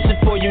 better listen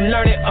before you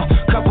learn it.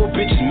 Couple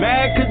bitches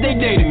mad cause they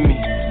dated me.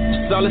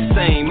 It's all the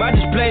same, I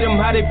just play them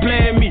how they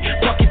playing me.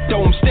 Fuck it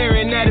though, I'm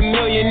staring at a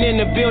million in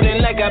the building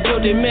like I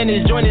built it. Man,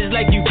 this joint is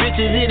like you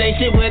bitches, it ain't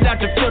shit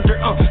without the filter.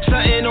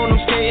 Something on them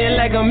skating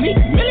like I'm me,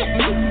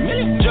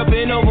 million.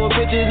 Jumping over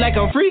bitches like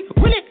I'm free,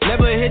 willing.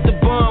 Never hit the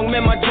bong,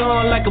 man, my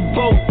jaw like a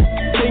boat.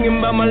 Thinking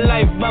about my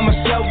life by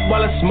myself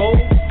while I smoke.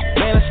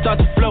 Man, I start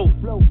to float.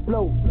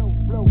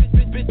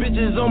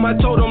 Bitches on my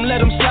totem, let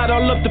them slide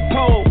all up the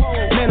pole.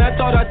 Man, I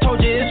thought I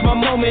told you it's my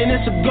moment,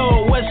 it's a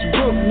goal.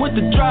 Westbrook with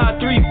the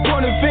drive,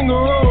 3-pointer finger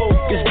roll.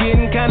 It's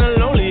getting kinda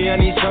lonely, I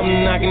need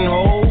something I can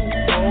hold.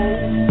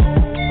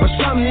 Or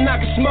something I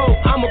can smoke,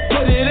 I'ma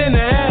put it in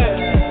the air.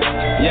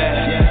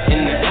 Yeah,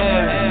 in the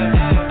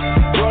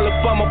air. Roll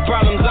up all my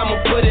problems,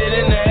 I'ma put it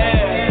in the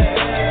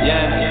air.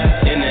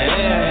 Yeah, in the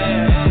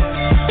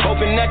air.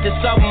 Hoping that you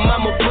solve them,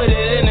 I'ma put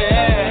it in the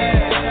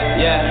air.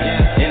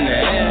 Yeah, in the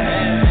air.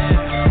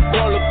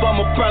 Roll up all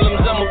my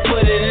problems, I'ma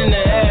put it in the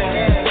air.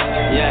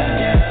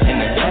 Yeah, in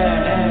the air.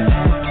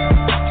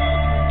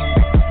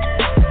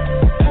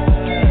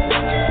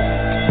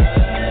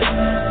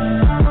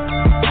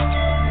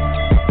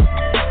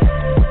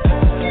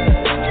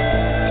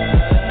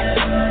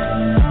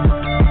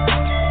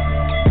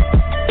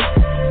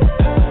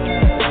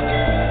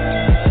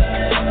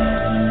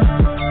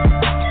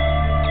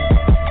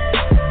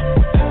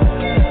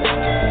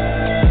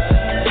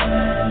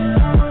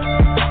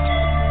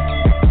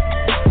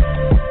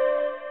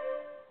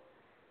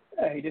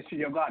 Hey, this is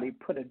your God. He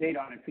put a date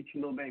on it, feature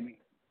Lil Baby.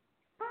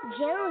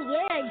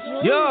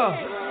 Yeah.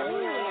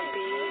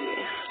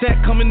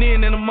 Stack coming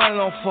in and the money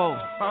on fold.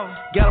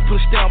 Gotta put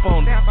a stamp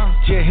on it.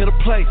 Yeah, hit a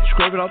plate,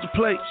 scrape it off the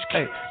plate.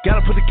 Hey,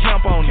 gotta put the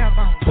camp on it.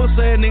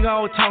 Pussy ass nigga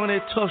always talking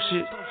that tough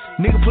shit.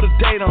 Nigga put a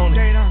date on it.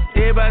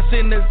 Everybody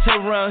sitting at the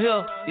table around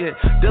here. Yeah,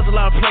 there's a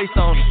lot of place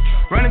on it.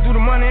 Running through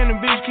the money and the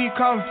bitch keep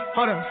calling.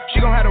 Hold up,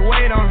 she gon' have to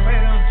wait on it.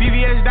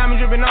 VVS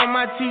diamond dripping on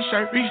my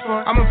t-shirt. Reach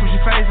for it, I'ma put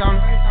your face on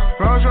it.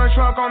 Rolls Royce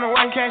truck on the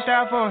way, cashed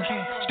out for it.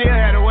 Still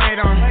had to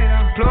wait on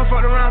it. Plug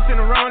for the round, send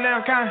the roll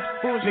down kind.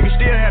 Nigga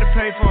still had to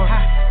pay for it.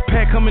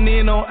 Pack coming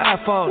in on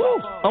iPhone.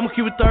 I'ma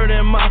keep it 30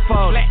 in my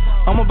fault.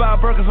 I'ma buy a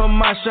burger for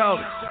my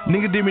shoulder.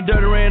 Nigga did me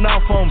dirty, ran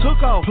off on me.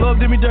 Took off. Plug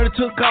did me dirty,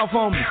 took off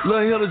on me.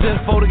 Lil' Hilda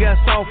just folded, got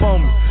soft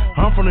on me.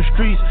 I'm from the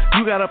streets,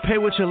 you gotta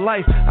pay with your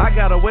life. I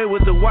got away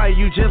with the white,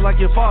 you just like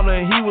your father,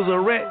 and he was a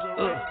rat.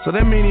 So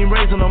that mean he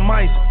raising the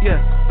mice,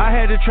 yeah. I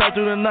had to trap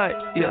through the night,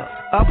 yeah.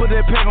 I put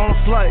that pack on a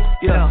flight,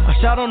 yeah. I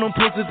shot on them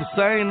pussies the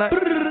same night.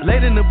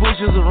 Late in the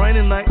bushes, a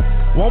rainy night.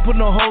 Won't put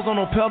no hoes on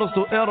no pedals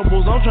or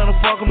edibles. I'm tryna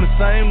fuck them the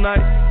same night.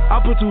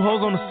 I put 2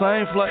 hoes on the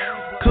same flight.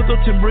 Cooked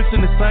up 10 bricks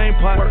in the same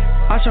pot.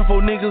 I shot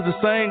 4 niggas the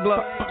same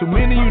Glock. Too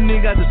many of you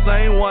niggas got the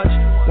same watch.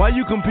 Why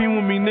you compete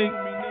with me, nigga?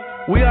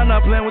 We are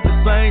not playing with the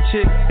same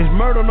chick. It's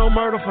murder, no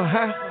murder for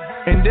high.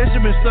 And that shit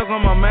been stuck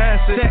on my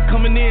mindset. That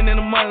coming in and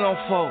the money don't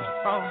fold.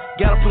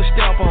 Gotta put a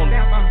stamp on it.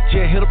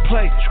 Yeah, hit a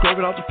plate, scrape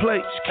it off the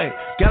plate. Hey,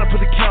 gotta put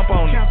the camp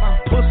on it.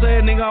 Pussy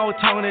ass nigga always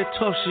talking that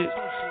tough shit.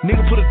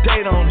 Nigga put a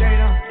date on it.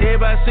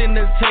 Everybody sitting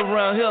at the table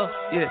around here.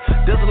 Yeah,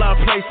 there's a lot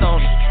of place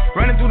on it.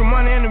 Running through the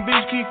money and the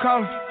bitch keep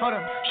calling. Hold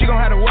up, she gon'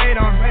 have to wait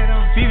on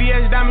it.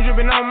 VVS diamond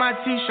dripping on my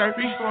t-shirt.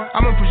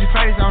 I'ma push your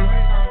face on it.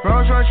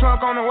 Rolls Royce truck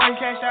on the way,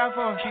 cashed out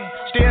for it.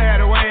 Still had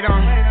to wait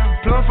on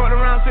it. Plug for the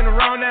round, send the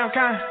round down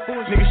kind.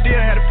 Nigga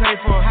still had to pay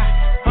for it.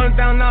 $100,000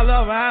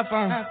 over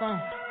iPhone.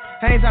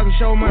 I ain't talking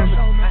show money.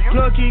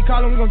 Plug key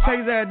calling, we gon' take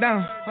his ass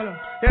down.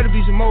 That'll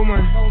be some more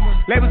money.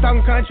 Label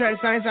talking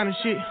contracts, I ain't signing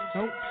shit.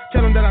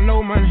 Tell them that I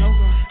know money.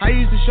 I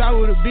used to shop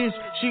with a bitch,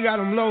 she got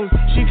them lows.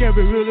 She kept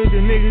it real as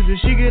the niggas. If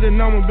she get a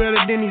number better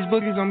than these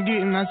bookies I'm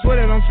getting, I swear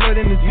that I'm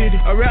flooding the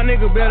city. A rap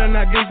nigga better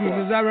not diss me,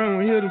 cause I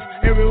run with hitters.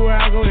 Everywhere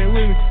I go, they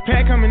with me.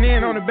 Pat coming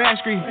in on the back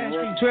street.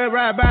 12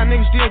 ride by,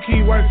 niggas still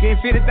keep working.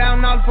 $50,000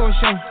 for a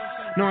show.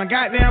 Knowing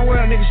goddamn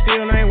well niggas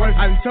still ain't working.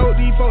 I done told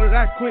these folks that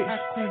I quit.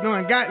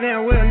 Knowing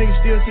goddamn well niggas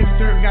still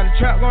 6'3". Got a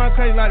trap going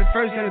crazy like the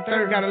first and the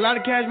third. Got a lot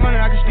of cash money,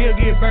 I can still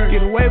get burned.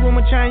 Get away with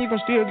my chain, you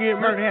gon' still get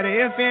murdered. Had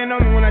a FN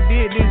on me when I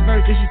did this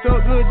verse. If she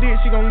thought good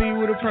dick, she gon'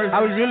 leave with a purse. I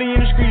was really in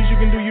the streets, you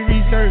can do your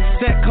research.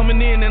 Sack coming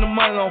in and the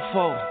money don't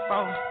fold.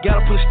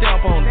 Gotta put a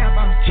stamp on it.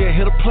 Yeah,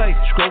 hit a plate,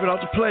 scrape it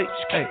off the plate.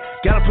 Hey,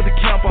 gotta put the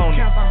camp on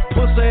it.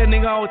 Pussy ass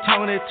nigga always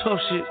talking that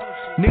tough shit.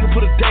 Nigga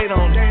put a date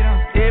on it.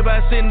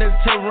 Everybody sitting at the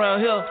table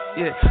around here.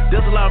 Yeah,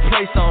 there's a lot of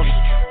place on it.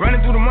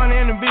 Running through the money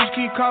and the bitch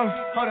keep calling.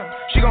 Hold up,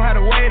 she gon' have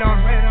to wait on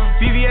it.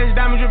 VVS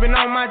diamond dripping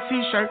on my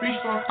t-shirt.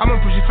 I'ma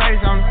push your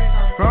face on it.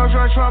 Rolls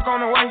Royce truck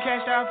on the way,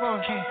 cashed out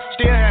for it.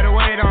 Still had to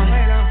wait on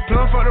it.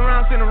 Plug for the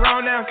round, send the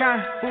round down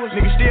kind.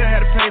 Nigga still had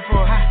to pay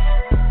for it.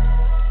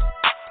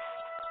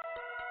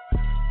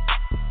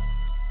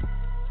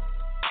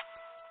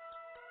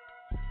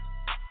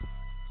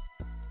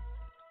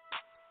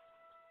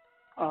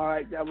 All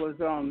right, that was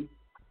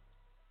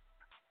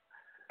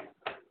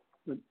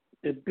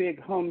the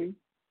big homie,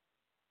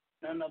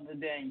 none other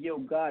than Yo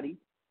Gotti.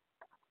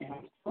 And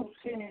I'm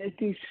saying that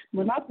these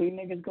Monopoly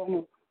niggas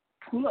gonna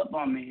pull up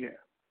on me here.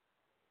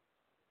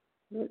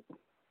 But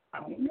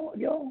I don't know,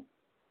 yo.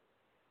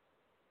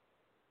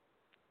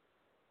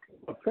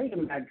 I'm afraid of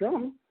Mack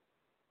Drama,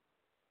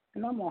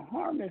 and I'm gonna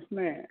harm this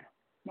man.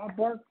 My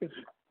bark is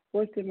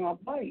worse than my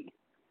bite.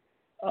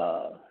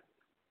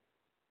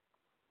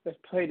 Let's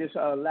play this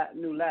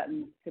new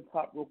Latin hip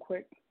hop real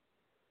quick.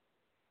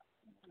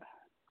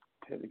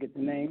 Have to get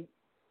the name.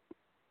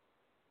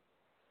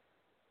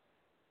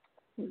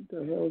 What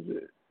the hell is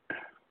it?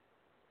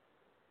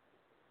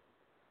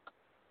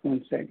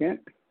 1 second.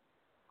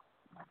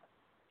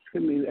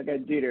 Excuse me, I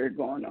got jitter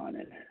going on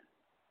it.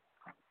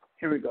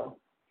 Here we go.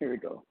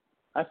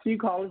 I see you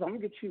callers. I'm gonna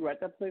get you right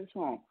there. Play the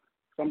song.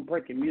 So I'm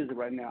breaking music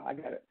right now. I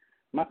got it.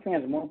 My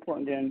fans are more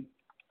important than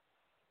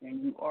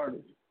you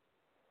artists.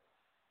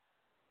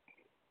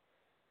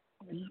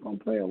 Are you just gonna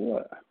play or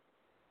what?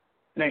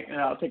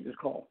 And I'll take this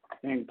call.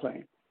 They ain't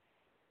playing.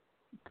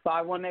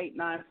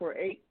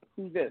 518-948.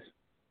 Who's this?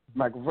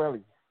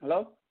 Machiavelli.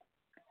 Hello?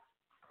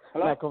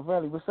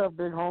 Machiavelli. What's up,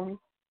 big homie?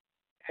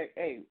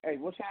 Hey,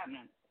 what's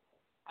happening?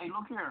 Hey,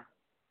 look here.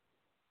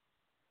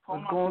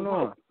 What's going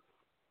on?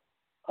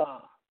 I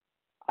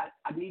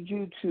need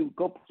you to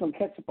go put some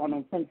ketchup on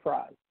them French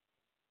fries.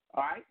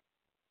 All right?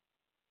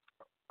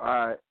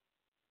 All right.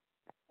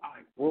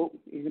 Well,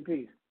 easy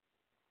peace.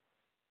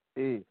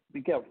 Hey.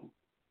 Be careful.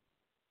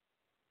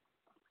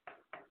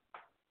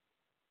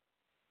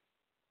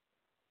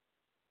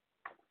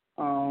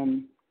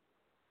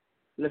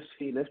 Let's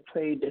see. Let's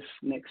play this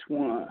next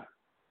one.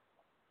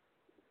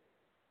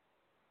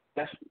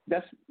 That's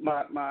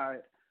my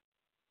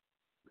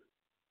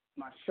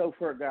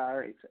chauffeur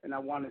guy, and I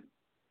wanted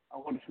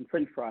some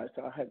French fries,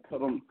 so I had to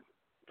tell him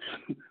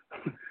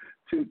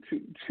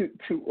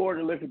to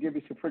order Lyft and give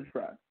me some French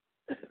fries.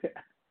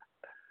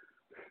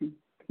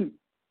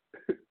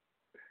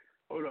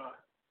 Hold on.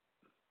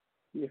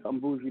 Yeah, I'm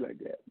bougie like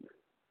that.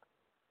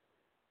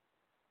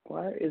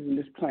 Why isn't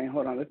this playing?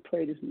 Hold on, let's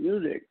play this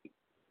music.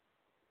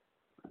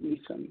 I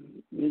need some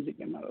music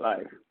in my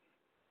life.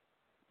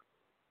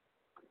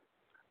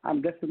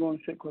 I'm definitely going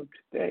to strip club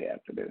today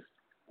after this.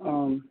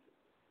 Hold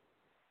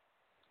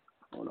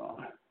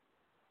on.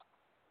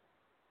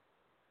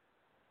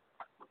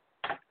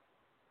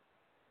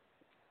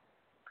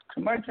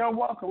 Somebody tell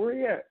Walker, where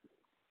he at?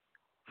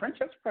 French,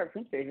 that's probably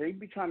French day here. He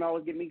be trying to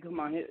always get me to come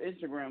on his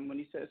Instagram when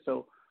he says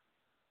so.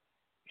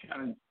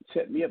 Trying to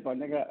set me up,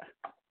 nigga.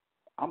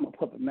 I'm a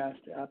puppet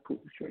master. I pull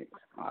strings.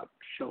 I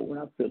show when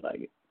I feel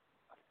like it.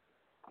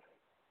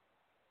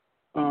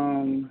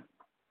 Hold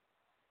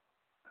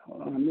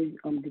on, I'm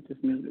gonna get this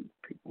music,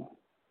 people.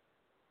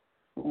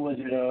 What was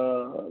it?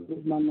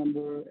 What's my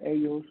number?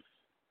 Ellos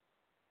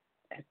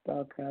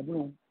Está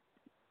Cabrón.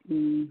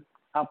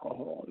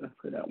 Alcohol. Let's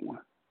play that one.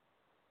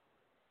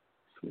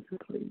 Switch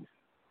it, please.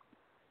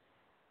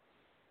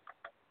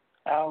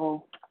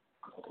 Alcohol.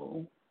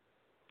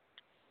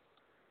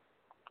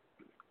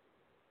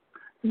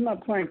 It's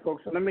not playing,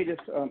 folks. So let me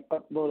just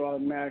upload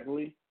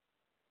automatically.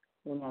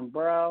 Hold on,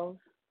 browse.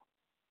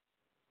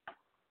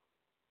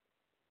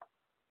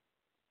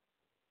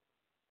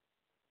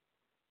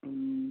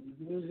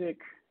 Music.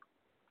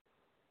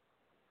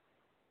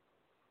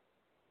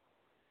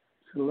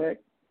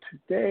 Select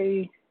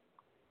today.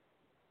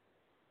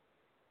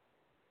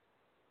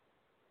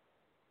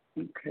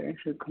 Okay, it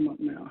should come up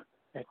now.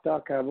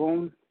 Está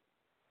cabrón.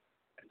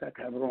 Está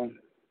cabrón.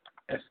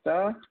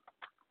 Está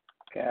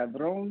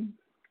cabrón.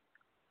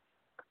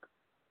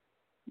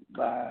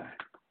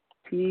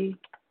 Bati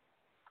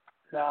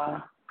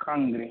la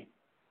cangre.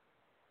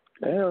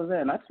 The hell is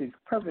that? I speak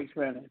perfect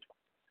Spanish.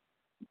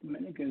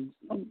 Dominicans,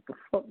 what the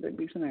fuck they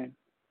be saying?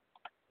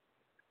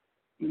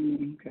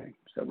 Okay,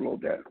 let's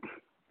upload that.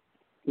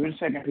 Give it a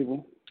second,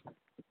 people.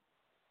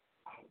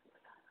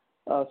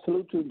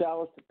 Salute to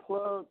Dallas the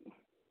Plug.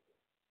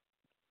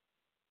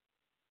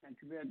 And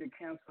to be able to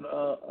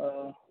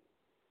cancel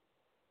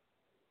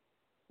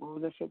what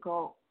was that shit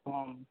called?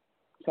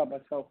 South by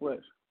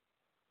Southwest.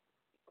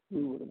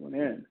 We would have went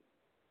in.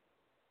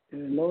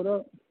 Did it load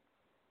up? I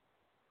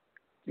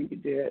think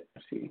it did.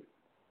 Let's see.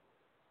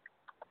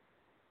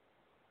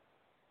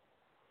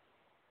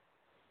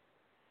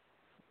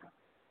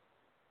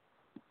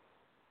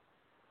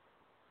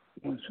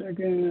 One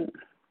second.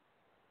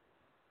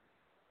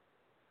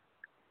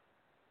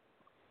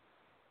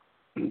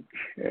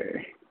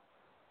 Okay.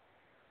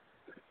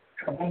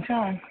 One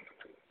time.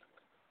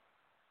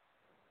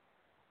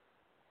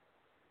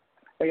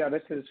 Hey,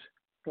 this is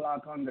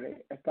Clark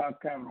Andre. Está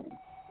cabrón.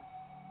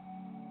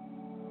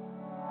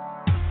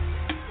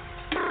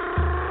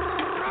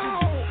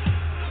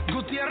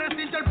 Gutierrez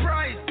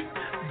Enterprise,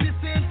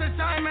 DC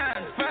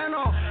Entertainment,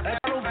 Feno, el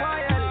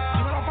Fire,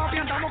 dímelo papi,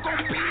 andamos con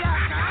pila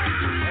acá.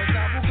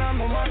 Está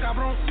buscando más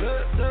cabrón,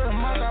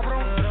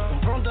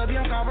 un fronte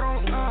bien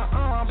cabrón,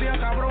 bien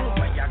cabrón,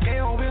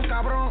 bellaqueo bien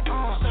cabrón,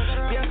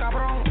 bien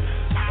cabrón,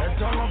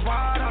 esto no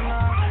para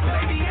nada.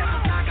 Baby, esto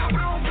está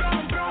cabrón,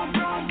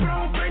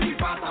 bron, baby,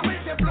 pásame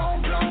ese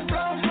blon,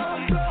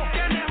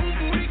 tienes un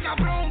booty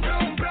cabrón,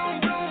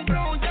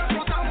 ya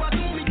explotamos a tu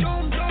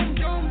millón,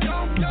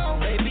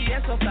 baby,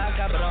 eso está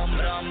cabrón,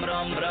 bron,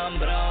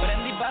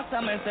 prendí,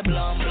 pásame ese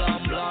blon,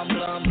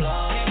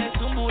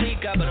 tienes un booty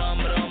cabrón,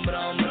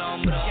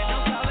 bron, que no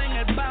saben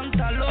el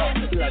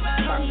pantalón,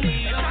 llevan un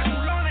millón. Esta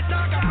culona está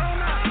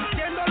cabrona,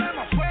 haciéndole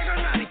más fuego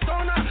en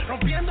Arizona,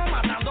 rompiendo,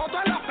 matando a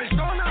todas las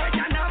personas,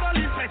 ella nada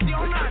le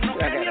impresiona, no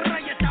cree ni el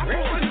rey está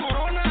poco en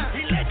corona,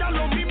 y le echan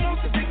lo mismo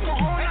si se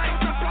encojona, y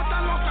se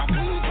explotan los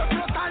tabús, se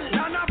explotan,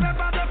 la nave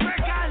va a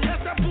despegar,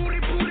 ese puri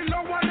lo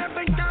voy a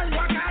reventar,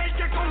 va a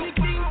caerse con mi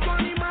instinto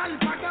animal,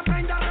 pa' que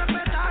aprenda a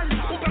respetar,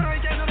 un perro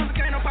lleno no se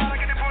cae, no para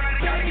que te pone a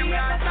gritar, y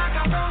esta está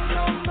cabrón,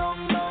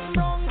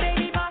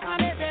 baby,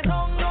 bájale ese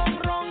ron,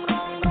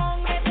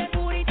 ese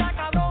puri está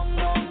cabrón,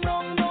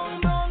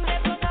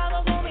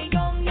 explotado con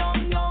millón,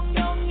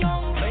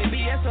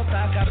 baby, eso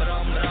está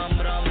cabrón,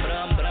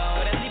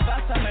 prendí,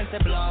 pásame ese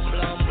blon,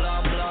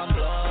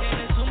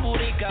 tienes un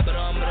booty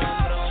cabrón, no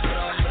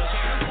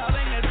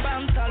saben el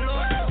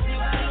pantalón,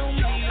 llevan un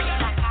millón.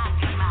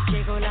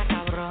 Llegó la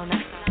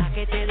cabrona, la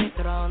que te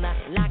destrona,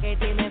 la que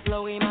tiene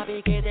flow y más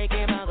piquete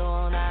que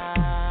Madonna.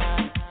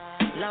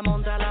 La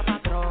monta la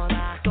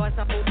patrona, toda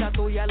esa puta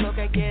tuya es lo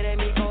que quiere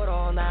mi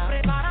corona.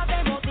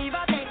 Prepárate,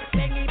 motívate,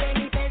 ven y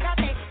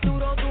pégate,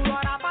 duro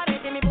a la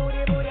pared, mi booty,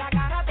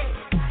 agárrate.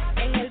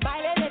 En el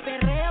baile de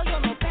perreo yo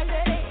no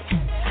perderé,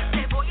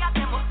 te voy a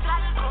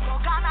demostrar cómo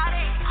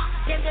ganaré.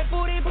 Siente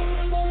booty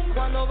boom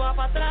cuando va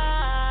para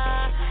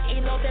atrás y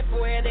no te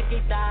puede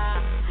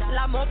quitar.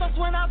 La moto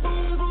suena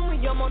boom y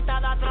yo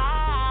montada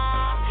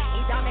atrás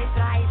y dame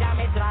try.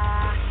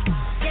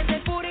 Siente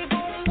el booty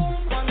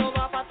boom cuando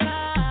va para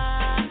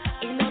atrás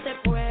y no te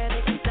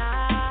puede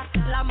quitar.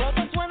 La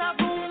moto suena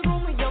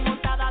boom y yo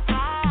montada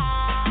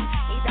atrás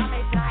y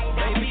dame try.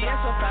 Baby,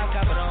 eso está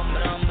cabrón,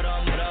 bron,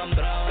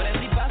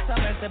 prendí,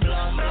 pásame ese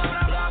blon,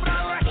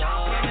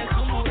 tienes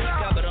un booty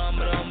cabrón,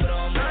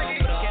 bron,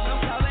 que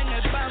no saben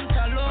el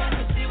pantalón,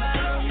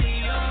 llevan un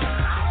millón.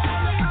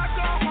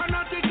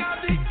 Fanática,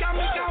 disca,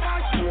 mi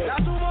caballo, la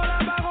subo, la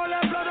bajo, la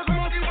exploto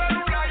como si fuera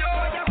un rayo.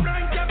 Oye,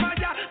 Frank, que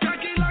vaya,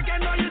 tranquila que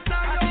no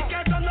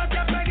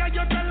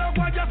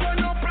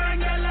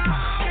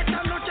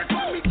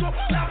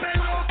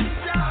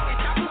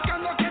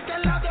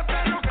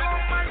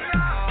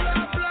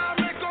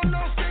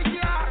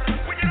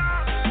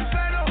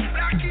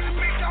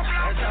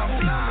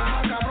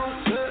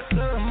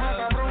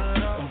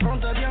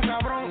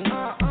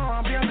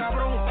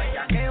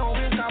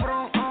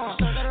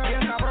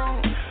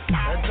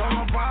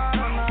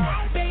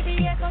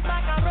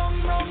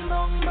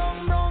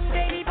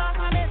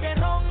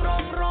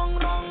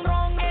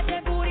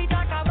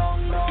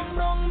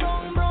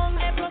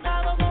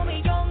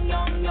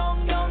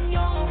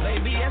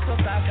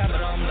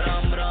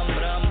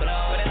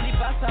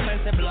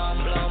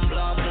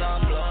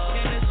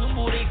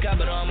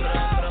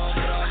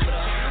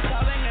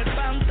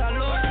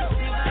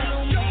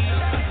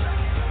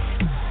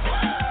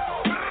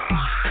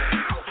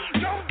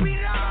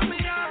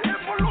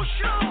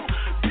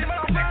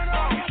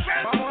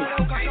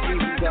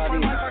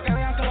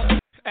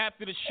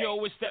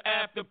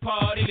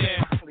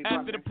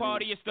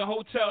it's the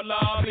hotel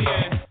lobby.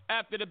 And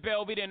after the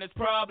Belvy, then it's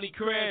probably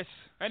Chris.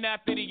 And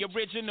after the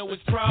original,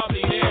 it's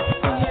probably this.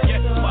 Yes,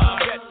 my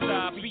best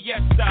side,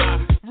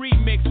 Fiesta.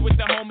 Remix with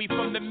the homie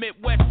from the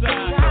Midwest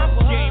side.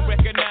 Game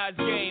recognized,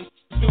 game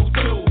do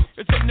too.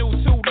 It's a new 2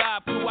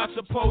 live crew, I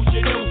suppose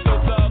you knew. So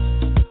love,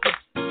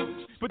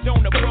 but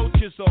don't approach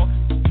us or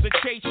to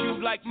chase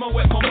you like Mo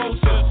at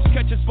Mimosas.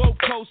 Catch us both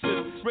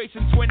coasters,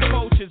 racing twin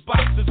coaches,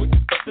 boxes with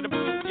to the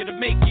to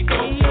make you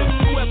closer.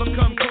 Whoever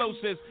come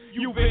closest,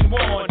 you've been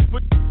warned.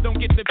 But don't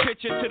get the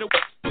picture to the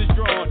is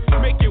drawn.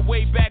 Make your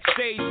way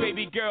backstage,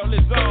 baby girl is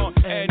on,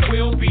 and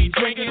we'll be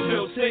drinking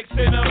till 6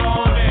 in the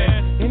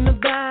morning. In the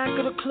back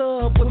of the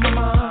club with my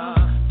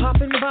mom,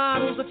 popping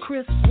bottles of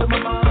crisps with my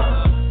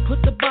mom.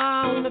 Put the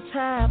bar on the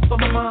tab for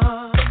my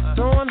mom,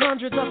 throwing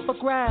hundreds up for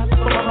grabs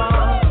for my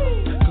mom.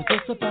 Cause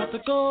it's about to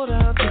go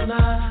down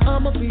tonight.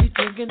 I'ma be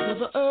drinking till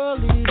the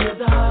early to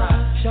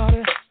die. Shout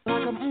it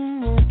like I'm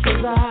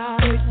cause I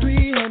take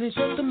 300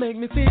 just to make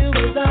me feel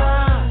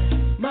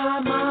reside. My.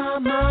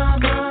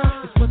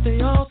 It's what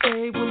they all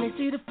say when they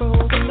see the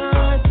frozen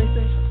eyes. They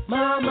say,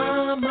 my.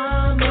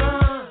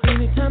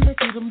 Anytime they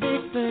see them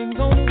big things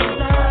on the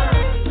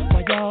side.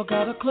 Why y'all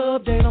got a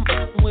club date? I'm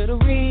with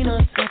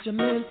Arena. Got your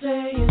man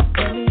saying,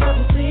 tell me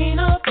I've seen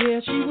her. Yeah,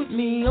 she with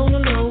me on the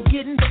low,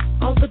 getting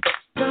off the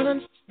got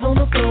on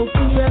the floor.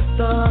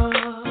 Fiesta.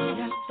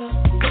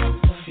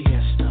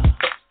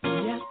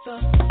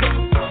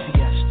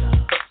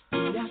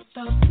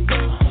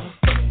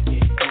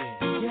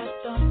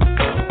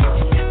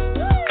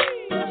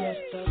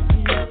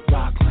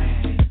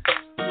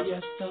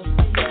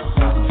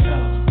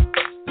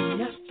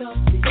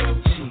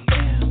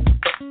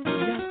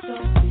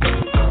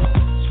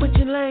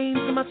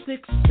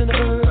 Six in the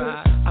bird.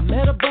 I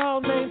met a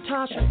ball named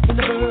Tasha in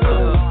the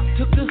bird.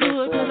 Took the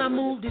hood and I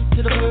moved it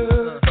to the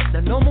bird.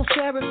 Now no more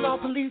sheriffs or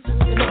police in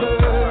the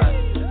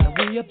bird.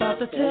 Now we about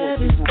to tear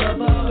this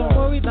club up. Don't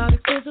worry about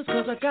expenses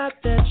cause I got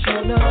that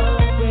shoulder.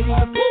 Ready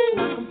to move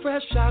like I'm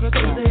fresh out of the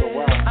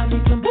air. I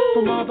need some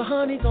from all the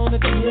honeys on the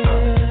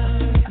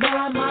DL.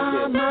 My.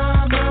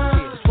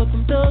 That's what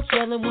them thugs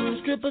yelling when the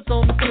strippers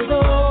on the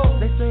fiddle.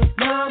 They say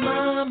my.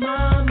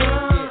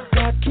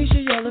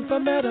 Keisha yelling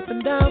from that up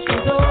and down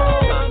street door.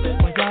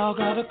 Why y'all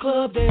got a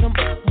club date? I'm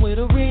with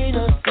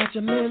Arena. Got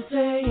your man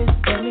saying,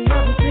 tell me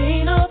I've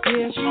seen her.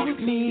 Yeah, she with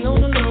me on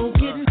the low,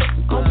 getting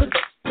off the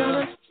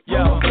gun. Yo,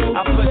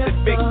 I put the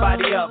big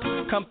body up,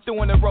 come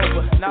through in the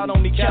Rover. Not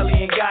only Kelly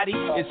and Gotti,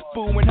 it's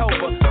Boo and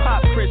Hova.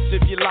 Pop Chris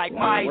if you like,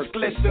 my eyes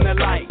glisten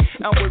alike.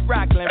 I'm with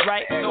Rockland,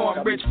 right? So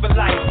I'm rich for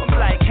life. I'm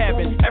like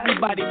heaven,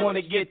 everybody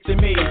wanna get to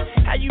me.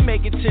 How you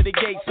make it to the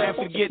gates and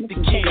forget the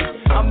key?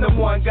 I'm the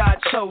one God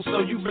chose, so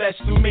you blessed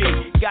through me.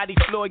 Gotti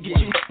Floyd, get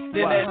you in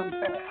that.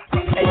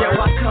 Hey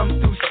yo, I come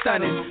through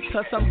stunning.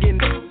 Plus I'm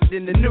getting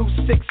in the new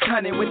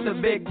 600 with the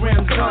big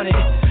rims on it.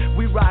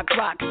 We rock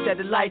instead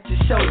of light to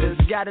shoulders.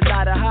 Got a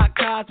lot of hot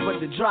cars, but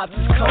the drops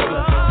is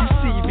colder. You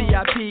see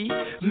VIP,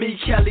 me,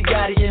 Kelly,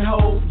 Gotti, and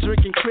Ho.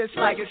 Drinking Chris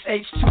like it's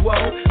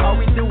H2O. All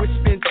we do is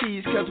spin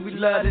cheese cause we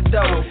love the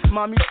dough.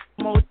 Mommy,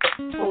 more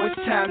before it's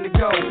time to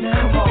go.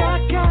 Now if you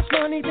got cash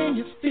money, then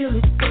you feel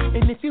it.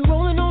 And if you're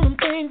rolling on them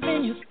things,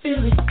 then you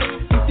feel it.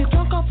 If you're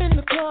drunk off in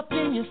the club,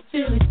 then you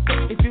feel it.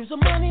 If you're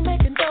some money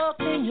making dog,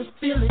 then you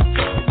feel it.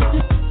 If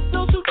you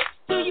know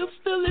do you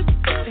feel it?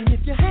 And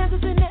if your hands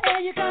is in the air,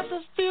 you got to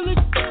feel it.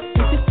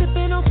 If you're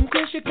sipping on some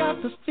Chris, you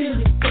got to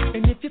feel it.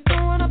 And if you're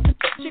throwing up the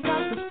you got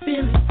to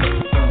feel it.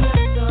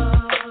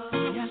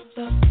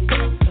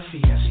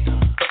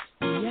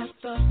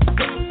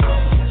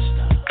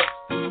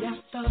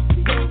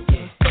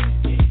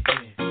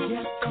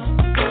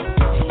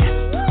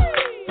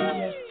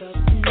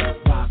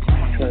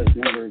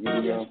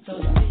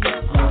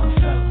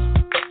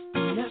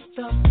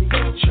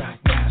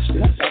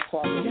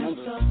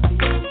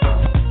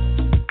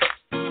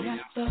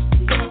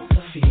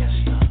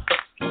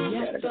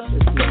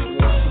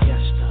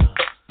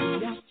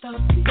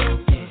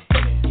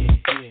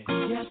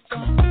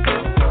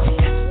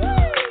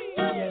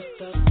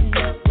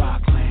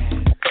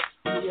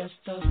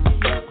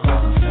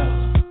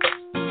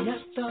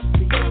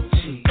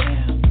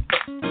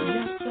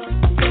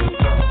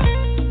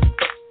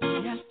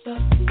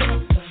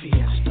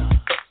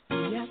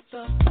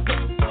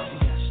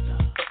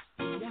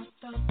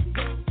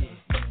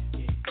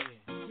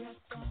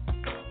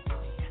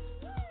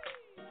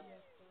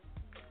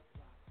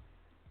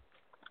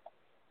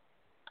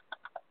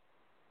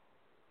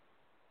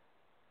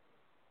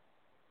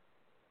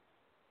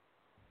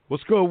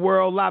 What's good,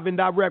 world? Live and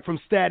direct from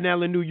Staten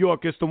Island, New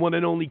York. It's the one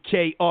and only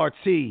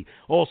KRT,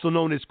 also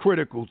known as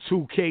Critical,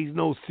 2 Ks,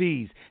 no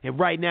Cs. And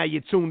right now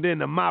you're tuned in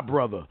to my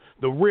brother,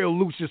 the real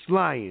Lucius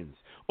Lyons,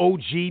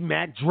 OG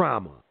Mack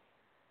Drama.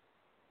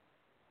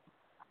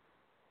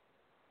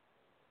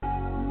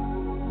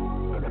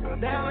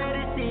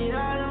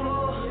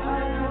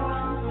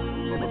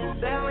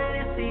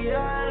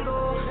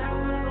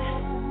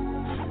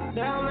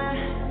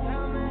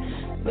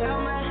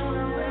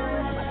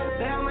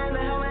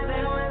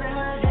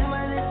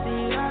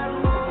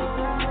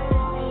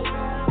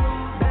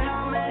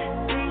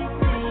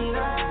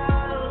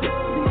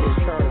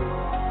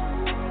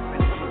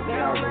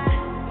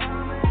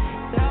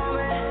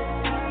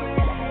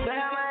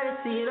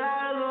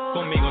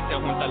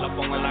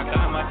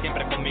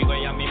 siempre conmigo,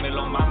 ella a mí me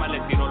lo mama. Le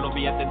tiro los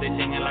billetes de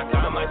 100 en la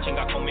cama.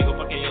 Chinga conmigo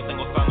porque yo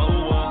tengo fama.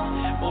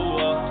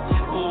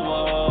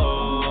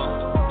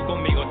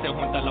 Conmigo se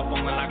junta, lo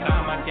pongo en la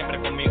cama. Siempre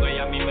conmigo,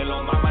 ella a mí me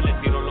lo mama. Le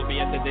tiro los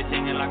billetes de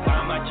 100 en la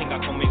cama. Chinga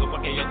conmigo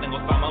porque yo tengo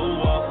fama.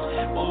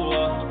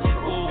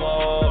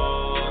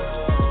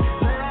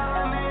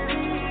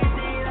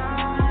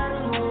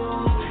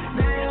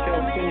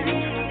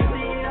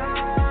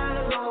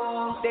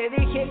 Te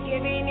dije que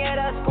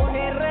vinieras con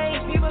el rey.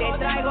 Te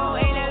traigo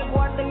en el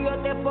cuarto y yo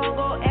te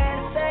pongo el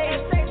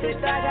 6. Te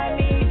traga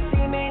mi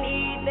semen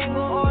y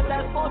tengo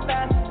otras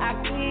putas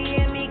aquí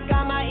en mi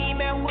cama y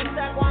me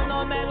gusta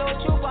cuando me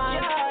lo chupan.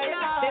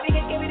 Te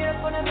dije que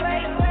vinieras con el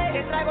rey.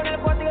 Te traigo en el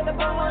cuarto y yo te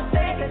pongo el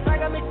 6. Te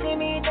traga mi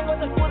semen y tengo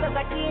otras putas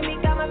aquí en mi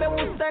cama, me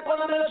gusta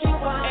cuando me lo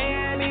chupan.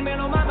 Ella a mí me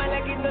lo mama,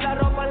 le quito la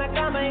ropa en la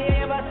cama y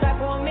ella va a estar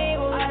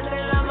conmigo hasta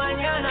en la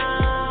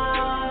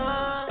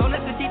mañana. No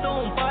necesito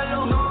un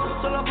palo,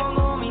 solo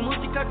pongo mi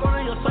música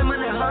cuando yo estoy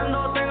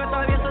manejando. Tengo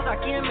traviesos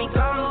aquí en mi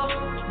cama.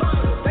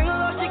 Tengo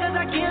dos chicas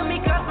aquí en mi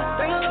casa.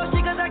 Tengo dos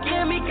chicas aquí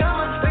en mi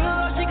cama. Tengo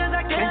dos chicas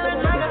aquí en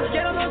la cama.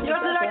 Quiero dos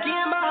dioses aquí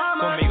en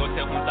Bahamas. Conmigo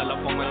se junta, lo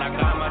pongo en la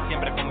cama.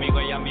 Siempre conmigo,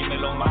 ella a mí me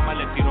lo mama.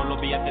 Le tiro los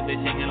billetes de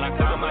 100 en la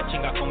cama.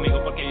 Chinga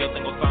conmigo porque yo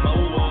tengo fama.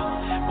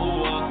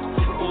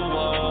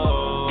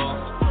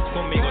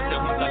 Conmigo se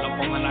junta, lo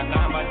pongo en la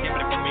cama.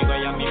 Siempre conmigo,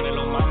 ella a mí me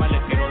lo mama. Le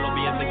tiro los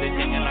billetes de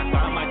 100 en la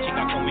cama.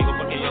 Chinga conmigo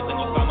porque yo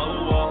tengo fama.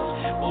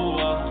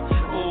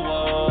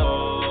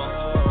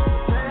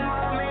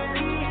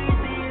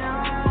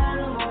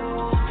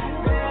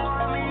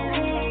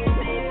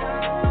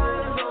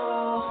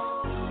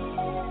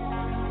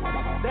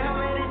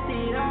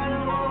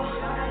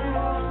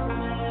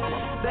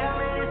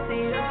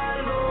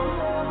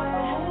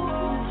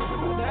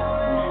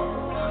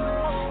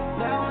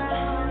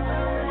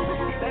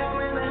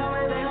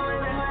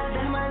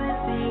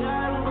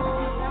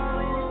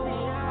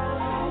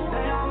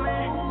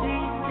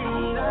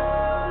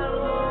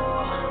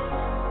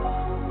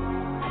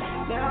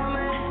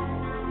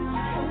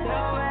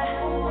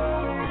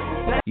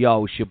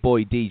 Yo, it's your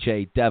boy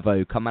DJ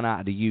Devo coming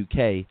out of the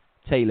UK.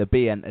 Taylor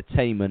B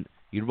Entertainment.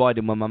 You're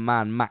riding with my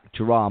man Mack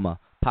Drama.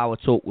 Power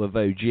Talk with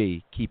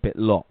OG. Keep it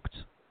locked.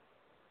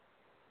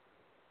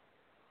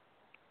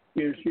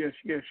 Yes,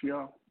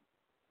 y'all.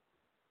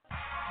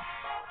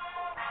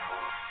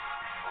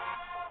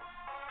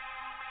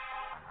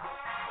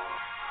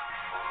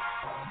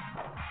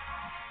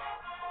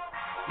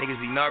 Niggas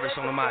be nervous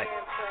on the mic.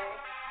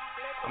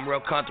 I'm real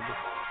comfortable.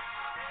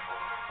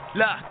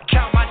 Look,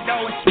 count my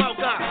dough and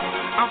smoke up.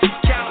 I'm from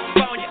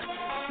California.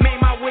 Me and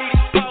my weed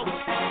is potent.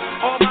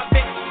 All my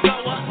bitches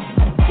blow up.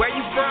 Where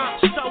you from?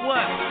 So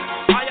what?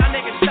 All y'all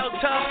niggas so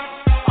tough.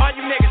 All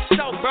you niggas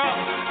so broke.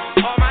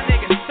 All my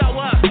niggas so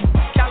up.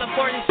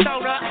 California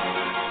soda.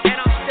 And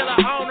I'm still a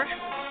owner.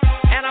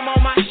 And I'm on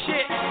my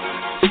shit.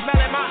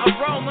 Smelling my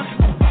aroma.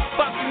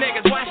 Fuck you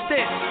niggas, watch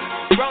this.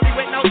 Rollie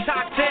with no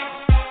toxic.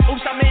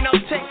 Oops, I mean no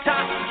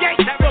TikTok.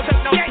 Never took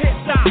no pit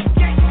stop.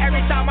 Every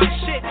time my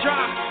shit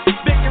drop.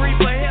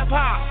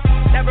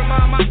 Never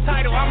mind my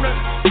title, I'm the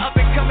up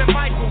and coming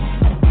Michael.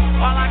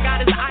 All I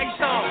got is ice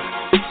on,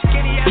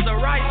 skinny as a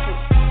rifle.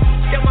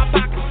 Still my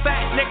pockets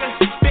fat, nigga.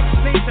 Big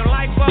sneaks and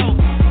lipo.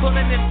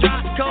 Pulling them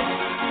drop coats,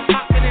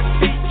 popping them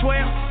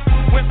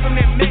B12. Went from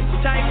them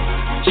mixtapes,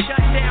 shut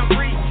down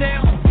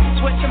retail.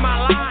 Switching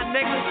my line,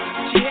 nigga.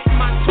 She hitting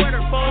my Twitter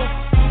phone.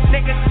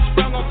 Niggas is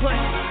sprung on pussy.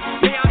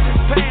 Me, I'm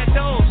just paying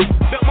those.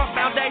 Built my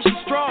foundation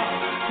strong.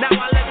 Now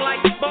I look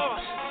like the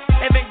boss.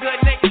 Even good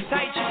niggas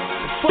hate you.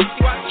 Fuck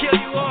you, I kill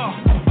you all.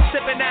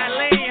 Sipping that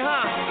lean,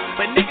 huh?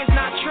 But niggas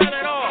not trill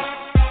at all.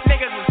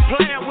 Niggas is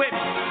playing with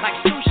me. Like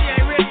sushi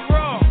ain't really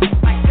raw.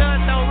 Like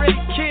guns don't really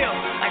kill.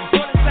 Like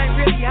bullets ain't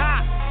really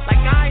hot.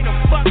 Like I ain't a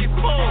fucking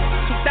fool.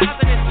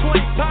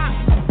 2020 pop.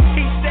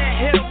 He said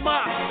hit him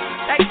up.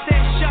 They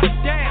said shut it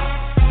down.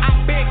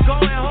 I've been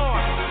going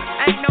hard.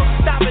 Ain't no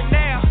stopping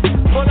now.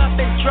 Pull up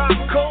and drop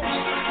coops.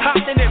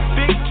 Hopped in them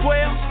big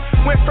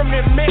 12s. Went from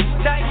them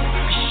mixtapes.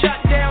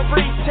 Shut down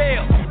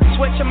retail.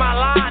 Switching my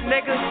line,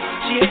 nigga.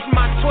 She hitting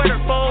my Twitter,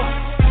 fool.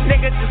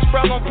 Niggas just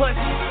sprung on pussy.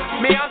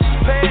 Me, I'm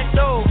just paying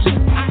those.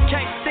 I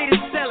can't see the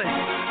ceiling.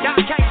 Y'all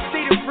can't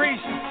see the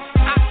reason.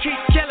 I keep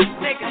killing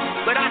niggas,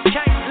 but I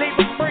can't leave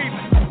them breathing.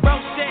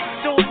 Bro said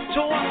do it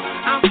to him.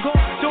 I'm going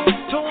to do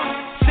it to him.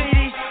 See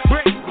these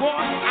bricks,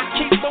 boy. I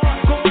keep on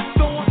going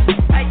through them.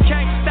 They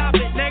can't stop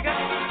it, nigga.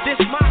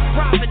 This my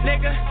profit,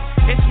 nigga.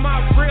 It's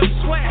my real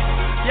sweat.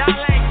 Y'all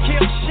ain't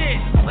kill shit.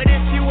 But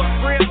if you a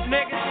real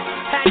nigga,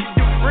 had to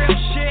do real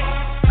shit.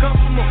 Come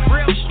from a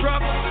real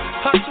struggle,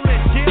 hustle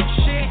and deal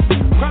shit.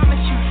 Promise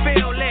you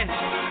feel less,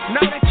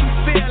 know that you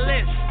feel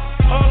less.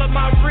 All of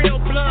my real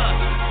blood,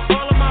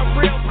 all of my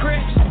real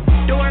crips,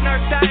 doing her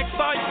thing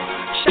for you.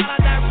 Shout out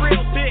that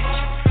real bitch.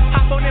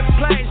 Hop on them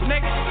planes,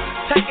 niggas,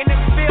 taking them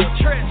field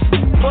trips.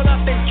 Pull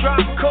up and drop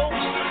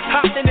coops,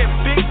 hopped in them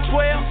big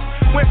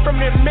 12s. Went from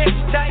them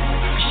mixtapes,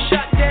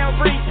 shut down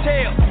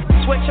retail.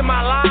 Switching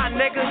my line,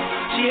 nigga.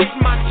 She hitting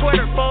my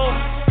Twitter, fool.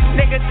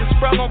 Niggas just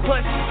sprung on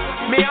pussy.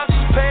 Me, I'm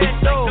just paying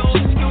those. No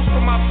excuse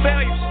for my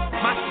failures.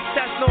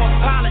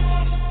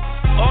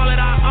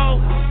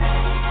 quote,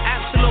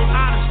 absolute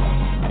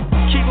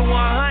honesty. Keep it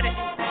 100,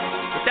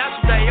 but that's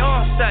what they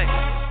all say.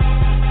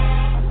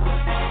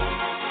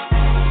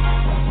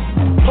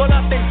 Pull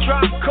up and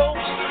drop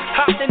coats,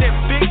 hopped in that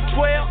Big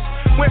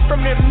 12, went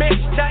from the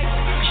mixtape,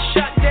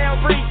 shut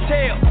down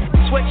retail.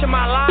 Switching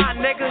my line,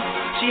 nigga.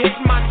 She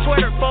hitting my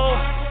Twitter, fool.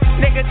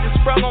 Niggas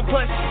just sprung on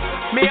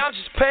pussy. Me, I'm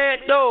just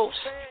paying those.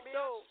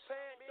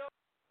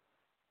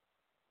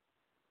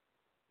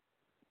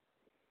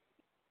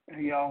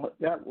 Hey, y'all,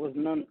 that was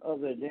none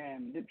other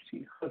than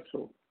Nipsey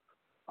Hussle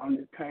on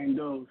the Paying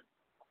Those.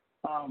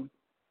 I'm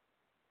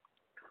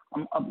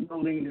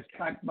uploading this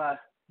track by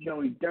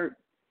Joey Dirt.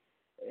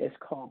 It's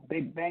called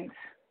Big Banks.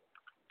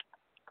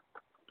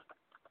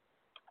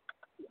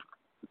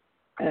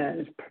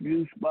 And it's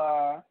produced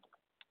by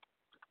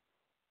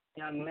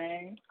Young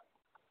Man.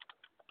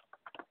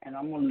 And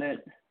I'm going to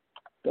let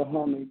the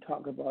homie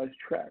talk about his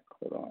track.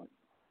 Hold on.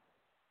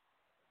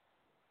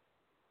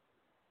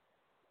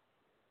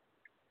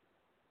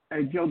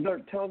 Hey, Joe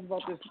Dirt, tell us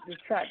about this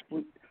track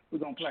we're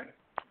going to play.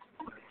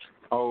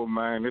 Oh,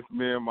 man, it's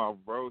me and my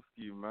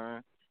broski,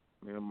 man.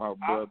 Me and my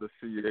brother,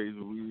 C.H.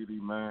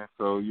 Weedy, man.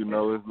 So, you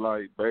know, it's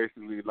like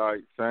basically like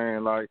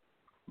saying like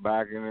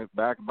back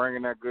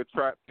bringing that good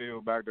trap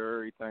feel back to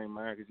everything,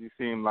 man, because you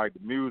seem like the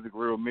music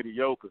real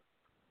mediocre.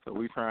 So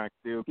we try and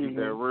still keep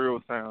that real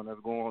sound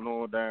that's going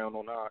on down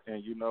on our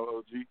end, you know,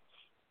 OG?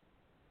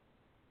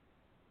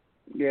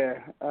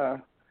 Yeah.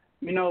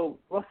 You know,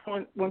 what's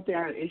one thing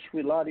I had an issue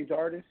with a lot of these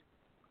artists?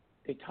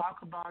 They talk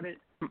about it,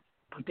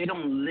 but they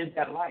don't live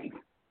that life.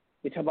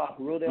 They talk about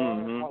how real they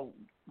are, how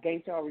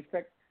gangster are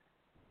respect,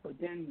 but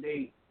then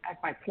they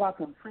act like Flock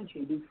and French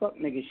and do fuck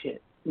nigga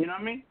shit. You know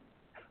what I mean?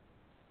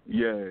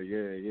 Yeah.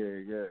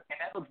 And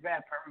that looks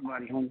bad for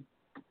everybody, homie.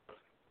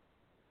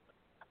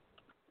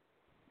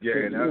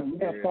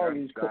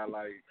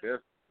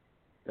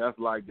 That's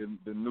like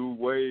the new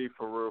wave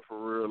for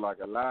real. Like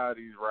a lot of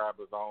these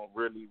rappers don't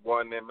really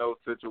want in those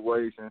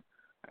situations.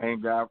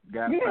 Ain't got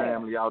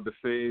family out the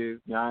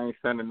feds. Y'all ain't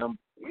sending them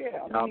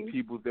y'all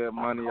people their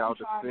money out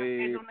the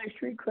feds. On their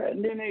street cred,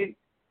 and then they,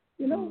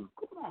 you know,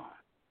 come on.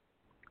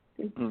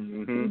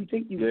 You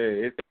think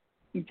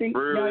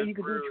real, now you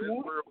can do what you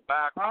want? Real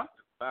backwards.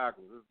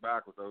 It's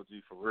backwards, OG,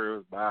 for real.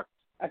 It's backwards.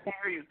 I can't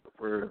hear you.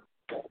 For real.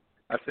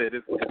 I said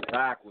it's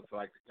backwards.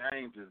 Like the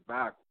game's just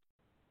backwards.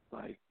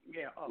 Like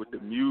with the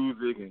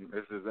music and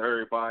this is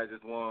everybody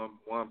just want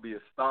to be a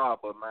star,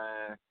 but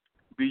man,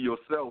 be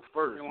yourself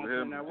first.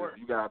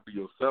 You gotta be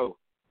yourself.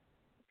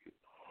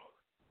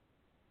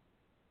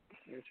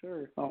 Yeah,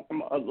 sure. I'm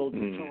gonna upload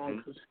the song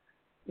because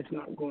it's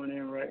not going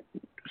in right.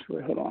 Just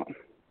wait, hold on.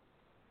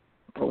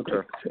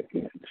 Okay.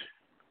 Seconds.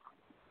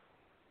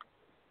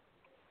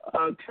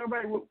 Tell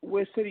everybody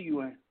what city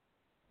you in.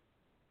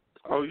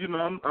 Oh, you know,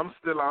 I'm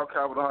still out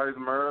Capitol Heights,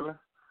 Maryland.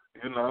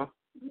 You know.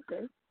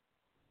 Okay.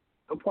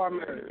 What part of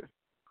Maryland?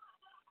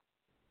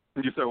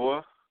 You said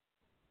what?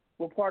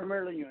 What part of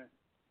Maryland you in?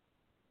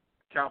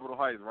 Capitol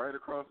Heights, right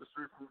across the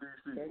street from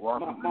D.C. Okay.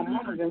 My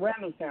mama's in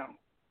Randallstown.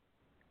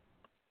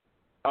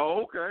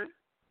 Oh, okay.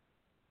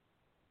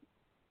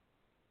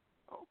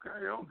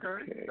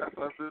 Okay.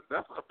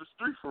 That's up the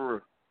street for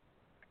real.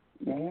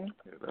 Mm-hmm.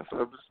 Yeah, that's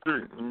up the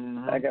street.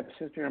 Mm-hmm. I got a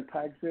sister in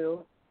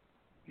Pikeville.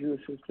 You a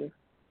sister?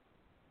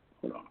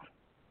 Hold on.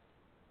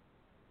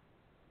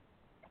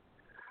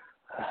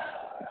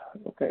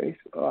 Okay,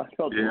 so I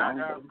spelled it wrong.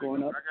 I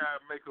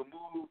gotta make a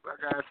move. I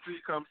gotta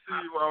come see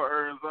you out in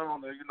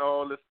Arizona. You know,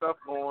 all this stuff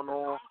going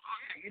on.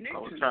 I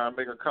was trying to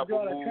make a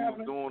couple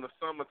moves during the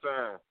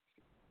summertime.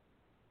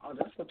 Oh,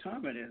 that's what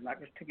time it is. I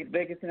can take it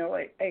Vegas in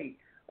LA. Hey,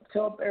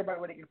 tell everybody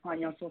where they can find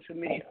you on social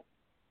media.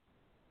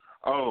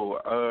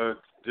 Oh,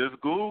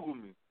 just Google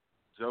me,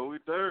 Joey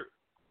Dirt.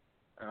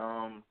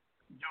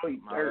 Joey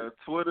Dirt.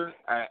 Twitter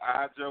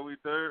at Joey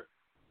Dirt.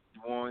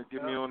 You want to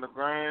get me on the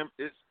gram?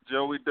 It's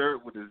Joey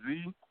Dirt with a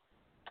Z.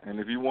 And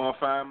if you want to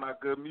find my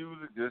good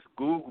music, just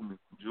Google me,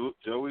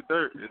 Joey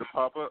Dirt. It'll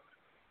pop up.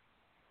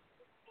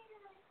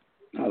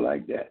 I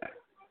like that.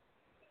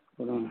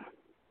 Hold on.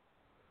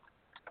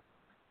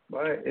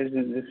 Why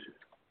isn't this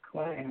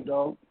playing,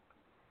 dog?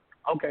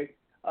 Okay.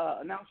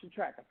 Announce your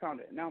track. I found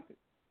it. Announce it.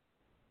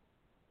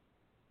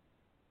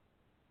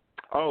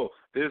 Oh,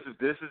 this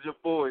is your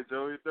boy,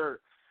 Joey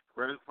Dirt.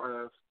 Ready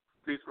for a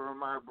feature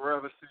my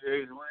brother,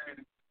 C.H.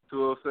 Weedy,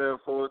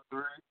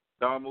 20743.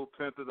 Donald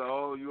Penta,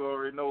 oh, you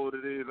already know what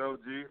it is, OG.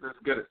 Let's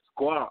get it.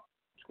 Squad.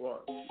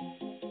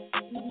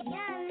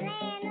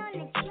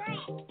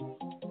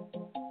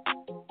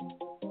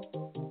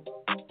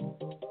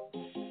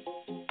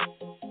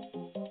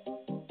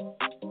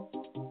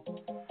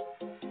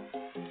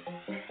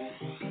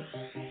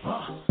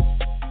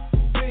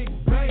 Big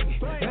bang,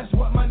 that's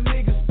what my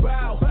niggas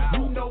bow.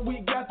 You know we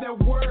got that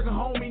work,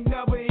 homie,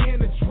 never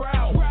in a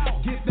drought.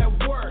 Get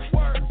that work,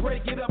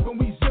 break it up and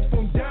we zip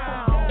them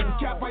down.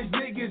 Cap ice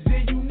niggas,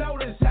 and you know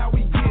this how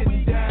we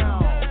get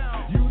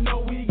down. You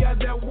know we got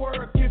that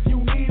work if you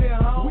need it,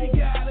 huh? We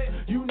got it.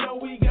 You know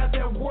we got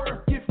that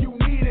work if you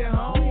need it,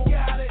 huh? We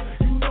got it.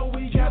 You know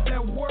we got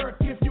that work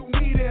if you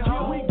need it,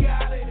 huh? We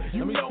got it.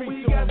 You know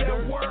we got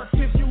that work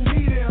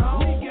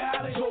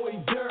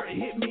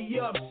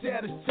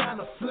said it's time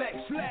to flex.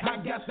 I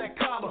got that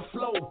collar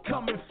flow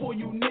coming for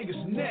you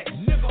niggas next.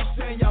 Niggas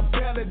saying y'all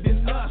better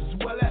than us,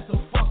 well that's a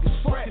fucking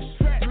stretch.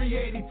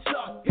 380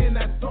 tuck in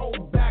that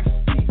throwback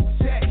seat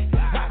tech.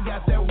 I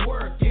got that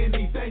work,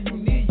 anything you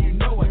need, you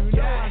know I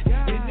got.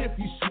 And if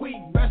you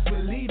sweet, best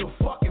believe the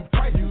fucking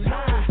price is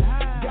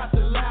high. Got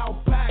the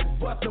loud pack,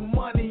 but the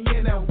money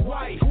in that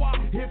white.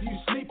 If you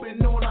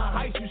sleeping on a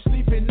heist, you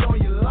sleeping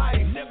on your life.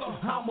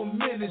 I'm a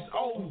menace,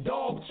 old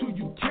dog till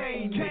you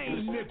came,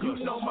 nigga.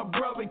 You know my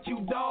brother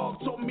Q Dog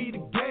told me the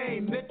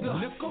game,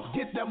 nigga.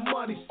 Get that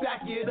money,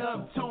 stack it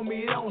up, told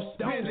me don't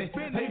spend it.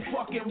 They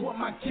fucking with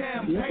my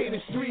campaign, the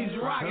streets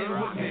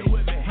rockin'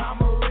 with me.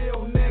 I'm a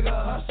real nigga,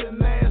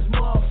 hustling ass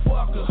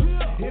motherfucker.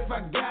 If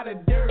I got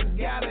it, dirt,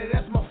 got it,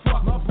 that's my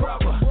fucking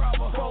brother.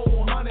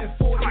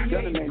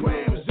 448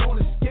 grams on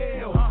the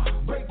scale.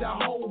 Break the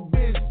whole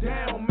bitch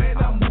down, man,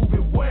 I'm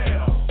moving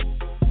well.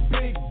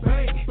 Big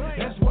bank,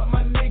 that's what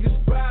my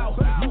niggas bout.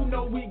 You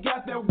know we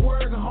got that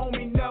work,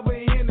 homie, never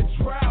in the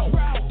drought.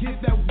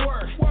 Get that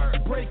work,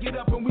 break it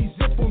up and we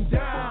zip them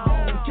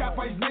down. Cap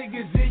ice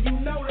niggas and you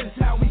know that's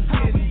how we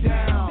get it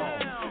down.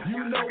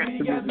 You know we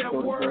got that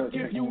work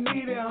if you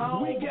need it, huh?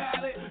 We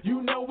got it.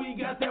 You know we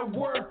got that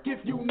work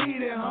if you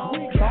need it, huh?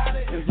 We got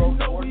it. You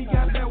know we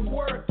got that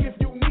work if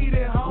you need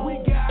it, huh? We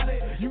got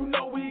it. You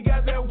know we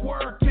got that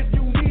work if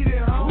you need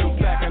it, huh?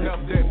 We Stacking up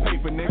that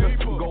paper, nigga.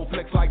 Go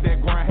flex like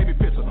that grind heavy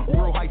picture.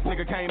 Real hype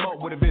nigga came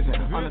up with a vision.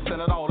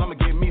 Understand it all, I'ma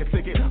give me a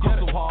ticket.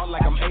 Hustle hard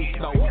like I'm ace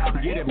though.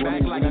 Get it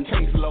back like a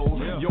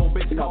caseload. Yo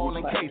bitch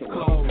calling case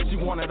closed. She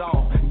want it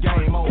all,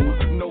 game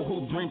over. Know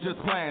who dream just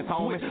plans,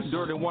 homie.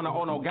 Dirty wanna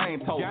own no game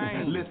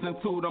token. Listen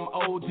to them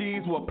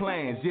OGs with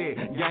plans, yeah,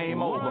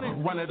 game over.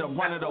 Run it up,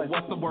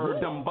 what's the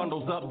word? Them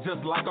bundles up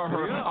just like a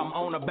herd. I'm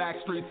on the back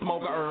street,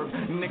 smoke a herb.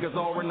 Niggas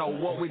already know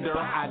what we do.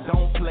 I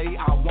don't play,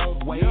 I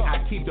won't wait.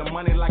 I keep the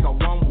money like a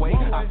runway.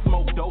 I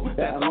smoke dope,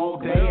 that's all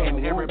day.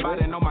 And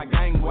everybody know my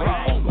gang way.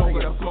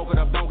 Smoke it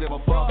up, don't give a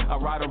fuck. I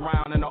ride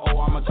around in the old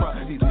armor truck.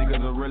 These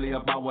niggas are really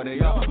about what they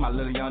are. My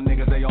little young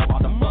niggas, they all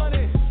about the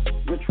money.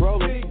 Rich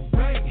rolling. Big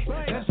bank,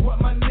 that's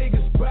what my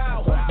niggas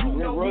bout. You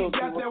know we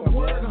got that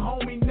work,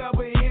 homie,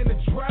 never in the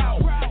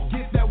drought.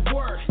 Get that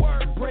work,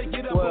 break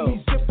it up and we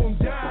zip them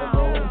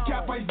down.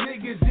 Cap ice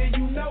niggas and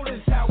you know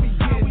that's how we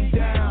get it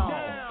down.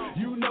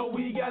 You know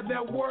we got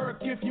that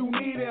work if you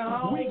need it,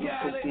 huh? We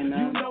got it.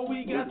 You know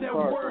we got that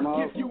work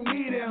if you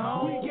need it,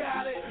 huh? We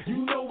got it.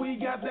 You know we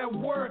got that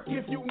work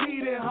if you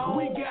need it, huh?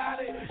 We got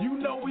it. You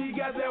know we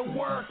got that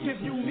work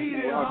if you need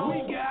it, huh?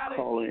 We got it.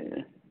 Call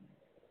in.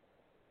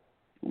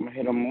 I'm gonna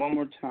hit them one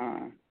more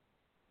time.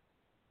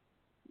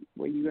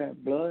 Where you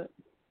at, blood?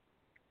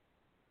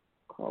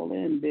 Call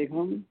in, big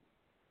homie.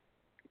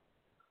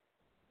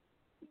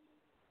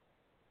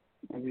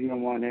 Maybe you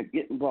don't want to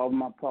get involved in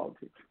my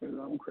politics because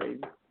I'm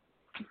crazy.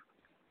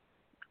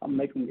 I'll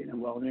make them get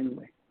involved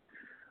anyway.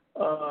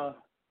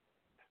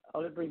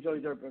 Let's bring Joey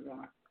Dirt back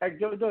on. Hey,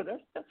 Joey Dirt,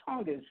 that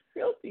song is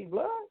filthy,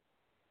 blood.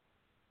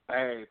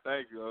 Hey,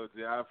 thank you, OG.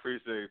 I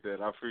appreciate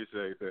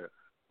that.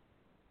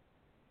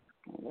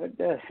 What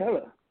the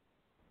hell?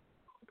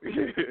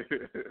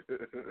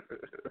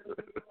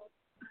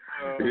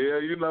 Yeah,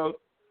 you know,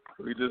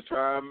 we just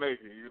try and make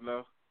it, you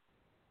know.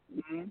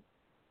 Mm-hmm.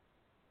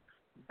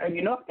 And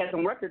you know, I got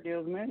some record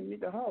deals, man. You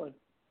need to holler.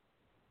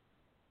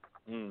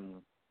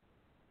 And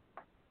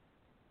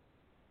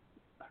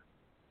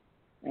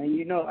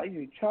you know, I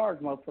usually charge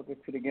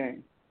motherfuckers for the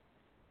game.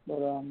 But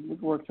we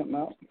can work something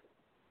out.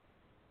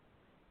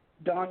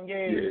 Don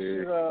Ye, this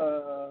is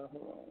hold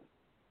on.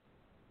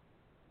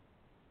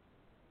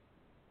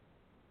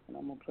 And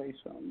I'm gonna play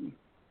something.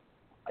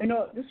 You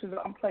know,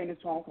 I'm playing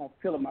this song, I'm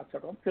feeling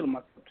myself. I'm feeling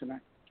myself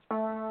tonight.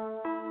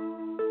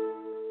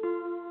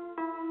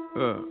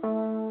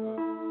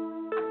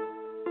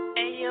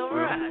 Hey, yo,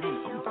 right. I'm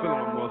feeling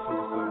my motherfucker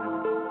self, man.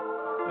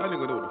 Y'all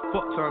niggas know what the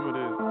fuck time it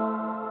is.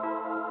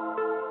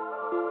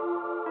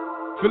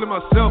 Feeling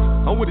myself,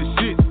 I'm with the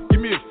shit. Give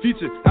me a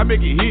feature, I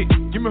make it hit.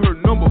 Give me her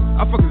number,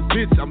 I fuck this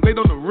bitch. I'm late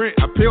on the rent,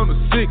 I pay on the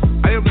 6.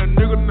 I am that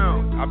nigga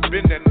now. I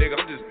been that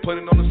nigga, I'm just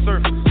putting on the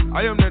surface.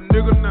 I am that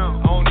nigga now.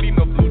 I don't need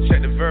no blue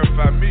check to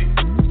verify me.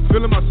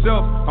 Feeling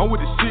myself, I'm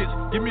with the shit.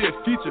 Give me a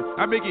feature,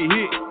 I make it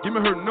hit. Give me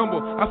her number,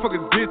 I fuck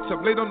this bitch.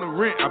 I'm late on the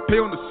rent, I pay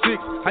on the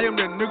 6. I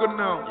am that nigga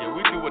now. Yeah,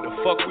 we do what the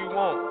fuck we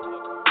want.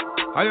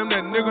 I am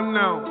that nigga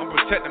now. I'm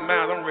protecting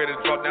mine, I'm ready to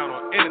drop down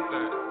on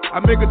anything. I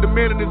make a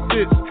demand in this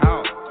bitch.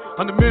 How?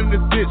 I'm the man in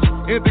this bitch.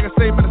 Anything I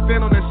say, man, I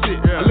stand on that shit.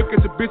 Yeah. I look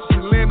at the bitches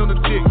and land on the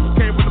dick.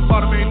 Came from the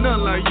bottom, ain't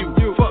nothing like you.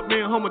 Fuck me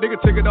and homo, they can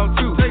take it out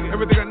too.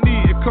 Everything I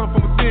need, it come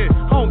from within.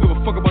 I don't give a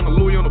fuck about the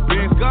Louis on the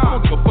Benz. I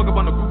don't give a fuck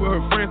about the group with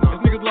her friends.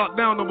 These niggas locked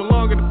down, don't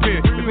belong in the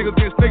pen. These niggas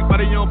getting staked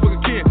by their young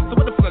fucking kin. So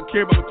what the fuck I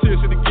care about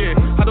material shit again?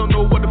 I don't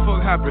know what the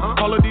fuck happened.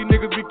 All of these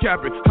niggas be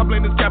capping. I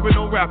blame this capping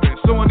on rapping.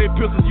 So on their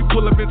pistols, you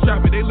pull up and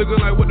trap it. They looking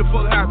like what the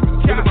fuck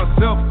happened. Feeling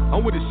myself,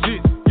 I'm with the shit.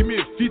 Give me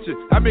a feature,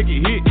 I make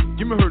it hit.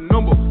 Give me her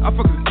number, I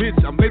fuck this bitch.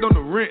 I'm late on the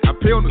rent, I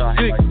pay on the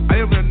 6.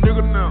 I am that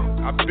nigga now.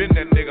 I been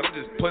that nigga, I'm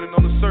just putting on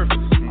the surface.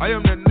 I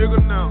am that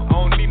nigga now. I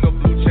don't need no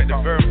blue check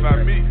to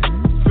verify me.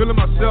 Feeling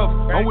myself,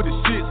 I'm with with the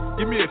shits.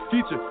 Give me a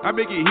feature, I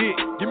make it hit.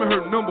 Give me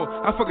her number,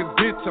 I fucking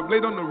bitch. I'm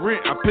late on the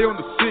rent, I pay on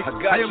the 6.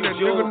 I am that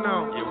nigga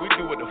now. Yeah, we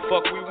do what the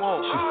fuck we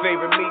want. Your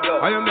favorite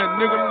Migo. I am that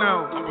nigga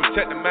now. I'm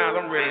protecting mine,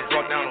 I'm ready to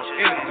drop down on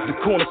anything. The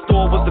corner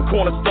store was the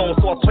cornerstone,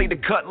 so I played the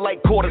cut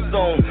like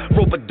cortisone.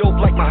 Rope a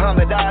dope like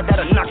Muhammad Ali,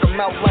 that'll knock him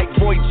out like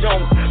Roy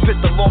Jones.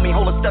 Pistol on me,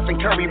 hold a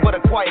Stephen Curry, but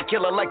a quiet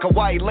killer like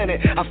Kawhi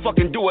Leonard. I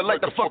fucking do it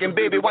like the fucking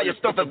baby. Why you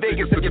stuff in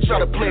Vegas if you try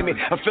to play me?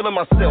 I'm feeling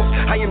myself,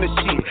 I am the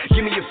shit.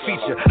 Give me a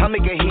feature, I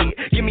make a hit.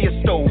 Give me a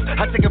stove,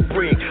 I take a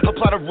brick,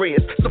 apply the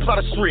reds,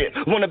 supply the strip.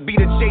 Wanna be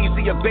the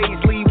Jay-Z or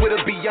Baisley with a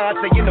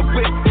Beyonce in the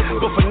whip.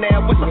 But for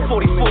now, it's a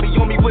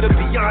 40-40 on me with a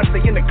Beyonce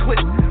in the clip.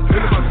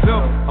 Feeling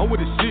myself, I'm with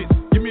the shit.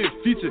 Give me a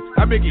feature,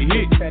 I make it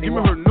hit. Give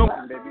me her number.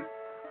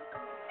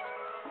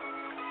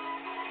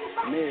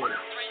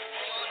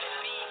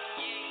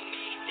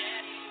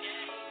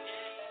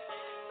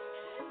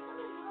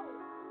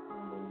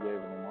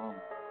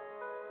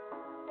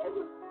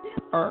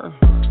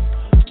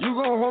 You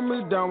gon' hold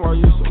me down while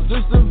you so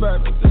distant,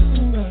 baby.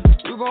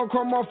 You gon'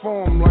 call my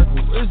phone like, who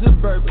is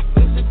it, baby?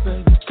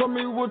 Tell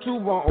me what you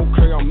want,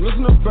 okay, I'm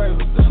listening,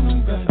 baby.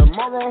 Am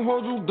I gon'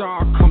 hold you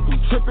down? I come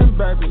through trippin',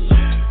 baby.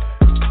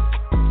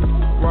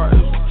 Why is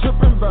you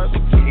trippin', baby?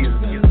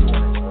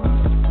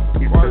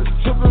 Why is you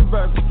trippin',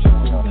 baby?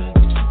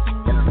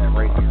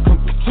 Come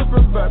through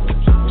trippin', baby.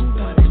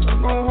 You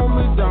gon' hold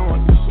me down while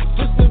you so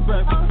distant,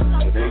 baby.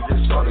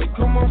 Shawty,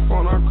 come on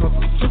phone, I come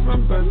through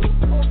trippin', baby.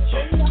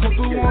 Come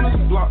through on this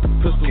block,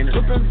 pistol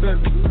whippin',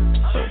 baby.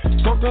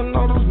 Talking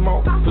all this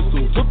mouth,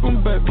 pistol whippin',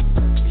 baby.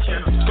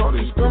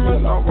 Shawty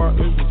screamin' out, why is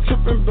you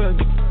trippin',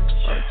 baby?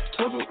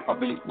 Told you I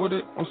be with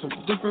it on some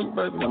different,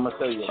 baby. I'ma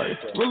tell you,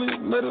 really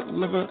made a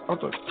living out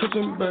the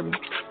kitchen, baby.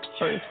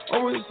 Hey,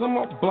 always on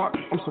my block,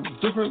 I'm some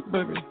different,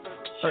 baby.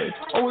 Hey,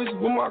 always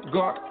with my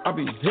Glock, I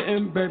be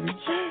hitting, baby.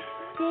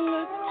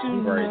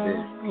 Right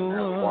there.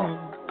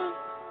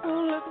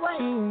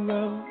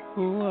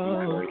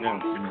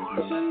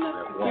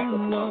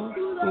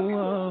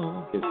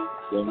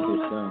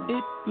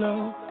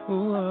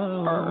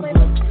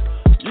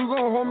 You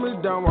gon' hold me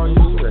down while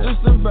you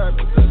distant,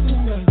 baby.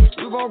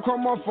 You gon' call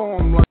my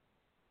phone like